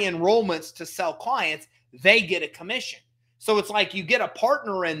buy enrollments to sell clients, they get a commission. So it's like you get a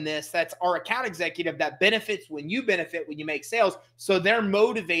partner in this that's our account executive that benefits when you benefit when you make sales. So they're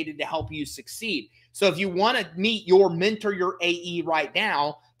motivated to help you succeed. So if you want to meet your mentor, your AE right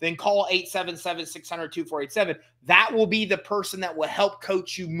now, then call 877-600-2487. That will be the person that will help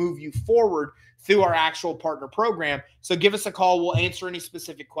coach you, move you forward through our actual partner program. So give us a call. We'll answer any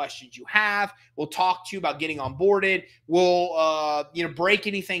specific questions you have. We'll talk to you about getting onboarded. We'll break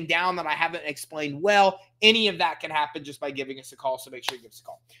anything down that I haven't explained well. Any of that can happen just by giving us a call. So make sure you give us a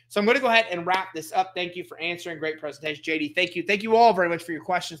call. So I'm going to go ahead and wrap this up. Thank you for answering. Great presentation, JD. Thank you. Thank you all very much for your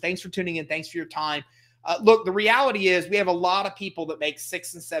questions. Thanks for tuning in. Thanks for your time. Look, the reality is we have a lot of people that make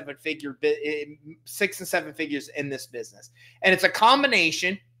 6 and 7 figures in this business. And it's a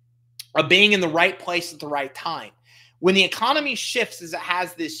combination of being in the right place at the right time. When the economy shifts as it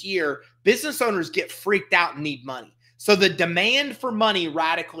has this year, business owners get freaked out and need money. So the demand for money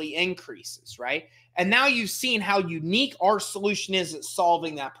radically increases, right? And now you've seen how unique our solution is at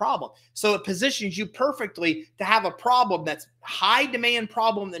solving that problem. So it positions you perfectly to have a problem that's high demand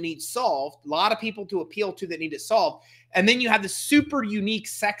problem that needs solved, a lot of people to appeal to that need it solved. And then you have the super unique,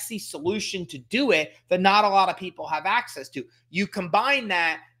 sexy solution to do it that not a lot of people have access to. You combine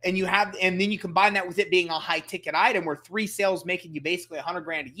that and then you combine that with it being a high ticket item where 3 sales making you basically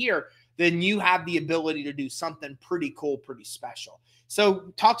 $100,000 a year, then you have the ability to do something pretty cool, pretty special.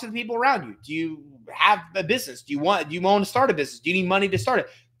 So talk to the people around you. Do you have a business? Do you want to start a business? Do you need money to start it?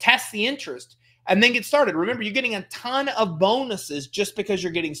 Test the interest and then get started. Remember, you're getting a ton of bonuses just because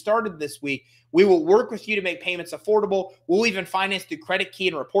you're getting started this week. We will work with you to make payments affordable. We'll even finance through Credit Key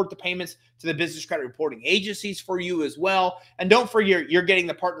and report the payments to the business credit reporting agencies for you as well. And don't forget, you're getting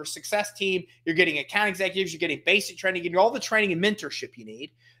the partner success team. You're getting account executives. You're getting basic training, getting all the training and mentorship you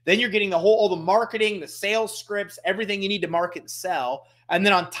need. Then you're getting all the marketing, the sales scripts, everything you need to market and sell. And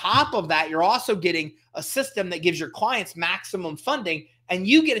then on top of that, you're also getting a system that gives your clients maximum funding, and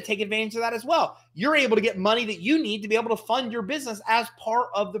you get to take advantage of that as well. You're able to get money that you need to be able to fund your business as part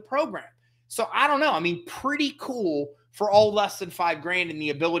of the program. So I don't know. I mean, pretty cool for all less than $5,000 and the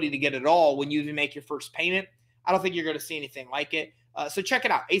ability to get it all when you even make your first payment. I don't think you're going to see anything like it. So check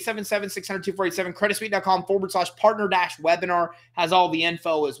it out. 877-600-2487, creditsuite.com/partner-webinar has all the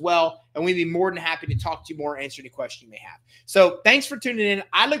info as well. And we'd be more than happy to talk to you more, answer any question you may have. So thanks for tuning in.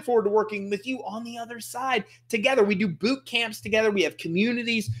 I look forward to working with you on the other side together. We do boot camps together. We have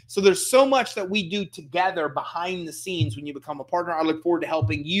communities. So there's so much that we do together behind the scenes when you become a partner. I look forward to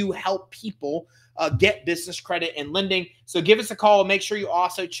helping you help people get business credit and lending. So give us a call and make sure you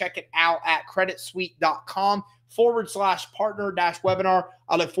also check it out at creditsuite.com/partner-webinar.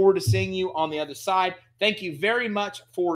 I look forward to seeing you on the other side. Thank you very much for